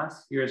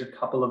class. Here's a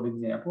couple of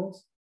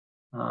examples.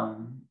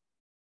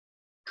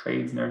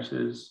 Trades,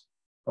 nurses,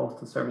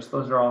 postal service,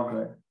 those are all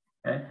good.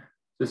 Okay,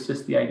 so it's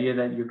just the idea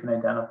that you can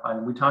identify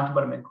them. We talked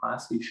about them in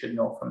class, so you should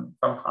know from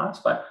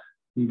class, but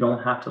you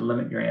don't have to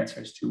limit your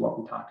answers to what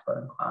we talked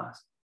about in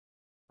class.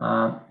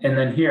 And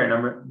then here,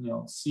 number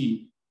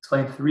C,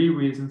 explain 3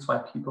 reasons why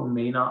people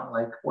may not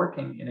like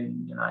working in a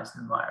unionized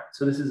environment.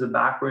 So this is a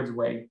backwards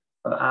way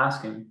of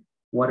asking,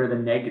 what are the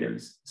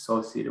negatives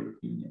associated with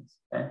unions?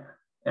 Okay,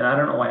 and I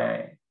don't know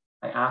why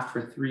I asked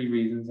for 3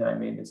 reasons and I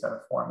made this out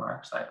of 4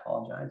 marks. I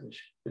apologize. I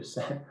should just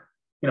said,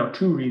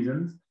 2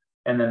 reasons,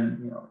 and then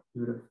you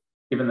would have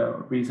given the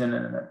reason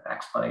and an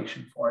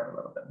explanation for it a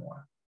little bit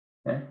more.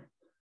 Okay,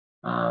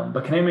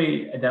 but can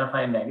anybody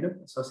identify a negative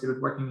associated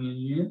with working in a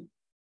union?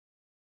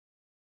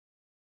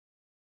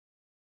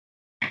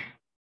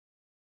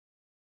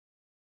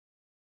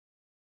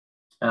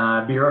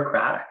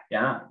 Bureaucratic,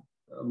 yeah,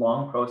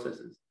 long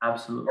processes,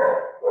 absolutely.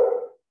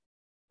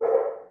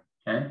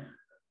 Okay,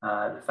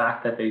 the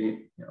fact that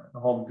they, the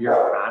whole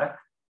bureaucratic,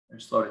 they're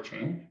slow to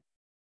change.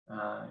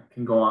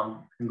 Can go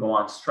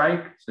on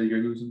strike, so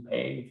you're losing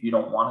pay if you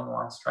don't want to go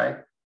on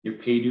strike. Your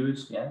pay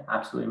dues, yeah,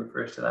 absolutely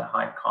refers to that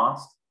high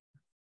cost.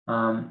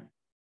 And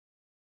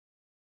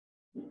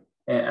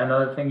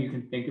another thing you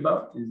can think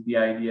about is the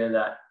idea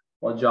that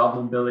while job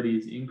mobility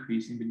is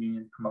increasing, the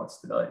union promotes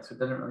stability. So it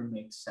doesn't really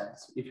make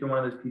sense. If you're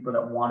one of those people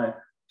that want to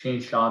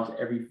change jobs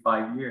every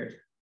 5 years,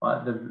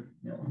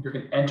 you're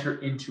going to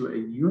enter into a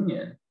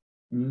union.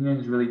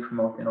 Unions really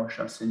promote the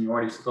notion of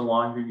seniority. So the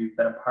longer you've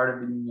been a part of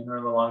the union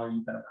or the longer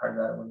you've been a part of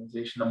that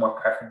organization, the more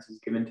preference is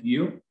given to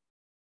you.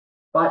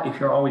 But if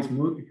you're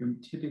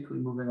typically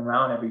moving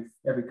around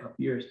every couple of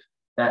years,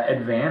 that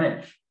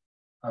advantage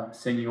of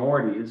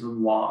seniority is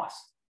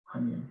lost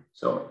on you.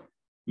 So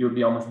you'll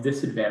be almost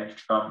disadvantaged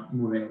from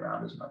moving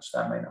around as much.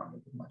 That might not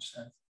make as much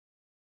sense.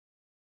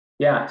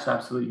 Yeah, so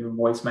absolutely, your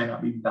voice might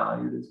not be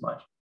valued as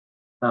much.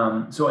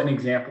 So an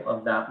example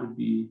of that would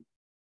be,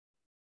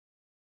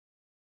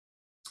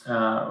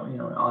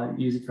 I'll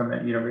use it from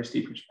a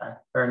university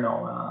perspective, or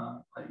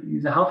I'll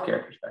use a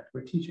healthcare perspective.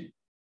 We're teaching.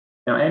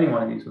 Any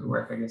one of these would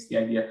work. I guess the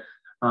idea.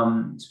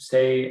 So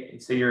say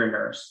you're a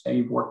nurse. Say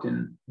you've worked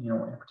in in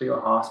a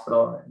particular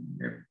hospital, and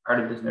you're part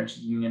of this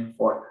nurses union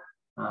for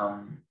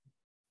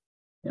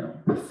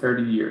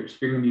 30 years.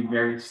 You're going to be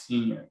very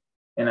senior,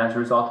 and as a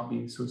result of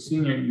being so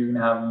senior, you're going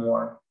to have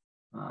more.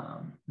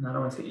 Not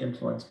only say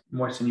influence,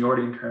 more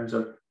seniority in terms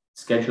of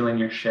scheduling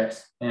your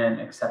shifts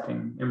and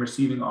accepting and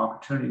receiving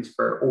opportunities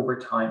for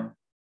overtime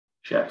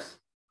shifts.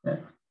 Okay?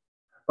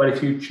 But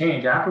if you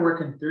change after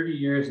working 30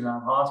 years in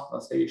that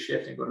hospital, say you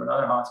shift and go to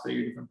another hospital,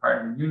 you're a different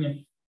part of the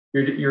union,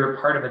 you're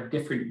a part of a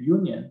different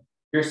union,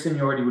 your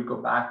seniority would go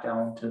back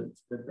down to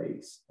the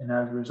base. And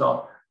as a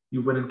result,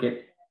 you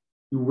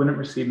wouldn't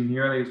receive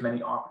nearly as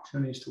many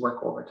opportunities to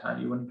work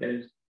overtime. You wouldn't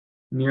get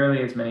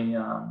nearly as many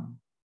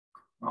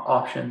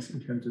options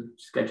in terms of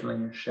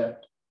scheduling your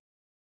shift.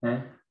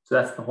 Okay? So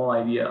that's the whole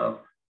idea of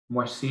the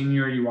more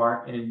senior you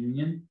are in a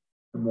union,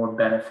 the more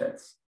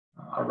benefits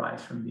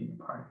arise from being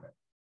a part of it.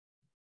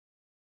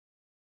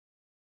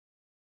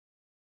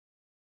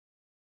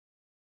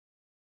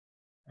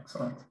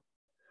 Excellent.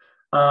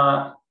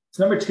 So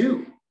number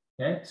two,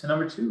 okay? So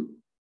number two,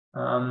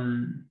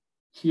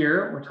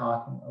 here we're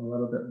talking a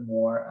little bit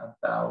more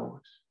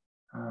about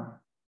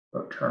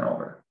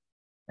turnover,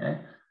 okay?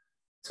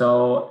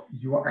 So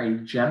you are a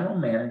general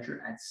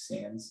manager at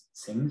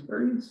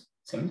Sainsbury's?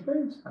 I don't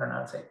know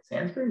how to say it.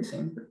 Sainsbury's,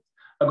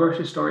 a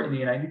grocery store in the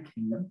United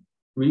Kingdom.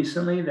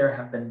 Recently, there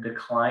have been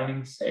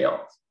declining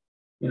sales.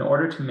 In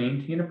order to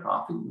maintain a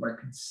profit, you are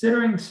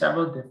considering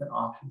several different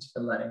options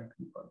for letting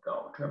people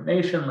go: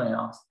 termination,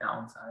 layoffs,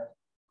 downside.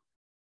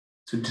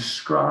 So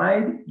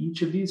describe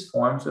each of these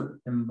forms of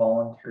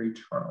involuntary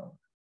turnover.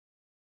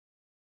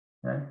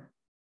 Okay?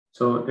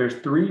 So there's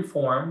 3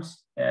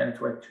 forms and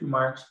it's worth 2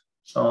 marks.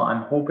 So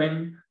I'm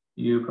hoping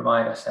you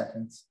provide a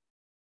sentence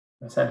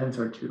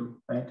or 2,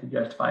 right, to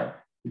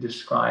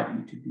describe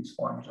each of these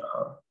forms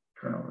of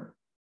turnover.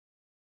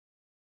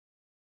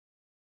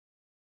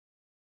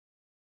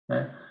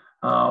 Okay.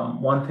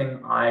 One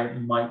thing I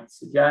might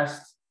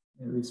suggest,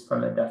 at least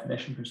from a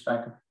definition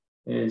perspective,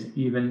 is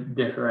even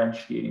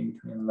differentiating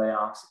between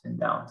layoffs and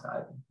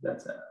downsizing.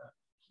 That's a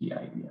key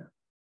idea.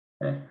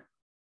 Okay.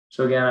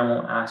 So again, I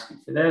won't ask you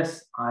for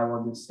this. I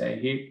will just say,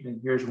 hey,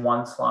 here's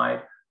one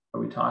slide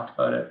where we talked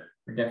about it.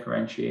 We're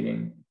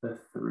differentiating the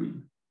 3.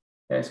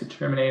 Okay, so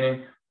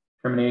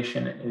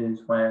termination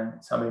is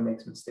when somebody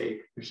makes a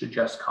mistake. There's a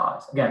just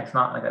cause. Again, it's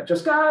not like a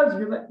just cause,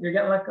 you're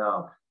getting let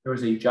go. There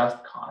was a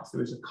just cause. There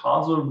was a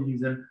causal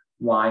reason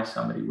why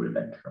somebody would have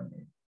been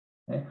terminated.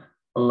 Okay?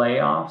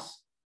 Layoffs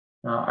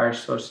are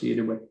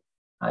associated with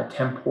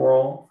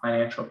temporal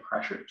financial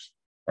pressures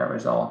that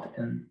result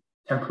in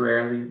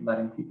temporarily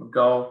letting people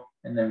go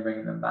and then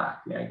bringing them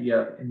back. The idea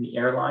of in the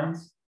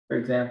airlines, for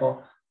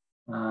example,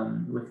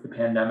 with the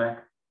pandemic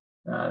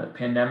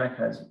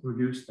has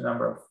reduced the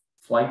number of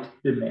flight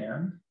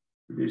demand,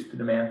 reduced the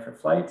demand for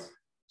flights.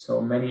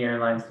 So many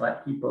airlines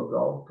let people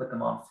go, put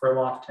them on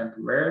furlough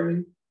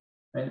temporarily,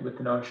 right? With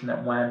the notion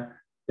that when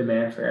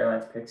demand for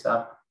airlines picks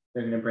up,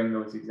 they're going to bring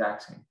those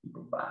exact same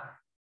people back.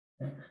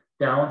 Okay?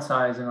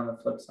 Downsizing, on the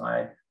flip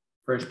side,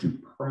 refers to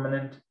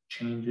permanent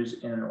changes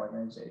in an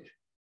organization.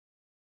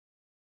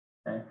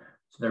 Okay?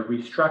 So they're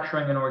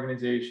restructuring an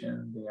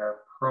organization. They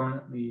are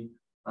permanently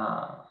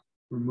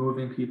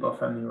removing people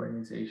from the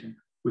organization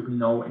with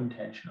no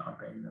intention on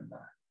bringing them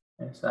back.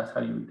 Okay? So that's how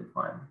you would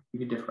define them. You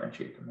could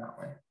differentiate them that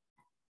way.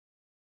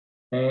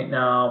 Okay,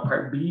 now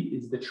part B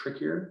is the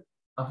trickier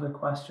of the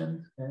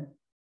questions. Okay?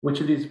 Which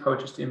of these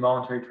approaches to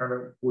involuntary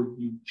turnover would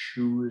you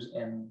choose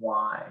and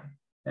why?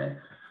 Okay?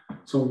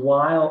 So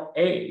while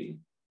A,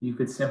 you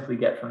could simply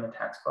get from the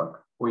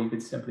textbook, or you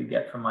could simply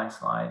get from my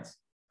slides,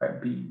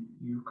 part B,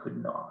 you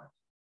could not.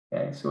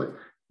 Okay, so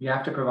you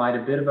have to provide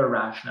a bit of a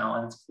rationale,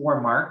 and it's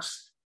 4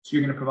 marks. So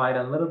you're going to provide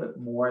a little bit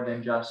more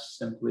than just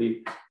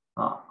simply,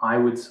 I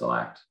would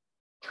select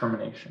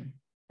termination.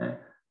 Okay?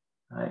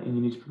 And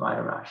you need to provide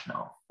a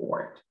rationale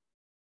for it.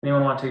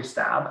 Anyone want to take a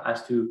stab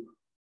as to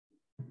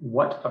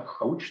what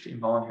approach to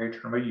involuntary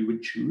turnover you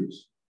would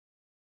choose?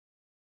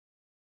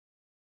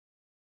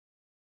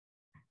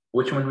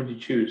 Which one would you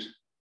choose?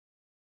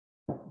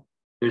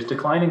 There's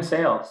declining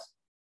sales.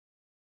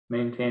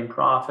 Maintain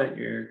profit,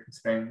 you're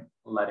considering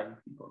letting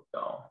people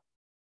go.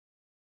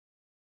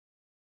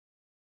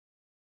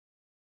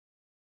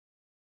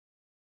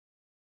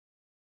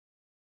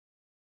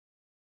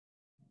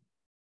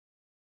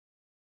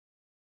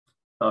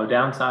 So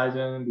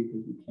downsizing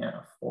because we can't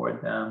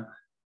afford them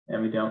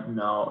and we don't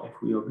know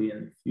if we will be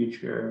in the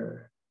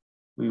future.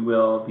 We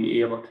will be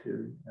able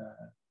to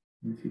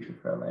in the future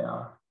for a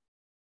layoff.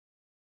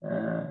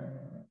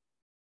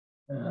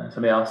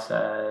 Somebody else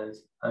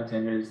says,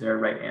 Alexander, is there a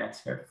right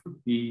answer for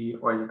B,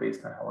 or is it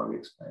based on how we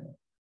explain it?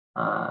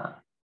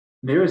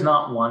 There is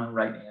not one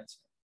right answer.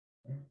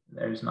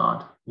 There's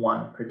not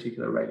one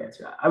particular right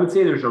answer. I would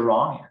say there's a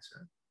wrong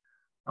answer,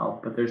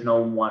 but there's no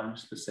one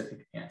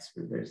specific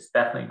answer. There's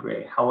definitely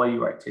gray. How well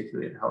you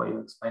articulate it, how well you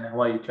explain it, how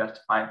well you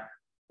justify it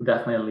will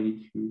definitely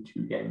lead you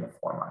to getting the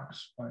 4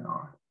 marks or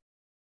not.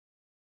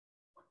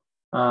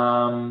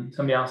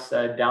 Somebody else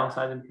said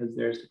downsizing because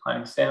there's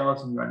declining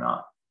sales and you're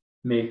not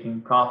making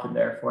profit,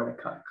 therefore to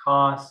cut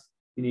costs,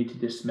 you need to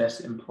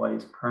dismiss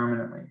employees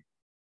permanently.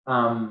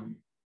 Yeah,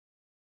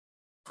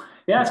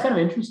 it's kind of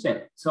interesting.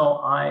 So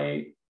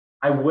I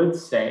would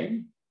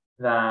say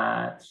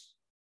that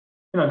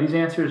these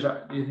answers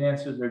are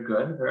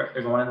good.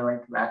 They're going in the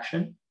right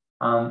direction.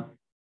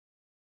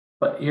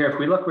 But here, if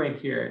we look right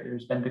here,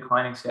 there's been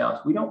declining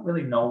sales. We don't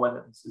really know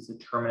whether this is a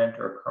permanent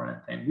or a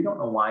permanent thing. We don't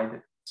know why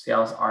the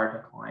sales are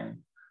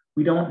declining.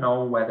 We don't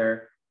know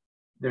whether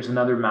there's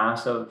another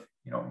massive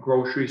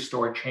grocery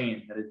store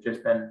chain that has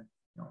just been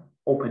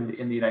opened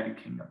in the United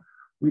Kingdom.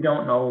 We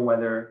don't know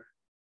whether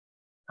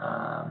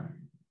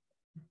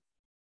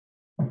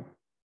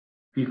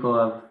people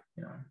have,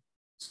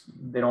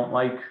 they don't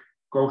like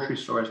grocery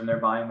stores and they're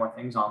buying more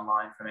things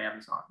online from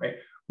Amazon, right?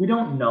 We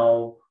don't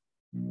know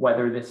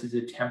whether this is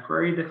a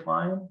temporary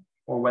decline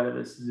or whether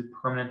this is a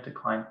permanent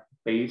decline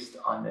based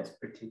on this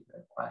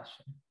particular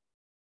question.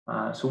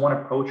 So one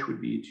approach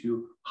would be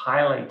to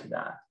highlight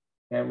that.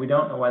 And we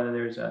don't know whether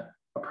there's a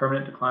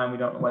permanent decline. We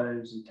don't know whether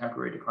there's a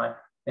temporary decline.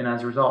 And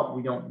as a result,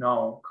 we don't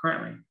know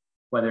currently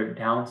whether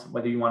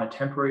you want a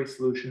temporary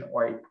solution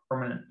or a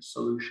permanent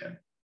solution.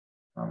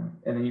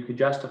 And then you could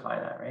justify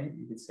that, right?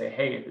 You could say,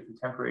 hey, if it's a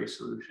temporary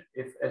solution,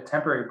 if a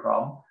temporary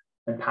problem,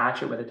 then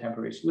patch it with a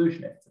temporary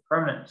solution. If it's a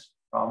permanent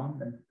problem,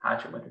 then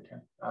patch it with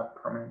a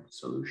permanent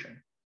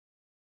solution.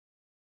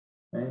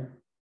 Okay?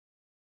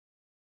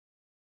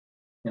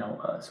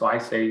 So I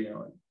say,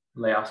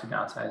 layoffs and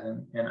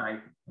downsizing,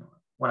 and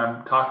when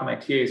I'm talking to my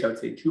TAs, I would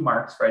say 2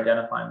 marks for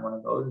identifying one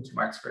of those and 2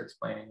 marks for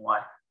explaining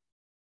why.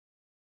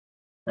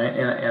 Right?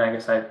 And I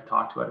guess I've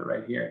talked about it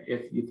right here.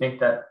 If you think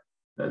that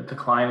the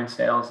decline in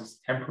sales is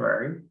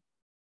temporary,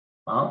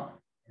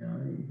 well,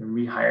 you can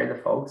rehire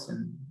the folks,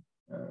 and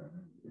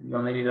you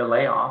only need a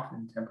layoff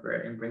and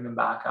temporary and bring them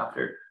back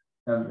after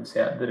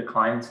the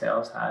decline in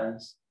sales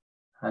has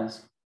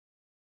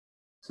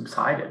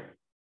subsided.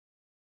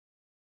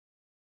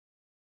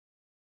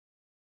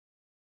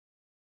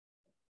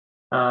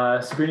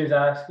 Sabrina's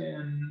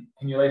asking,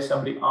 can you lay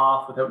somebody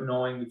off without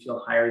knowing if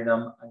you'll hire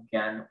them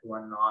again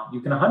or not?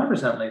 You can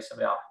 100% lay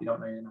somebody off if you don't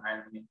know you're going to hire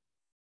them again,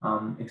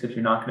 except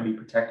you're not going to be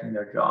protecting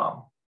their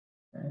job.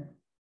 Okay?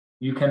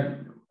 You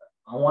can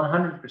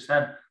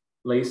 100%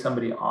 lay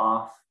somebody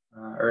off,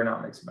 or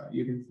not lay somebody off.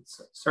 You can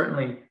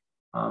certainly,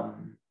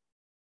 from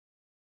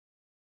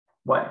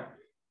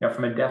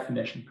a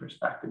definition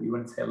perspective, you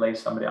wouldn't say lay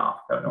somebody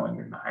off without knowing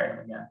you're going to hire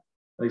them again,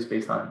 at least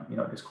based on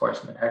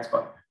discourse in the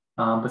textbook.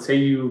 But say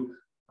you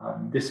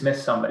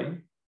dismiss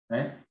somebody,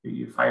 right?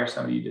 You fire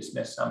somebody, you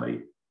dismiss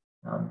somebody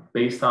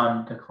based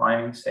on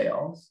declining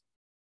sales.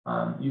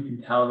 You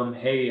can tell them,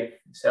 hey, if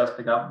sales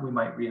pick up, we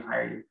might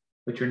rehire you,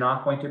 but you're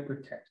not going to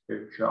protect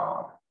their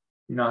job.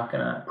 You're not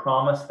going to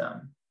promise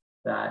them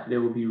that they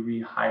will be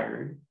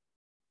rehired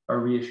or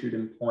reissued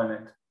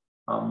employment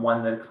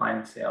when the decline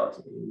in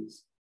sales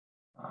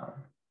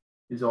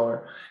is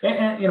over.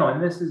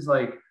 And this is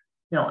like,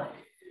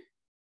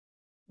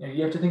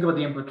 you have to think about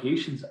the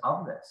implications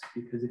of this,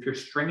 because if you're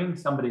stringing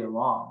somebody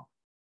along,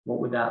 what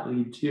would that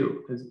lead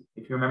to? Because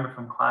if you remember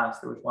from class,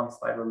 there was one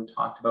slide where we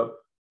talked about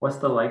what's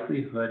the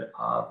likelihood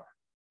of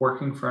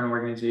working for an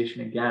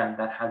organization again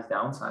that has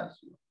downsized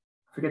you.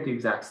 I forget the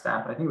exact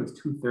stat, but I think it was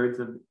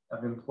 2/3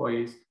 of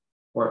employees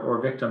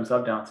or victims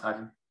of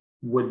downsizing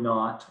would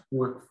not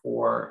work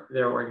for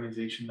their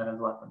organization that has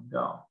let them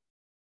go.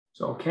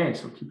 So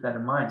keep that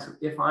in mind. So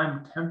if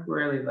I'm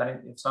temporarily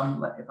if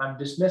I'm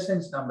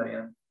dismissing somebody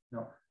and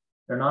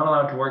they're not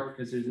allowed to work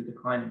because there's a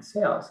decline in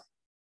sales,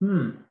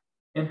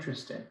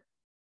 interesting.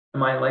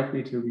 Am I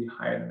likely to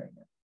rehire them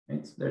again?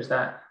 Right? So there's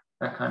that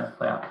kind of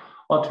play out.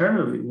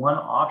 Alternatively, one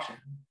option,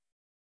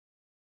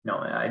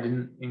 I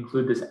didn't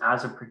include this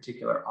as a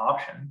particular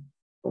option,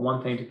 but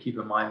one thing to keep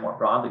in mind more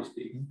broadly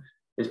speaking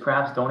is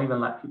perhaps don't even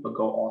let people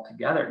go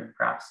altogether. And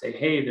perhaps say,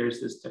 hey, there's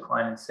this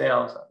decline in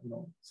sales.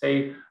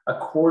 Say a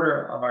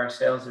quarter of our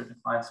sales are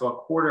declined, so a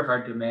quarter of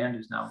our demand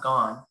is now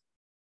gone.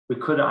 We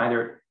could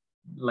either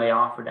lay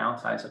off or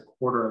downsize a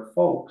quarter of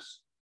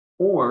folks,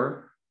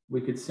 or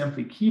we could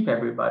simply keep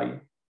everybody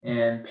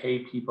and pay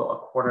people a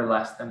quarter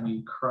less than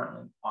we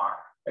currently are,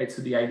 right?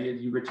 So the idea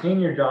is you retain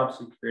your job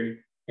security,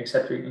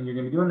 except you're going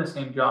to be doing the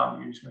same job,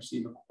 you're just going to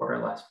receive a quarter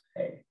less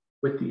pay,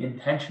 with the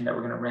intention that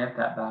we're going to ramp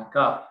that back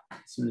up as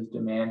soon as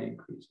demand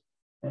increases.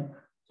 Okay?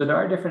 So there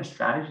are different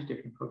strategies,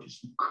 different approaches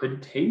you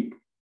could take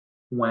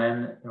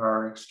when there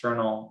are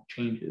external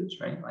changes,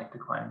 right? Like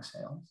declining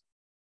sales,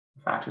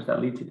 factors that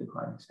lead to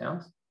declining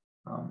sales.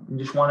 You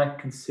just want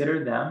to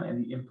consider them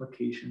and the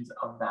implications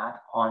of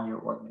that on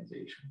your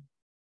organization.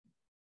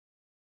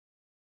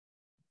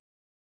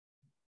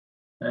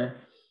 Okay.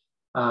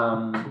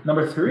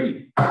 Number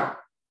 3,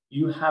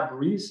 you have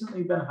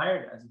recently been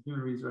hired as a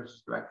human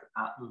resources director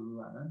at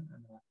Lululemon,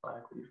 an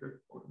athletic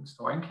leisure clothing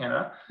store in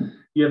Canada.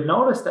 You have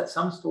noticed that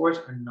some stores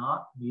are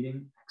not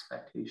meeting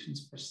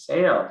expectations for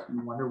sales.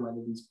 You wonder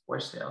whether these poor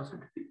sales are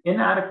due to the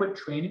inadequate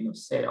training of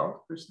sales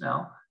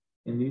personnel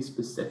in these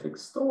specific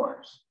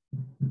stores.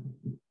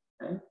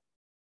 Okay.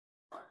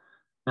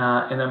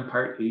 And then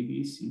part A,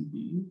 B, C,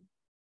 D.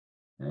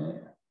 Okay.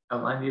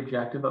 Outline the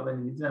objective of a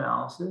needs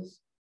analysis.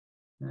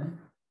 Okay.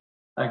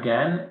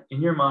 Again,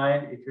 in your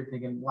mind, if you're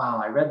thinking,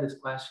 wow, I read this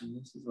question,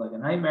 this is like a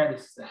nightmare,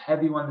 this is a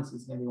heavy one, this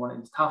is going to be one of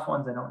these tough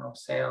ones, I don't know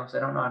sales, I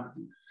don't know how to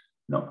do.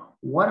 No,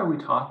 what are we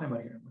talking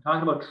about here? We're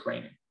talking about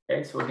training.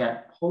 Okay, so again,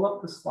 pull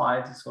up the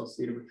slides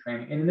associated with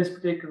training. And in this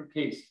particular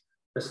case,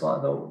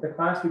 the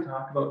class we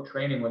talked about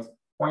training was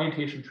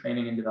orientation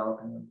training and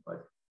developing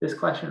employees. This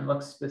question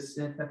looks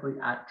specifically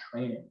at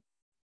training.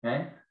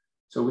 Okay,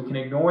 so we can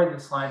ignore the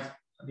slides,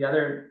 the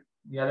other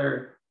the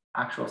other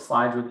actual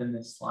slides within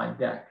this slide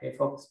deck. Okay,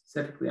 focus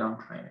specifically on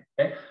training.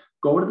 Okay,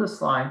 go to the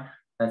slide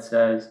that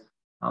says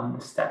the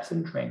steps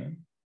in training,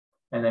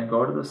 and then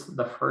go to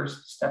the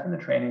first step in the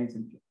training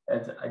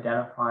is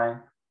identifying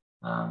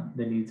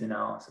the needs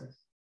analysis.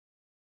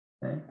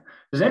 Okay,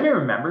 does anybody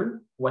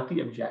remember what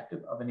the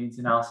objective of a needs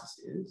analysis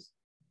is?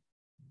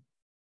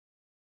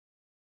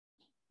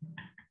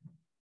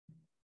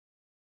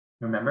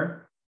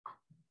 Remember?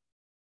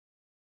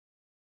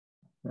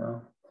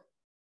 No.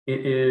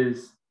 It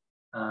is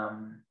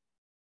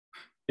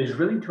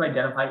really to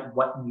identify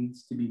what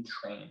needs to be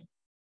trained.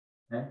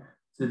 Okay?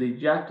 So the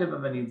objective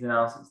of a needs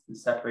analysis is to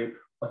separate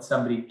what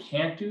somebody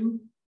can't do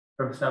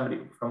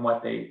from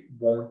what they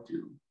won't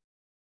do.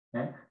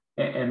 Okay?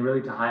 And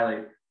really to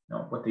highlight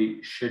what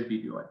they should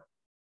be doing.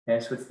 Okay?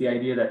 So it's the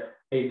idea that,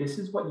 hey, this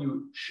is what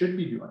you should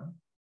be doing.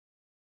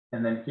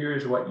 And then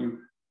here's what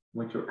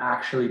you're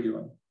actually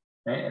doing.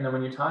 Okay? And then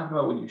when you talk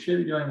about what you should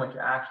be doing, what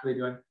you're actually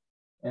doing,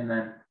 and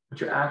then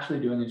what you're actually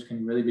doing is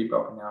can really be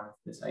broken down with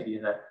this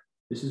idea that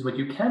this is what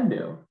you can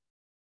do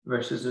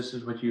versus this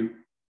is what you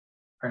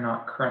are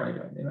not currently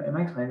doing. Am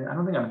I explaining it? I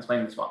don't think I'm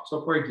explaining this well.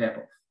 So for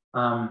example,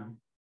 I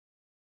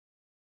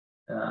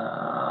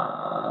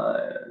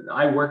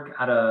work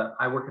at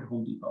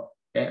Home Depot.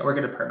 Okay, I work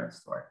at a department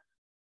store.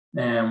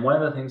 And one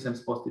of the things I'm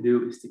supposed to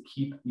do is to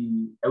keep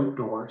the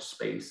outdoor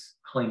space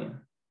clean.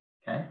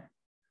 Okay.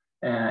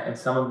 And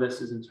some of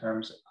this is in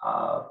terms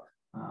of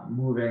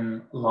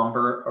moving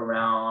lumber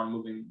around,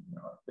 moving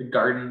the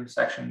garden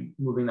section,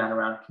 moving that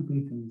around,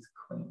 keeping things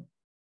clean.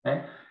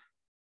 Okay.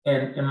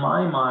 And in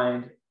my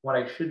mind, what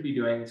I should be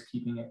doing is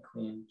keeping it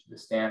clean to the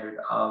standard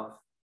of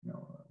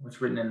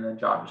what's written in the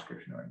job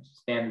description or the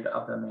standard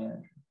of the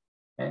manager.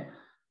 Okay.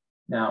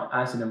 Now,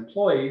 as an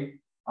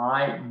employee,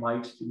 I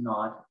might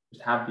not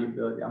just have the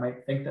ability. I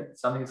might think that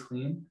something is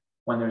clean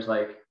when there's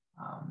like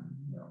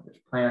there's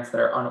plants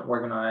that are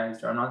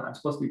unorganized, or I'm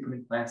supposed to be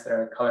putting plants that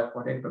are color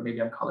coordinated, but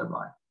maybe I'm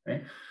colorblind,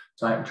 right?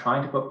 So I'm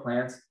trying to put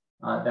plants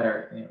that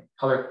are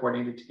color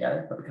coordinated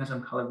together, but because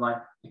I'm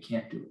colorblind, I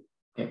can't do it.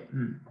 Okay.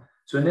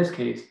 So in this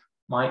case,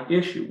 my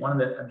issue, one of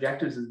the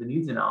objectives of the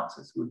needs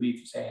analysis would be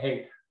to say,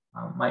 hey,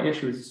 my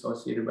issue is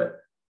associated with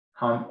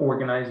how I'm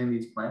organizing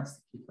these plants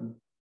to keep them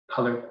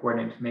color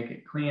coordinated, to make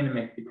it clean and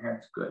make the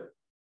appearance good.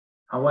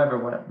 However,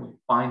 what we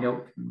find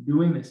out from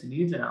doing this in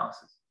needs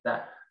analysis is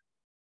that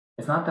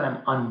it's not that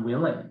I'm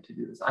unwilling to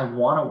do this. I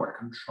want to work.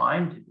 I'm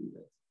trying to do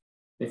this.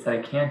 It's that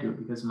I can't do it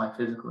because of my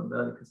physical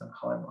ability, because I'm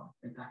colorblind.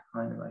 Like that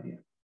kind of idea.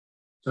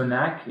 So in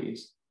that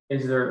case,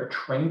 is there a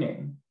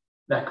training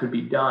that could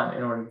be done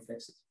in order to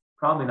fix it?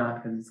 Probably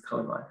not, because it's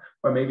colorblind.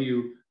 Or maybe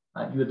you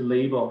would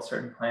label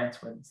certain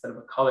plants with, instead of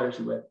a colors,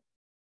 you would,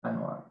 I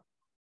don't know,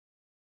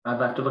 I'd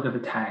have to look at the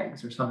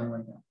tags or something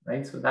like that,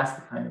 right? So that's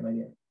the kind of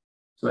idea.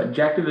 So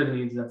objective of the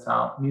needs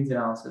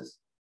analysis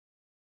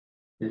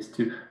is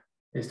to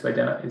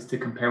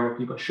compare what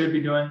people should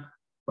be doing,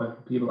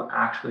 what people are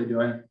actually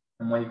doing,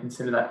 and when you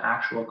consider that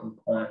actual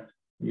component,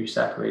 you're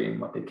separating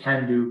what they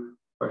can do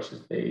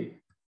versus they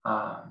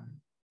are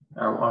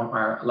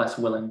less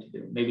willing to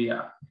do. Maybe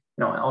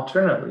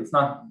alternatively,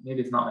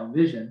 maybe it's not my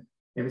vision.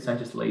 Maybe it's not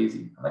just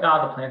lazy. I'm like,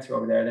 the plants are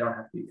over there. They don't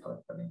have to be color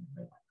coding.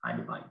 That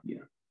kind of idea.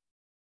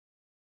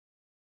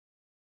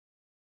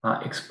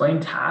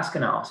 Explain task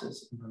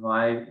analysis and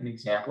provide an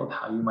example of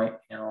how you might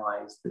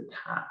analyze the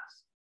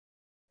task.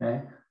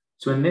 Okay,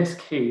 so in this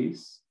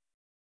case,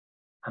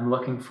 I'm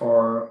looking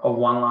for a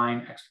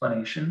one-line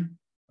explanation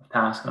of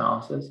task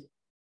analysis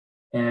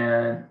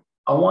and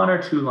a 1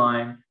 or 2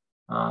 line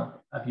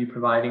of you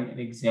providing an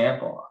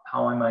example of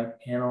how I might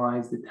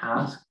analyze the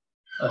task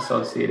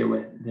associated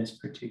with this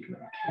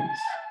particular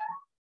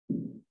case.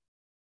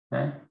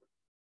 Okay,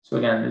 so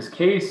again, in this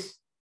case,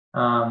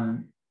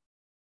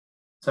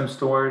 some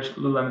stores,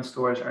 Lululemon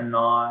stores, are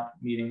not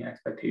meeting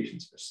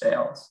expectations for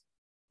sales.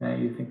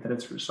 Okay? You think that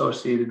it's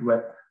associated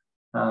with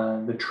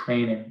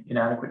the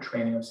inadequate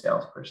training of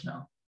sales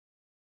personnel.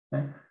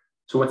 Okay?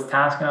 So what's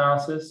task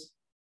analysis?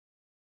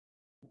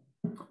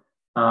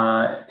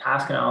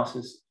 Task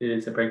analysis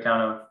is a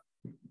breakdown of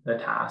the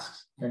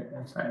tasks.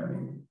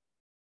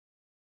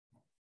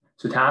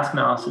 So task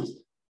analysis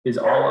is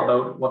all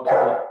about what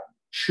people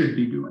should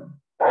be doing.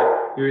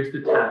 Okay? Here's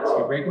the task.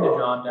 You're breaking the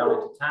job down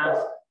into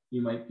tasks.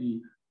 You might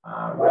be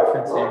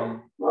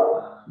referencing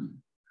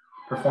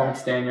performance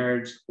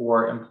standards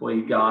or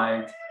employee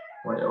guides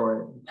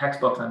or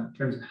textbooks in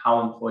terms of how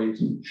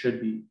employees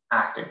should be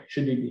acting,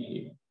 should be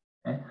behaving.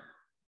 Okay?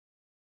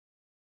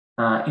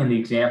 In the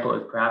example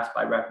is perhaps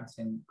by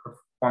referencing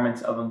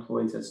performance of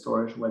employees at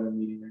stores, whether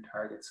meeting their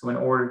targets. So in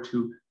order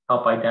to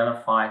help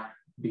identify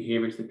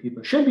behaviors that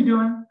people should be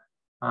doing,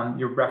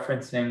 you're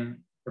referencing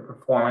the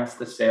performance,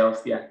 the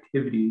sales, the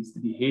activities,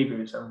 the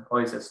behaviors of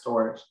employees at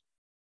stores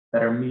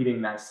that are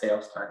meeting that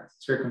sales targets.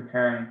 So you're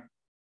comparing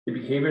the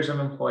behaviors of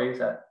employees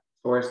at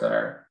stores that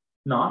are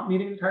not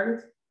meeting the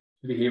targets to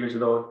the behaviors of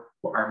those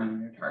who are meeting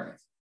their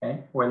targets,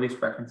 okay? Or at least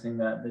referencing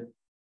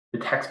the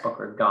textbook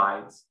or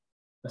guides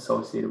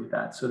associated with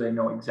that so they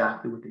know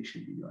exactly what they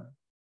should be doing.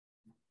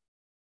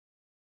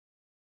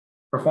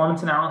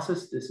 Performance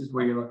analysis, this is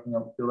where you're looking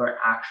at what people are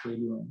actually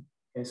doing.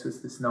 Okay, so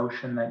it's this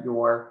notion that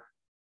you're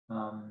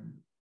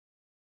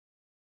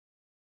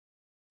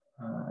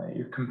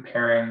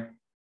comparing,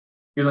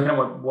 you're looking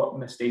at what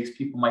mistakes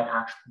people might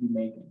actually be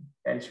making.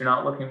 Okay, so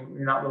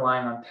you're not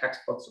relying on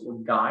textbooks or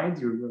guides,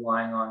 you're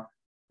relying on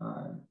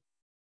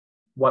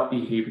what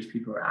behaviors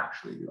people are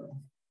actually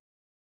doing.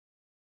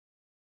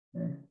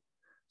 Okay.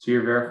 So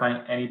you're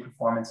verifying any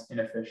performance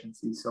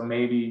inefficiency. So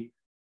maybe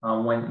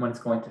when it's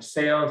going to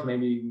sales,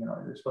 maybe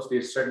there's supposed to be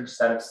a certain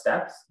set of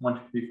steps, 1,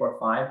 2, 3, 4,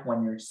 5,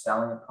 when you're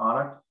selling a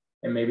product,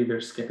 and maybe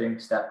they're skipping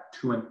step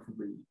 2 and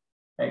 3.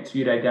 Right? So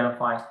you'd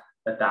identify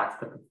that that's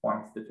the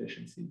performance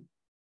deficiency.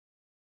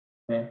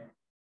 Okay.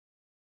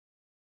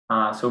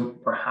 So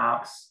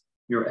perhaps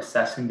you're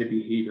assessing the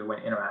behavior when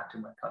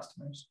interacting with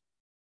customers.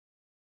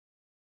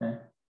 Okay.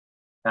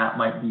 That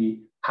might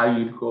be how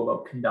you'd go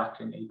about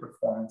conducting a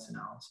performance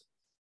analysis.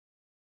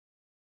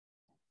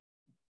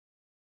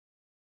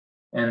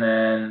 And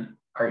then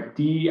part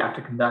D,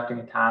 after conducting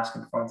a task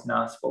and performance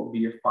analysis, what would be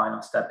your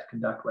final step to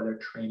conduct whether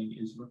training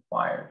is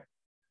required?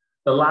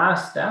 The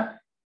last step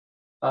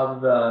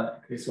of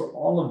so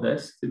all of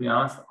this, to be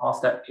honest, all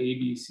step A,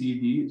 B, C,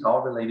 D is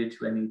all related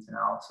to a needs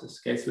analysis.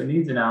 Okay, so a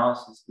needs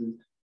analysis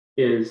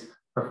is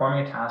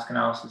performing a task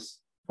analysis,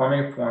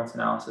 performing a performance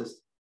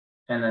analysis,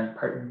 and then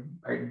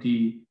part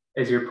D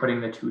is you're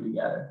putting the two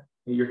together.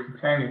 You're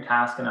comparing your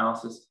task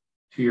analysis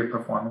to your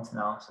performance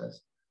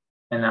analysis,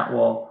 and that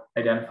will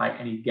identify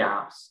any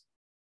gaps.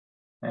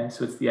 Okay,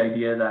 so it's the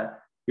idea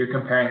that you're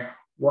comparing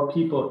what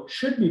people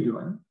should be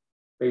doing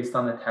based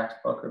on the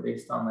textbook or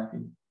based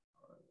on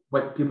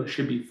what people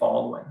should be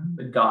following,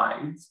 the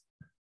guides,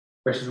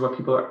 versus what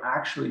people are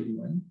actually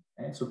doing.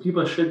 Okay? So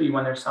people should be,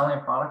 when they're selling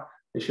a product,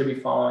 they should be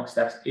following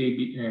steps A,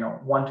 B,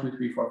 1, 2,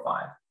 3, 4,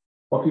 5.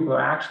 What people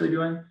are actually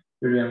doing,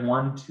 they're doing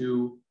 1,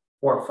 2,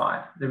 4,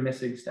 5. They're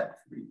missing step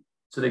 3.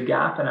 So the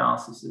gap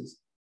analysis is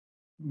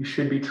you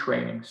should be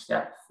training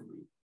step 3.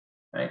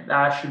 Right?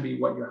 That should be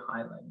what you're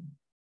highlighting.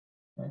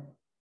 Okay?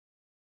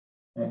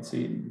 And so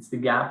it's the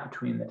gap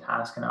between the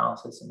task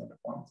analysis and the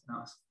performance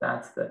analysis.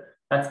 That's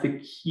the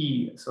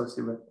key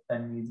associated with a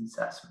needs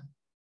assessment.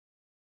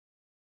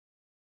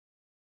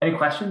 Any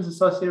questions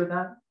associated with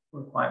that?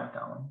 We're quiet with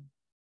that one.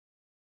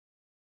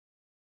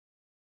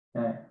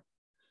 Okay.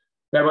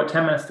 We got about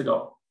 10 minutes to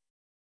go.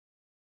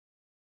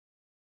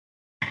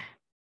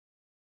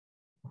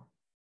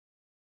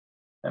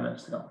 10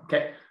 minutes to go.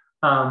 Okay.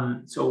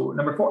 So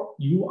number 4,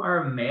 you are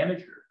a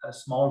manager at a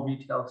small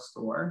retail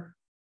store.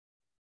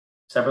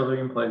 Several of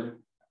your employees are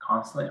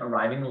constantly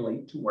arriving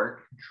late to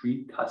work and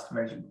treat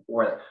customers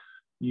poorly.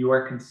 You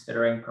are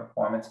considering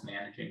performance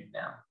managing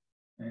them.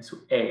 Okay, so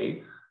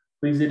A,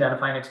 please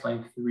identify and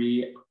explain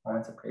 3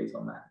 performance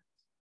appraisal methods.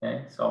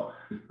 Okay, so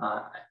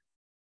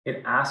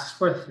it asks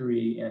for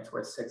 3 and it's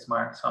worth 6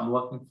 marks. So I'm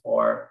looking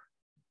for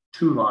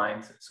 2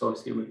 lines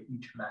associated with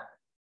each method.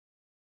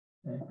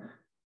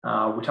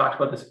 Okay. We talked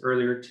about this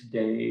earlier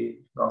today.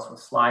 There's also a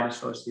slide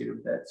associated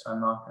with it, so I'm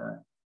not going to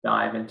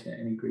dive into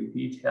any great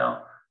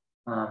detail.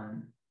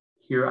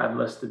 Here I've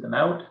listed them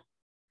out.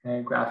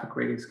 Okay, graphic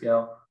rating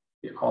scale,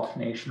 the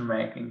alternation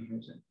ranking.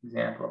 Here's an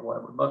example of what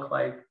it would look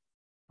like.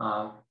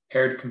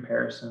 Paired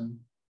comparison,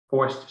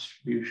 forced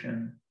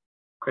distribution,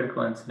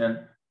 critical incident.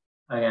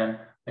 Again,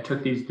 I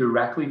took these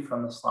directly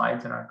from the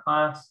slides in our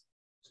class,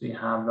 so you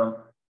have them,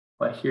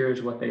 but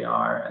here's what they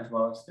are as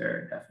well as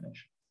their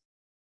definition.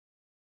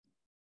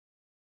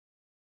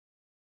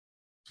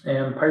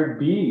 And part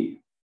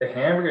B, the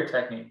hamburger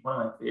technique, one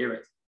of my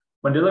favorites.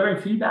 When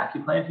delivering feedback,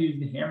 you plan to use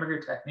the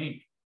hamburger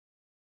technique.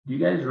 Do you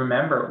guys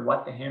remember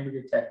what the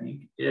hamburger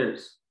technique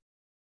is?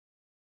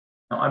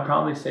 Now, I'd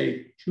probably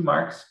say 2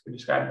 marks for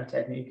describing the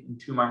technique and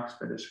 2 marks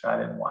for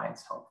describing why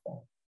it's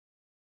helpful.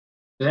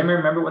 Does anyone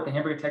remember what the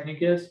hamburger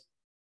technique is?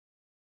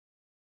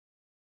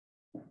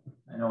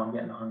 I know I'm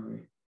getting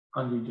hungry.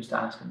 Hungry just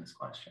asking this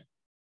question.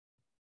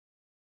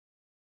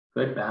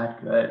 Good,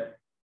 bad, good.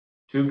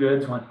 2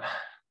 goods, 1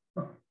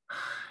 bad.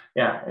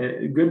 Yeah,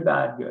 good,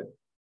 bad, good.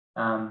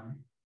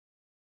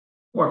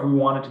 Or if we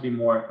want it to be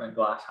more like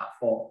glass half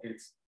full,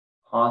 it's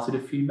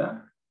positive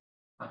feedback,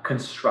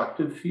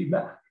 constructive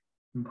feedback,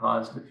 and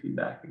positive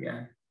feedback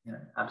again. Yeah,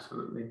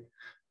 absolutely.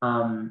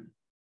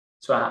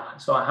 So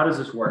how does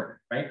this work,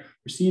 right?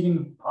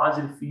 Receiving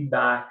positive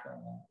feedback,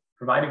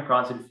 providing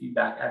positive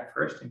feedback at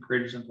first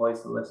encourages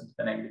employees to listen to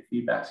the negative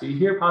feedback. So you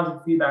hear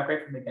positive feedback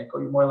right from the get-go,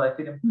 you're more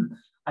likely to,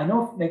 I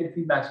know if negative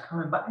feedback is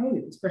coming, but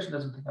hey, this person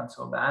doesn't think I'm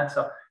so bad.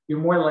 So you're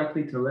more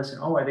likely to listen.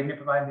 Oh, are they going to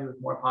provide me with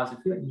more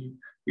positive feedback?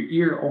 Your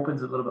ear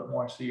opens a little bit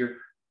more, so you're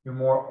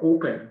more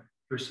open to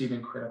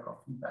receiving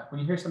critical feedback. When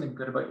you hear something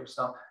good about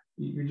yourself,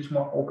 you're just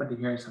more open to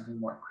hearing something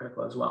more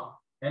critical as well.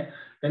 Okay,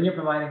 then you're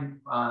providing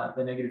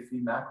the negative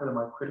feedback or the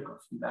more critical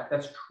feedback.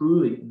 That's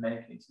truly, in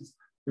many cases,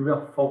 the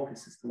real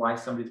focus as to why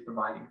somebody's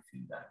providing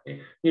feedback.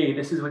 Okay? Hey,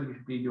 this is what you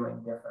should be doing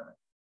differently.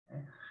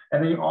 Okay?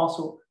 And then you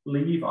also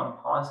leave on a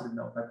positive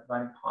note by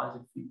providing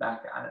positive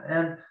feedback at an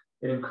end.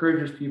 It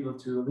encourages people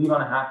to leave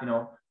on a happy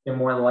note. They're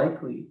more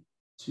likely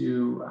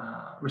to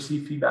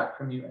receive feedback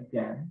from you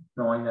again,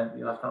 knowing that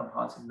you left on a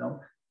positive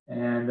note,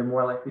 and they're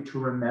more likely to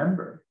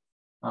remember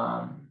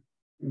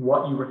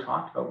what you were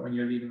talked about when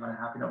you're leaving on a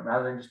happy note,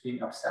 rather than just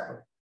being upset with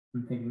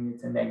and thinking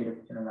it's a negative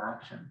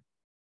interaction.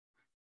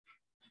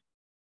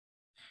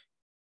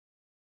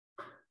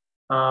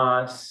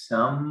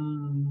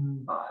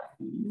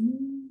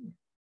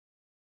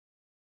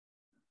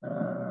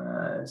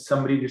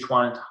 Somebody just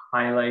wanted to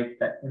highlight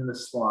that in the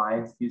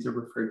slides, these are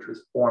referred to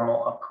as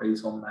formal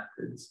appraisal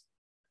methods.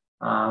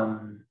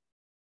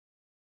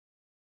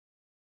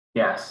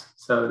 Yes,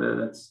 so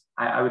that's,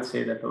 I would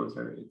say that those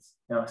are, it's,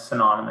 you know,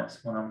 synonymous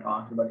when I'm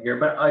talking about here.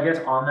 But I guess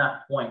on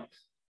that point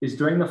is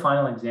during the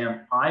final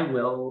exam, I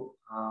will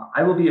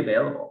be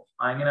available.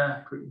 I'm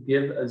gonna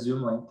give a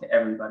Zoom link to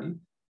everybody,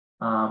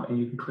 and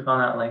you can click on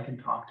that link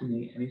and talk to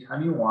me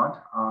anytime you want.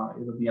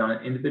 It'll be on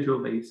an individual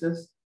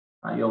basis.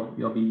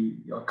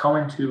 You'll come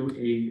into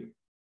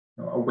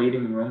a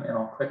waiting room, and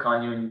I'll click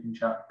on you, and you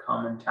can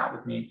come and chat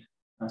with me.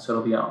 So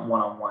it'll be on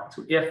one-on-one.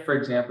 So if, for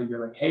example,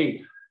 you're like,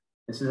 hey,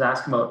 this is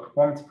asking about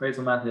performance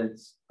appraisal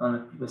methods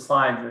on the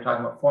slides, they're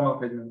talking about formal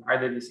appraisal, are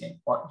they the same?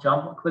 Well,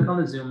 click on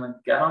the Zoom link,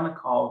 get on the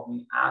call with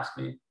me, ask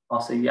me,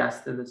 I'll say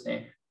yes, they're the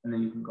same, and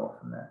then you can go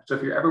from there. So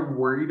if you're ever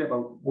worried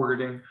about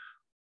wording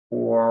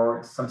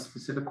or some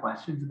specific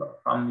questions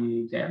from the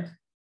exams,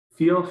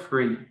 feel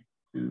free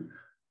to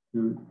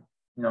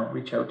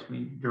reach out to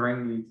me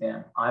during the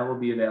exam. I will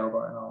be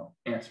available and I'll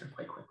answer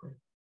quite quickly.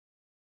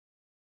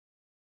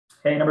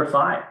 Okay, number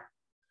 5,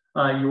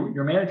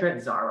 your manager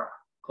at Zara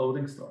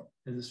clothing store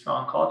is a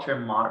strong culture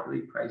and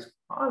moderately priced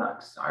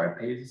products. Zara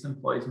pays its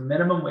employees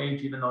minimum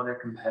wage, even though their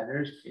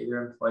competitors pay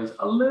their employees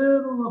a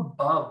little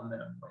above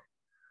minimum wage.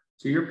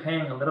 So you're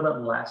paying a little bit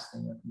less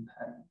than your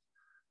competitors.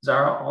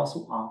 Zara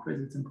also offers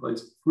its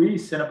employees free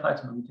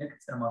Cineplex movie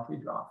tickets and a monthly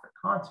draw for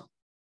concerts.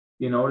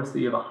 You notice that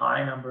you have a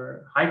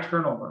high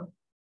turnover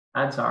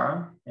at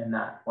Zara, and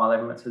that while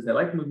everyone says they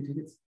like movie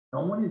tickets,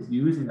 no one is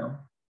using them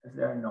because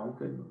there are no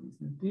good movies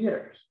in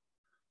theaters.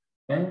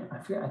 And I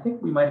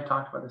think we might have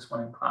talked about this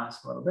one in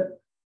class a little bit,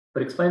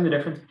 but explain the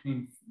difference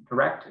between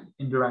direct and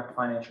indirect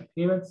financial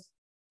payments.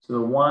 So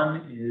the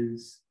one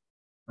is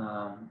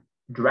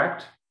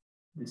direct.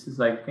 This is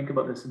like, think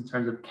about this in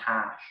terms of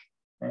cash.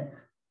 Okay?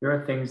 There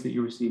are things that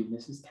you receive.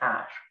 This is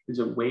cash. There's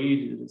a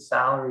wage, there's a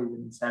salary, there's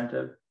an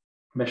incentive,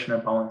 commission, or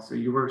bonus. So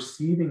you're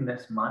receiving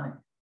this money.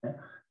 Okay?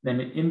 Then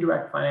an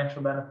indirect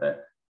financial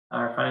benefit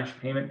or financial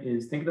payment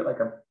is, think of it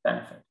like a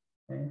benefit.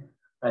 Okay?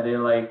 Are they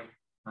like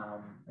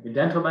a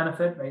dental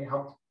benefit, may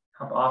help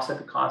offset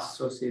the costs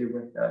associated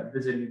with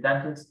visiting a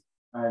dentist?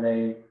 Are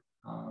they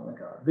like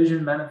a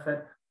vision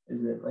benefit?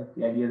 Is it like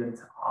the idea that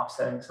it's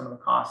offsetting some of the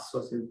costs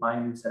associated with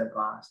buying a new set of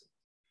glasses?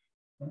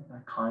 Okay,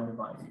 that kind of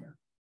idea.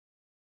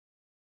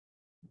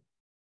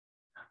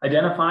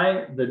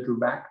 Identify the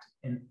direct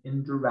and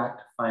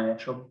indirect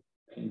financial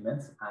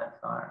payments at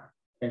Zara.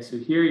 Okay, so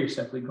here you're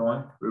simply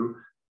going through,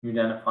 you're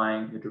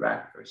identifying the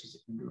direct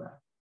versus indirect.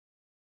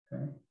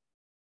 Okay,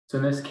 so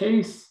in this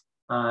case,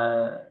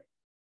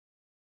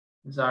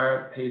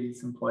 Zara pays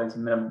its employees a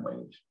minimum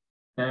wage.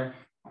 Okay,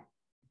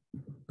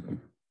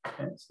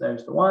 so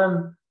there's the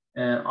one,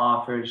 and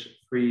offers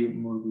free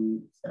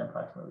movie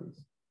Cineplex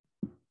movies,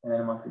 and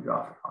a monthly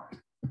draw for cost.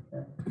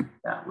 Okay,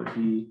 that would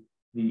be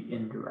the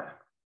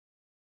indirect.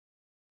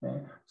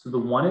 Okay, so the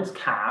one is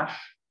cash.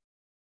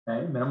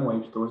 Okay, minimum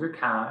wage, those are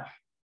cash,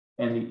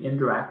 and the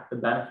indirect, the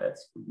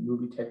benefits, would be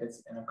movie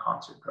tickets and a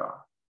concert draw.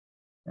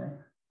 Okay,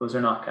 those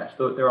are not cash.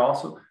 They're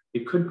also,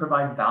 it could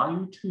provide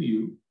value to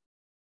you,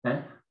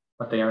 okay,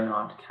 but they are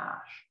not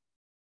cash.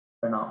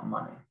 They're not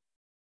money.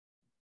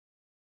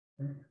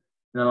 Okay.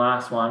 And the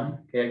last one,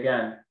 okay,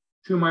 again,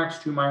 2 marks,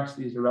 2 marks.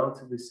 These are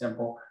relatively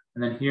simple.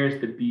 And then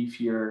here's the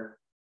beefier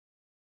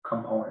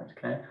component,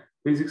 okay?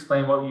 Please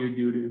explain what you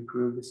do to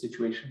improve the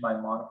situation by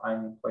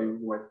modifying the employee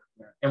reward.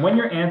 And when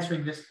you're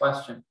answering this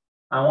question,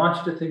 I want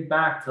you to think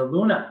back to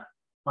Luna,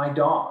 my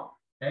dog,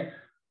 okay?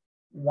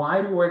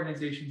 Why do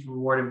organizations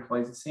reward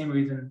employees? The same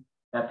reason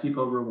that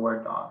people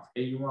reward dogs.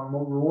 Okay? You are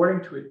more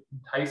rewarding to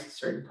entice a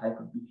certain type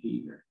of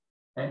behavior.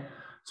 Okay?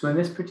 So in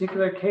this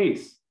particular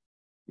case,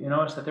 you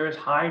notice that there is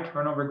high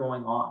turnover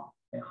going on.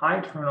 Okay?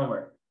 High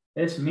turnover.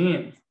 This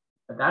means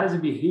that that is a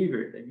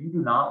behavior that you do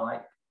not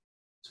like.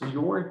 So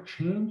your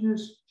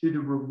changes to the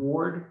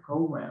reward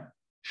program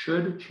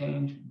should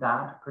change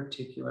that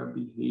particular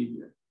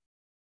behavior.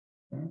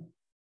 Okay?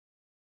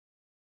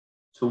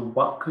 So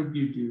what could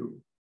you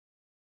do?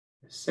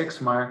 6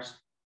 marks.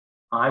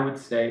 I would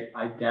say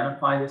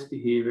identify this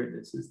behavior.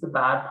 This is the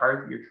bad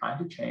part that you're trying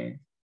to change.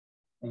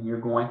 And you're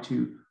going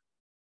to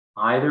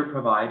either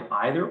provide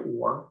either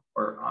or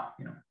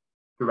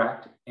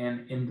direct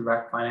and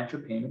indirect financial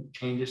payment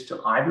changes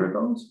to either of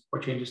those or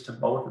changes to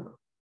both of them.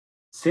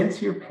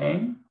 Since you're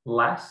paying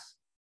less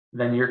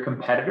than your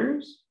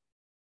competitors,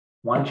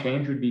 one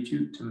change would be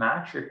to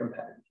match your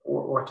competitors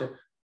or to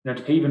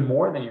pay even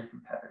more than your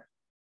competitors.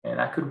 And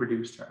that could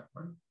reduce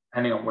turnover,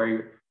 depending on where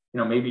you're,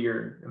 maybe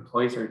your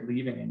employees are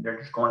leaving and they're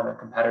just going to their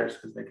competitors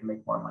because they can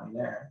make more money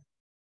there.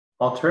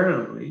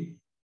 Alternatively,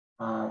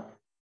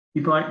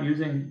 People aren't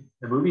using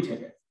the movie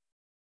ticket.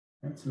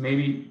 Right? So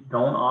maybe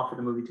don't offer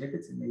the movie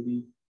tickets and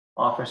maybe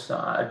offer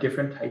a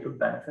different type of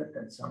benefit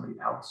than somebody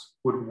else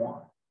would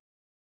want.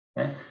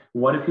 Okay?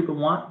 What do people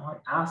want?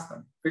 Well, ask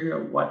them, figure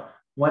out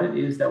what it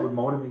is that would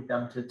motivate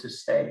them to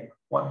stay,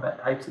 what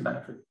types of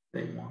benefits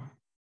they want.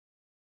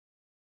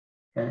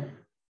 Okay?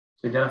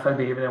 So identify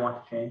behavior they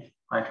want to change,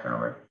 high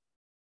turnover.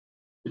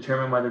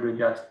 Determine whether to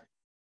adjust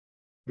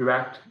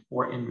direct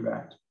or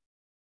indirect.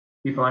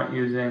 People aren't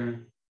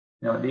using,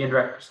 the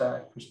indirect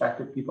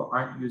perspective, people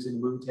aren't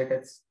using movie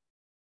tickets.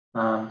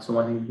 So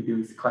one thing you can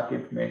do is collect the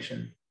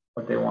information,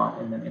 what they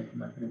want, and then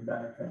implement the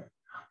benefit.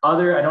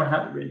 Other, I don't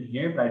have it written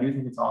here, but I do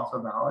think it's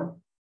also valid,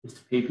 is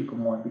to pay people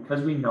more.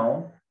 Because we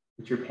know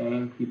that you're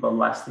paying people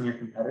less than your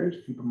competitors,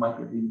 people might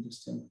be leaving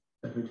just to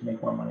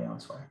make more money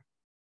elsewhere.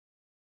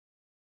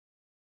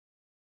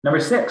 Number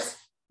 6,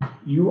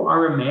 you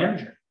are a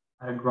manager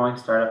at a growing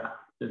startup app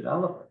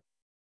developer.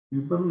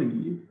 You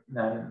believe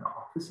that an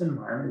office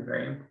environment is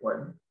very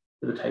important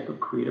for the type of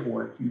creative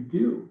work you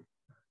do.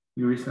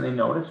 You recently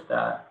noticed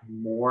that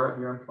more of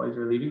your employees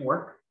are leaving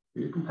work for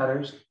your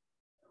competitors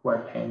who are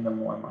paying them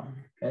more money.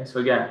 Okay, so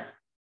again,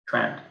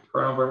 trend,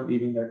 turnover,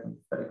 leaving their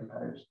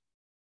competitors.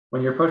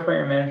 When you're approached by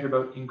your manager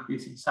about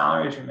increasing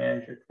salaries, your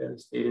manager clearly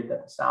stated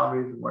that the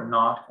salaries were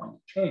not going to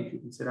change.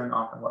 You're considering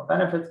offering what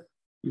benefits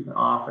you can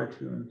offer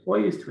to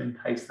employees to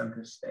entice them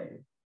to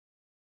stay.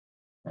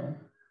 Okay,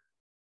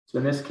 so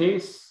in this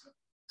case,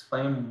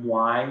 explain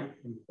why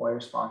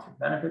employer-sponsored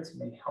benefits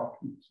may help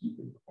you keep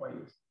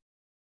employees.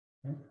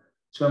 Okay?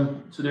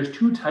 So there's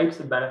 2 types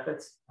of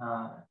benefits,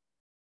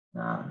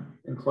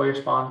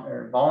 employer-sponsored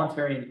or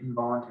voluntary and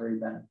involuntary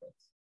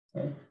benefits.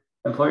 Okay?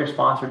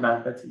 Employer-sponsored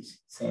benefits is the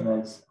same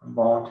as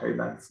voluntary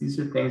benefits. These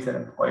are things that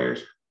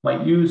employers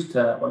might use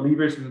what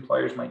leaders and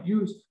employers might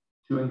use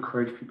to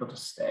encourage people to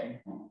stay,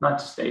 not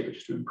to stay, but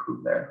just to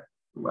improve their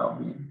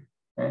well-being.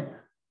 Okay?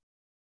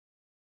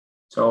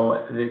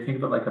 So they think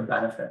of it like a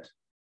benefit.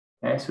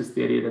 Okay, so it's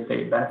the idea that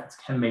benefits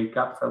can make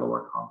up for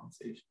lower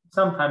compensation.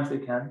 Sometimes they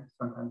can,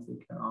 sometimes they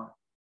cannot.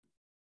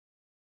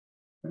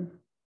 Okay.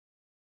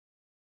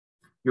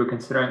 You're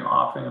considering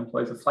offering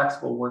employees a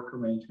flexible work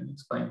arrangement.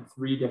 Explain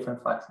 3 different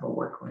flexible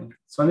work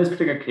arrangements. So in this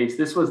particular case,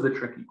 this was the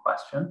tricky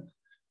question.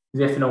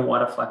 You have to know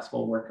what a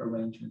flexible work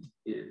arrangement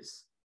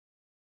is.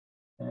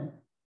 Okay.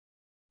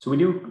 So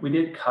we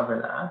did cover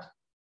that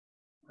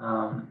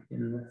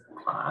in the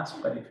class,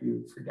 but if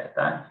you forget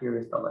that, here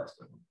is the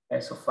list of them. Okay,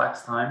 so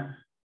flex time.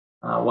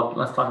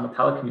 Let's talk about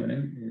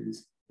telecommuting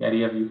is the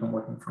idea of you can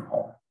working from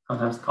home.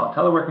 Sometimes it's called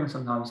teleworking,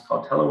 sometimes it's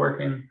called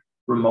teleworking,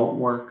 remote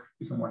work,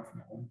 you can work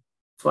from home.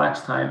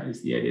 Flex time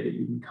is the idea that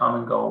you can come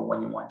and go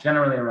when you want,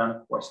 generally around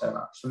a 4-7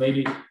 hours. So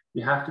maybe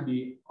you have to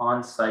be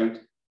on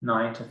site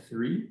 9 to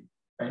 3,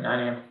 right? 9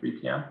 a.m. to 3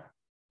 p.m.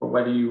 But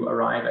whether you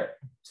arrive at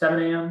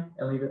 7 a.m.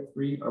 and leave at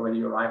 3, or whether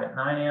you arrive at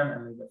 9 a.m.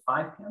 and leave at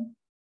 5 p.m.,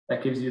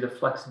 that gives you the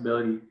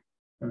flexibility in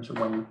terms of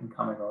when you can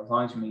come and go, as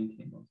long as you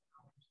maintain those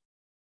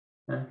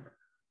hours. Okay?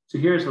 So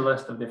here's a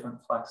list of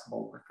different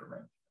flexible work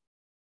arrangements.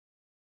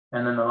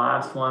 And then the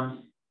last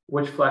one,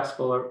 which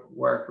flexible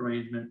work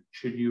arrangement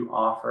should you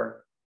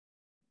offer?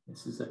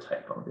 This is a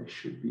typo. This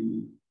should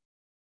be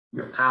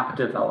your app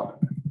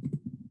development.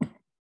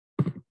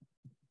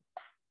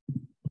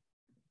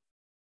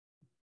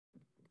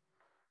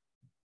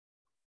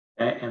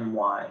 Okay, and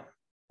why?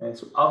 Okay,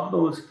 so of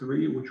those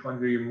 3, which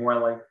ones are you more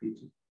likely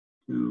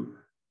to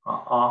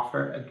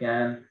offer?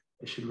 Again,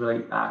 it should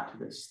relate back to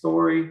this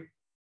story.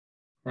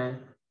 Okay.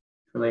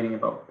 Relating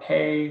about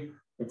pay,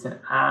 it's an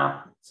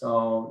app,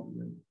 so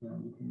you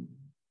can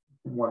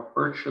work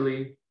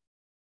virtually.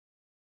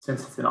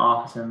 Since it's an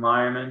office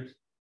environment,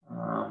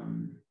 what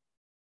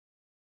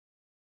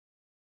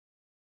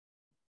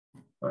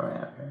do I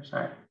have here?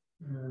 Sorry.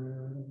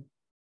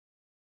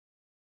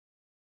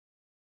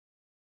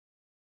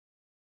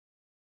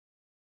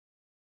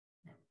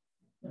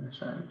 I'm just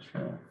trying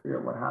to figure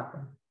out what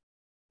happened.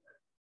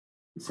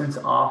 Since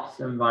office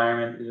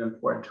environment is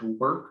important to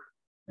work,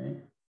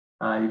 okay,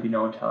 you'd be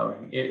no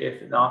teleworking.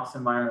 If the office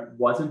environment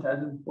wasn't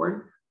as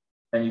important,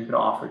 then you could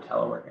offer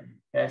teleworking.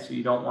 Okay, so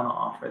you don't want to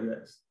offer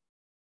this.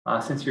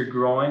 Since you're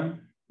growing,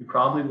 you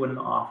probably wouldn't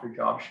offer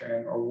job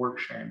sharing or work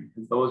sharing,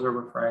 because those are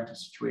referring to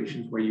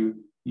situations where you're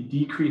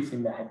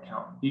decreasing the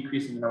headcount,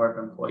 decreasing the number of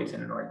employees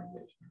in an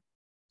organization.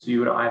 So you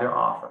would either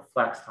offer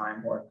flex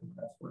time or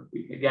compressed work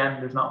week. Again,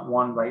 there's not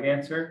one right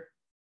answer,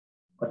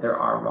 but there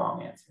are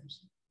wrong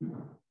answers.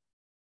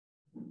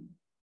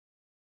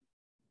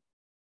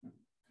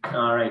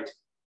 All right.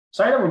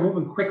 Sorry that we're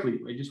moving quickly.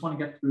 I just want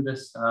to get through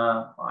this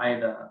by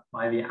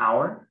the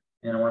hour,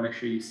 and I want to make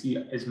sure you see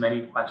as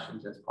many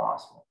questions as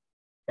possible.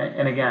 Okay?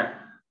 And again,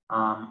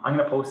 I'm going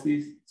to post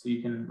these so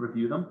you can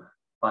review them.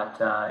 But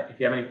if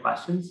you have any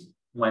questions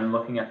when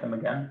looking at them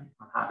again,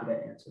 I'm happy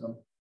to answer them.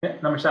 Okay,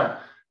 number 7.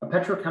 A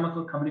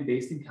petrochemical company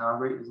based in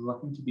Calgary is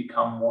looking to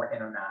become more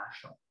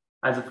international.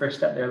 As a first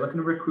step, they're looking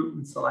to recruit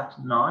and select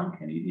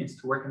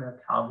non-Canadians to work in their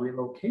Calgary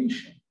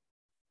location.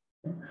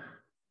 Okay?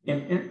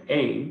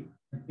 An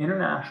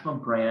international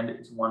brand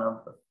is one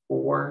of the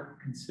 4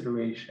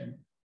 consideration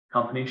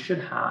companies should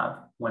have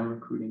when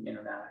recruiting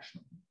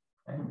internationally.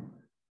 Okay?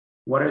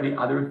 What are the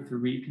other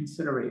 3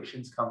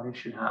 considerations companies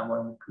should have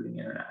when recruiting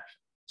internationally?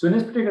 So in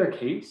this particular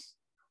case,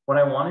 what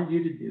I wanted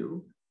you to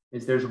do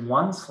is there's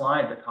one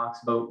slide that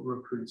talks about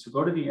recruiting. So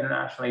go to the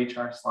international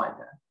HR slide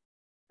then.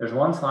 There's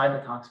one slide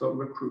that talks about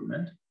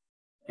recruitment,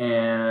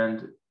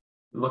 and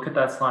look at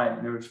that slide,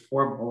 and there was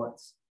 4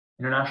 bullets.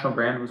 International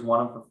brand was one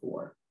of the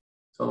 4.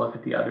 So look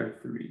at the other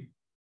 3.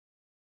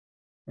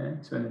 Okay,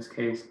 so in this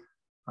case,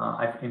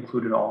 I've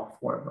included all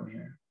 4 of them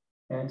here.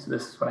 Okay, so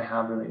this is what I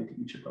have related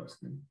to each of those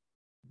 3.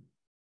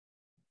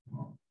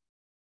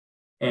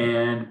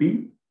 And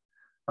B,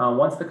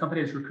 once the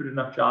company has recruited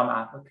enough job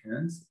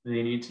applicants,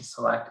 they need to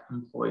select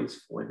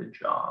employees for the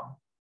job.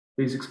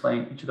 Please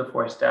explain each of the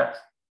 4 steps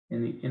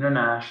in the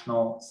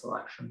international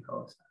selection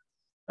process.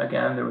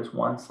 Again, there was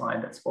one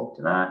slide that spoke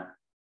to that,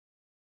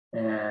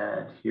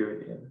 and here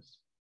it is.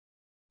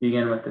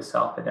 Begin with the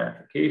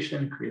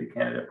self-identification, create a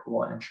candidate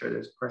pool, and ensure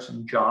there's a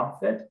person job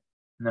fit,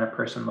 and then a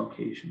person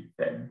location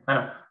fit. And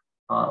kind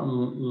of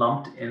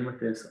lumped in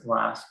with this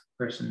last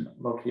person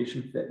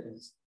location fit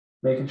is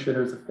making sure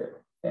there's a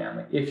fit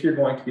family. If you're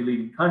going to be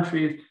leaving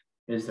countries,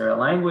 is there a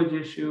language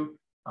issue?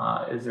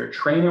 Is there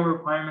training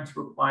requirements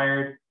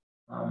required?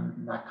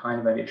 That kind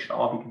of idea should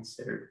all be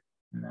considered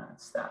in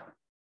that step.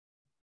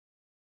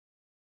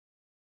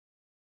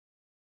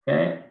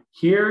 Okay,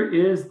 here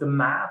is the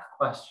math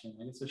question.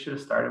 I guess I should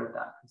have started with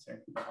that,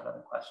 considering people had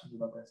other questions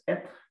about this.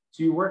 Okay,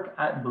 so you work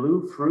at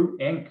Blue Fruit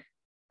Inc., a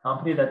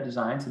company that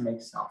designs and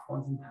makes cell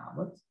phones and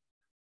tablets.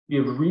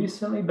 You have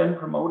recently been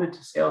promoted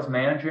to sales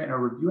manager and are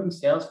reviewing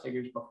sales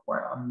figures before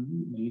a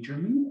major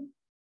meeting.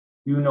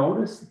 You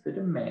notice that the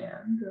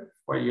demand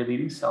for your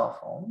leading cell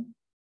phone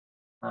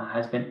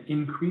has been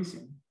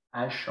increasing,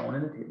 as shown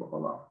in the table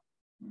below.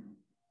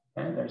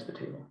 And there's the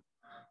table.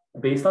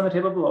 Based on the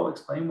table below,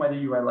 explain whether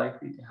you are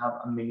likely to have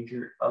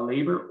a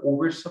labor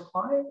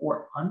oversupply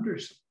or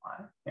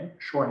undersupply, okay,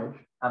 shortage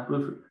at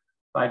Blue Fruit.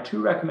 Provide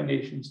 2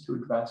 recommendations to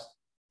address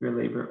your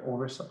labor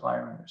oversupply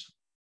or undersupply.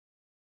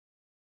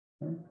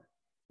 Okay.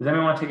 Does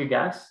anyone want to take a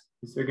guess?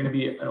 Is there going to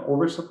be an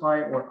oversupply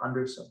or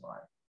undersupply?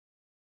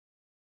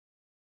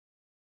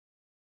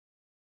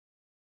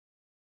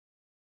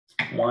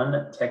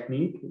 One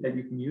technique that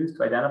you can use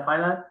to identify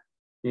that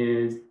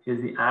is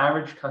the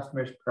average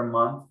customers per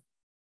month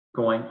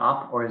going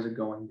up or is it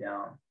going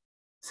down?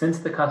 Since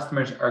the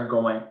customers are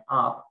going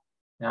up,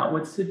 that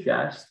would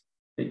suggest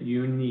that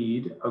you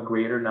need a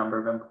greater number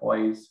of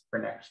employees for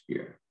next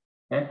year,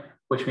 okay?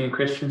 Which means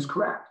Christian's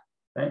correct,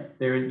 right?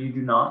 You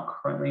do not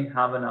currently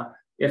have enough.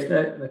 If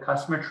the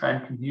customer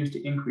trend continues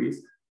to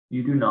increase,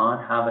 you do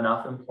not have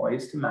enough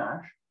employees to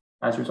match.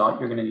 As a result,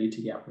 you're going to need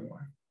to get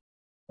more,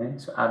 okay?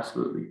 So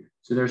absolutely.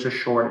 So there's a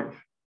shortage,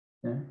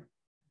 okay?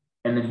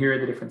 And then here are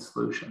the different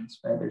solutions,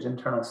 right? There's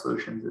internal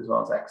solutions as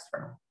well as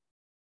external.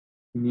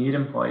 You need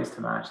employees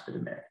to match the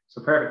demand.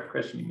 So perfect,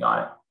 Christian, you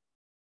got it.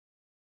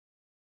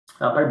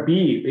 Part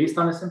B, based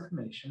on this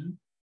information,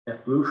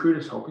 if Blue Fruit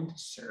is hoping to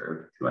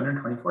serve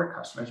 224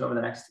 customers over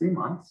the next 3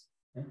 months,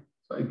 okay?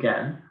 So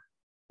again,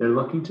 they're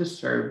looking to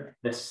serve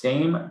the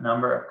same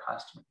number of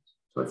customers.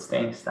 So it's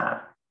staying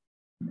static.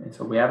 And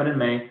so we have it in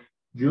May,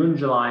 June,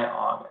 July,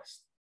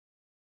 August.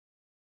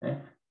 Okay?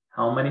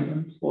 How many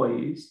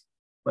employees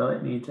will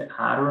it need to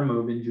add or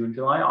remove in June,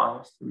 July,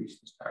 August to reach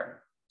this target?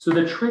 So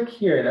the trick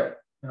here that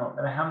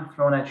I haven't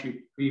thrown at you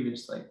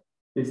previously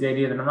is the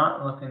idea that I'm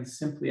not looking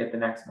simply at the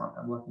next month.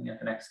 I'm looking at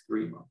the next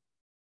 3 months.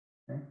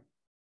 Okay?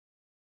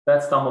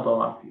 That stumbled a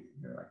lot of people.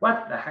 They're like,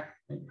 what the heck?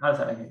 How does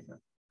that make any sense?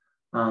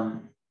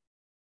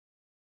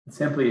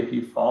 Simply, if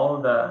you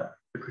follow the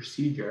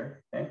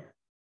procedure, okay,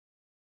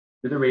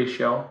 to the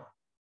ratio,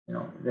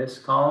 this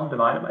column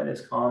divided by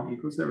this column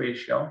equals the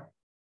ratio,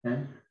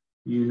 and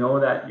you know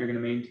that you're going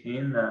to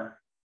maintain the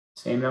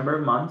same number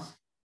of months,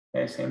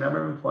 okay, same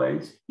number of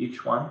employees,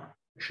 each one.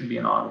 There should be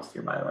an August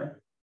here, by the way.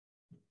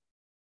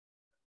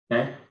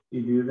 Okay,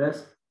 you do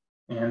this,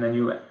 and then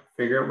you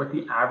figure out what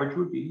the average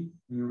would be,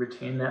 and you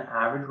retain that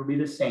average will be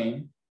the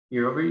same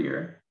year over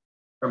year,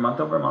 or month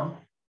over month,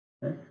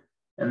 okay?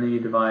 And then you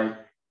divide,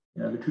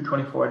 the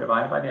 224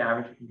 divided by the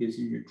average gives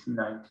you your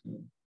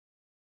 219.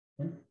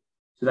 Okay?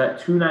 So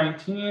that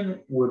 219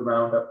 would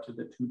round up to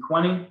the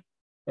 220.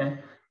 Okay?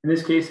 In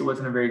this case, it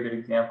wasn't a very good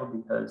example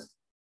because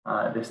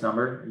this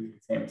number is the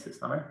same as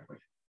this number, which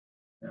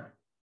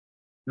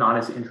not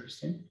as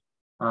interesting.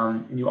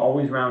 And you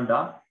always round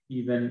up,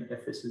 even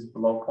if this is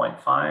below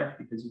 0.5,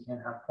 because you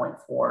can't have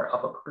 0.4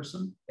 of a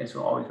person. Okay?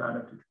 So always round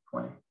up to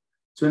 220.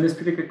 So in this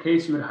particular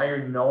case, you would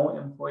hire no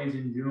employees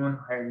in June,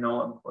 hire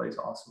no employees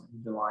also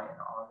in July and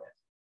August.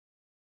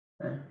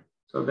 Okay?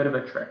 So a bit of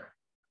a trick.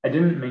 I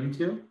didn't mean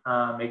to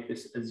make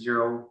this a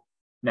 0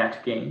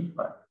 net gain,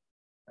 but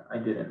I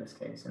did in this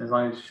case. And as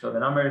long as you show the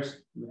numbers,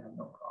 you would have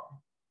no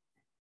problem.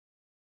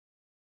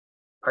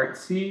 Part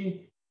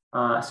C,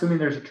 assuming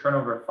there's a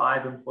turnover of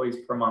 5 employees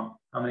per month,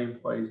 how many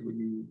employees would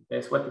you need?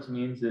 Okay, so what this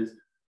means is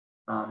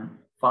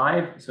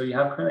 5, so you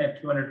currently have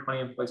 220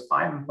 employees,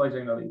 5 employees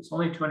are going to leave. So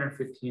only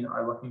 215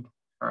 are looking to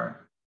return.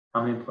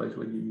 How many employees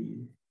would you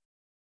need?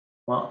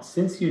 Well,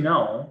 since you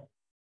know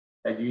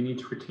that you need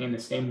to retain the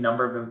same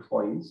number of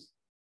employees,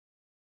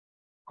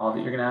 all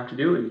that you're going to have to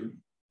do is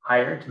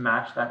hire to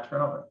match that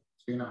turnover.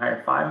 So you're going to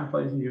hire 5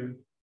 employees in June,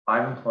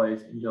 5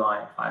 employees in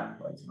July, 5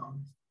 employees in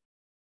August.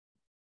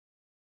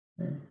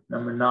 Okay.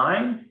 Number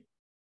 9,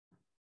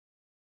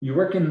 you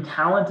work in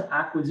talent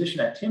acquisition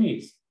at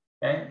Timmy's,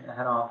 okay, the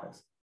head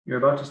office. You're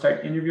about to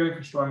start interviewing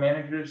for store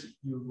managers.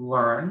 You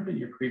learned in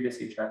your previous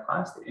HR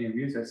class that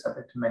interviews are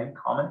subject to many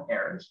common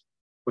errors,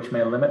 which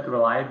may limit the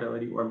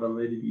reliability or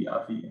validity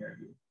of the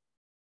interview.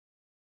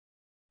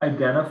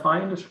 Identify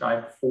and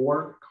describe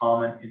 4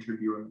 common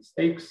interviewer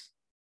mistakes.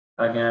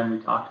 Again, we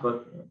talked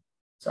about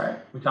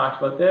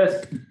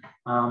this.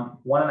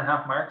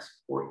 1.5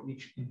 marks for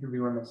each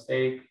interviewer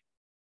mistake.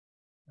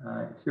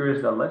 Here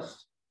is the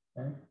list.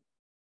 Okay.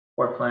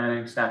 Poor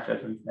planning, snap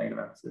judgments, negative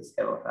emphasis,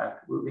 halo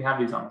effect. We have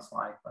these on the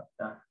slide, but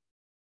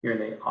here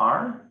they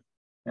are.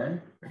 Okay,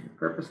 for your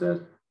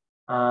purposes.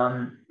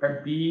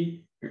 Part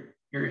B,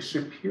 your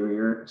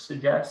superior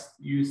suggests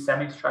use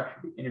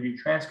semi-structured interview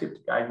transcript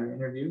to guide your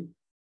interview.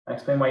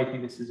 Explain why you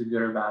think this is a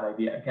good or bad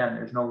idea. Again,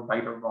 there's no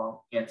right or wrong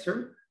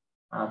answer.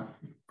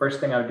 First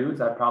thing I would do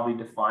is I'd probably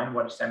define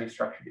what a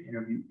semi-structured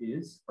interview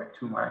is, like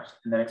 2 marks,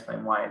 and then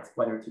explain why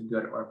whether it's a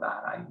good or a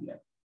bad idea.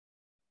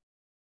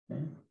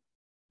 Okay.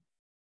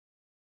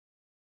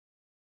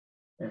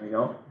 There we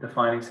go.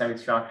 Defining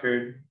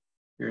semi-structured.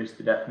 Here's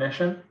the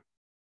definition.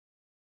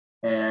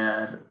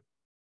 And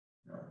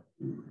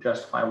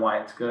justify why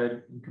it's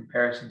good in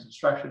comparison to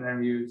structured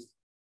interviews.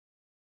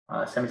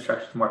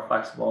 Semi-structured is more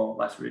flexible,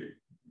 less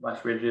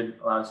rigid,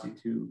 allows you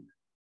to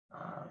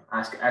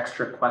ask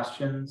extra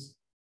questions.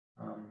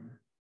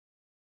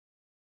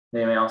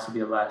 They may also be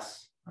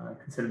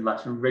considered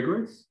less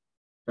rigorous.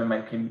 So it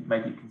might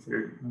be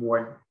considered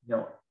more,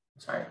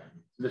 so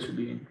this would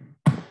be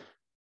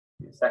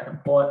the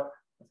second point.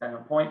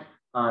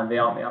 They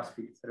all may also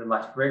be considered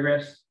less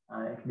rigorous.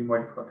 It can be more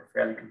difficult to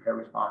fairly compare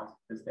responses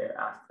because they're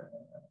asked,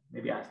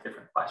 maybe asked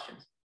different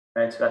questions,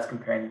 right? So that's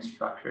comparing the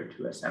structure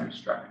to a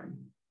semi-structured.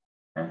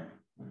 Okay.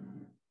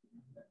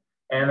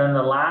 And then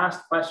the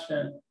last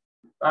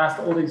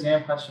old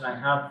exam question I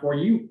have for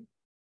you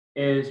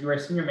is: you are a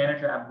senior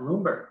manager at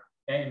Bloomberg,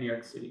 okay, in New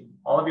York City.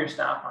 All of your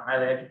staff are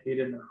highly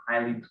educated and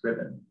highly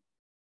driven.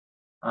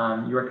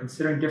 You are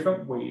considering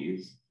different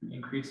ways to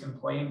increase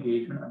employee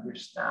engagement of your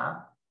staff.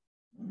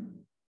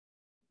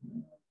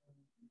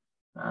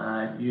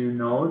 You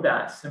know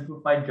that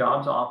simplified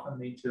jobs often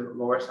lead to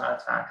lower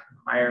satisfaction,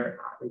 higher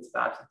rates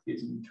of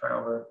absenteeism, and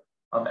turnover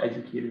of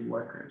educated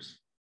workers.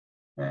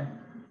 Okay.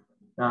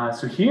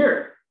 So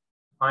here,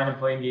 define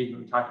employee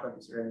engagement. We talked about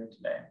this earlier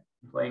today.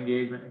 Employee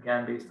engagement,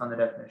 again, based on the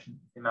definition,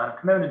 the amount of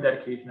commitment and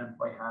dedication an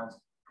employee has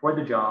toward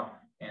the job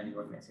and the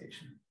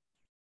organization.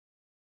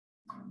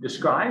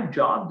 Describe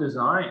job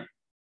design.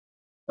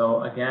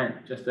 So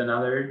again, just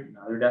another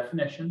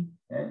definition.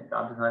 Okay?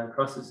 Job design, the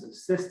process of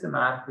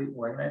systematically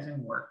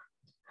organizing work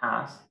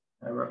tasks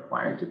that are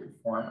required to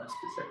perform a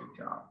specific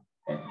job.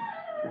 Okay?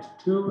 There's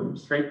 2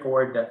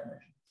 straightforward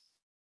definitions.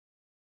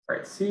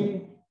 Part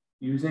C,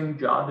 using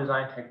job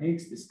design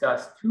techniques,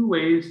 discuss 2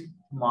 ways to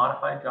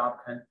modify job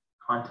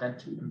content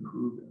to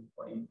improve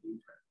employee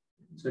engagement.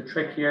 So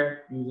trick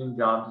here, using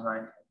job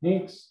design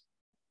techniques.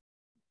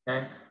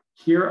 Okay?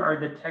 Here are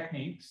the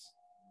techniques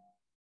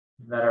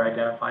that are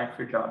identified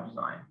for job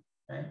design.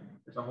 Okay?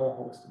 There's a whole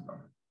host of them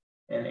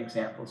and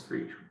examples for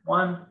each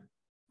one.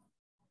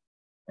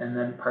 And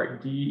then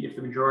part D, if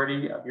the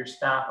majority of your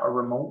staff are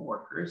remote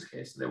workers,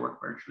 okay, so they work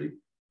virtually,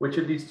 which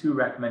of these 2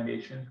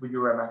 recommendations would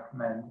you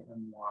recommend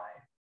and why?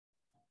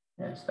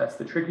 And so that's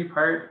the tricky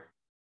part.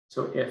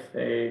 So if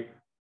they,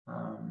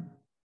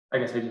 I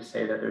guess I just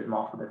say that there's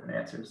multiple different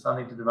answers.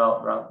 Something to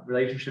develop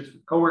relationships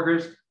with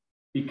coworkers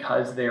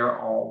because they are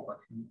all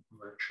working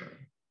virtually.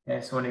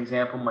 Okay, so an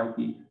example might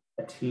be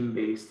a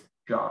team-based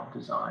job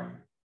design.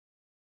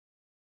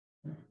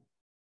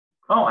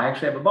 Oh, I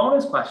actually have a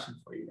bonus question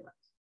for you guys.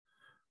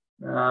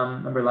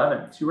 Number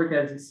 11, so you work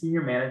as a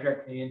senior manager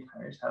at Canadian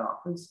Tire's head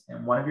office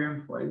and one of your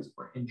employees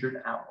were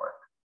injured at work.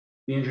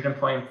 The injured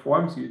employee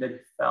informs you that he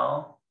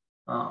fell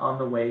on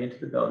the way into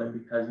the building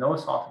because no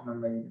assault had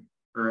been made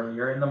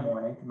earlier in the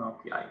morning to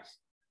melt the ice.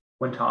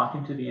 When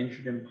talking to the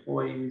injured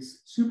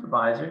employee's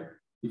supervisor,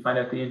 you find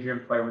out the injured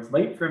employee was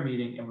late for a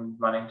meeting and was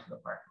running to the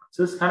parking lot.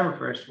 So this kind of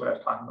refers to what I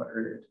was talking about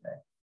earlier today.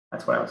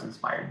 That's what I was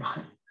inspired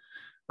by.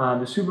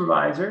 The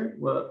supervisor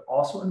will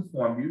also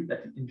inform you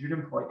that the injured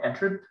employee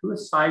entered through a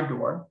side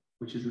door,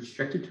 which is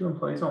restricted to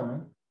employees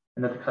only,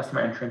 and that the customer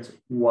entrance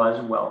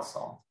was well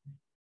salted.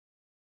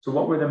 So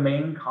what were the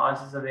main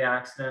causes of the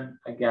accident?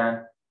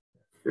 Again,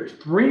 there's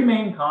 3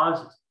 main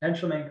causes,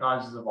 potential main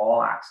causes of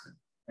all accidents,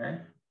 okay?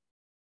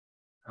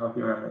 I hope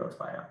you remember those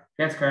by now.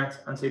 Chance occurrence,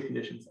 unsafe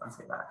conditions,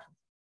 unsafe actions.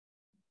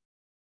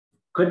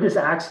 Could this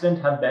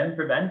accident have been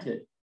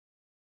prevented?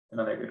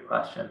 Another good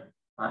question.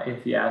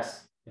 If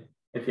yes,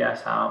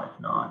 how? If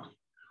not,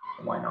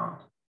 why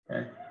not?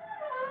 Okay.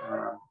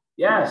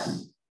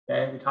 Yes.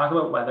 Okay. We talk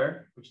about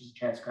weather, which is a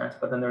chance occurrence,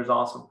 but then there's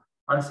also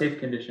unsafe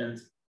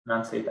conditions and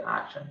unsafe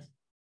actions.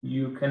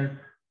 You can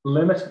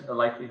limit the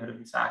likelihood of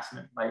this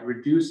accident by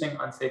reducing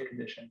unsafe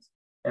conditions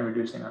and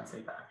reducing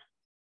unsafe action.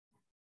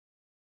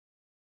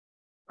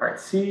 Part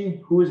C,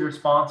 who is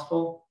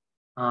responsible?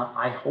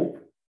 I hope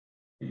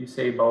that you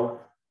say both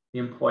the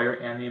employer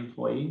and the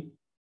employee.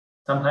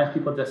 Sometimes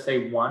people just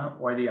say one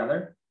or the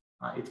other.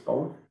 It's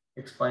both.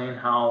 Explain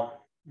how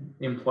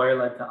the employer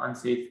led to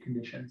unsafe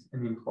conditions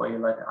and the employee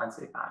led to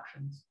unsafe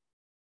actions.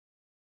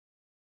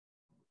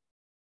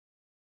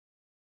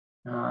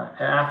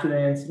 After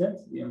the incident,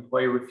 the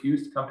employee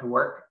refused to come to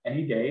work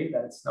any day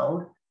that it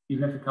snowed,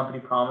 even if the company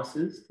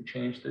promises to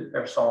change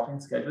their salting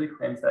schedule. He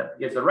claims that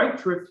he has the right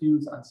to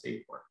refuse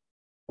unsafe work.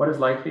 What is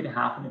likely to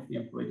happen if the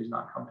employee does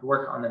not come to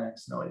work on the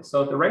next snow day?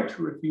 So the right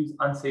to refuse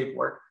unsafe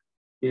work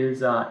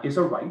is a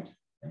right.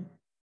 Okay?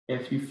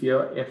 If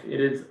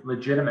it is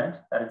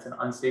legitimate that it's an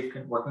unsafe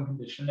working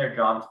condition, their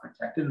job is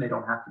protected and they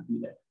don't have to be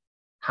there.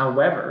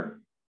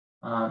 However,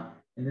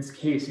 in this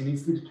case, it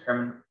needs to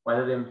determine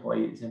whether the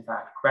employee is in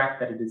fact correct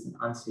that it is an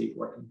unsafe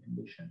working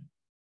condition.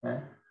 Okay?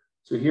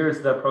 So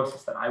here's the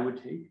process that I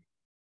would take.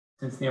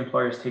 Since the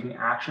employer is taking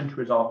action to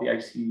resolve the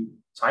icy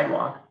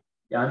sidewalk,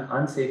 the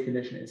unsafe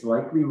condition is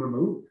likely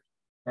removed.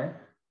 Okay?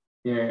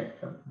 The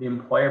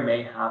employer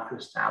may have to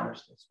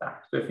establish this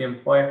fact. So if the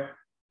employer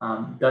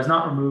does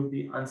not remove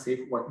the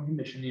unsafe working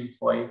condition, the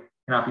employee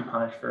cannot be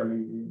punished for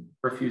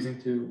refusing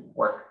to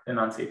work in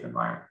an unsafe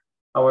environment.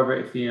 However,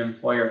 if the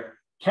employer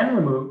can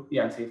remove the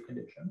unsafe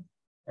condition,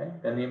 okay,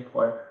 then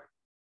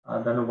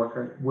the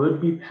worker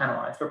would be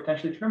penalized or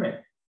potentially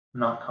terminated for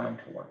not coming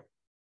to work.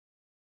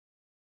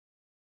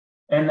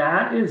 And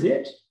that is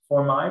it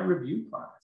for my review class.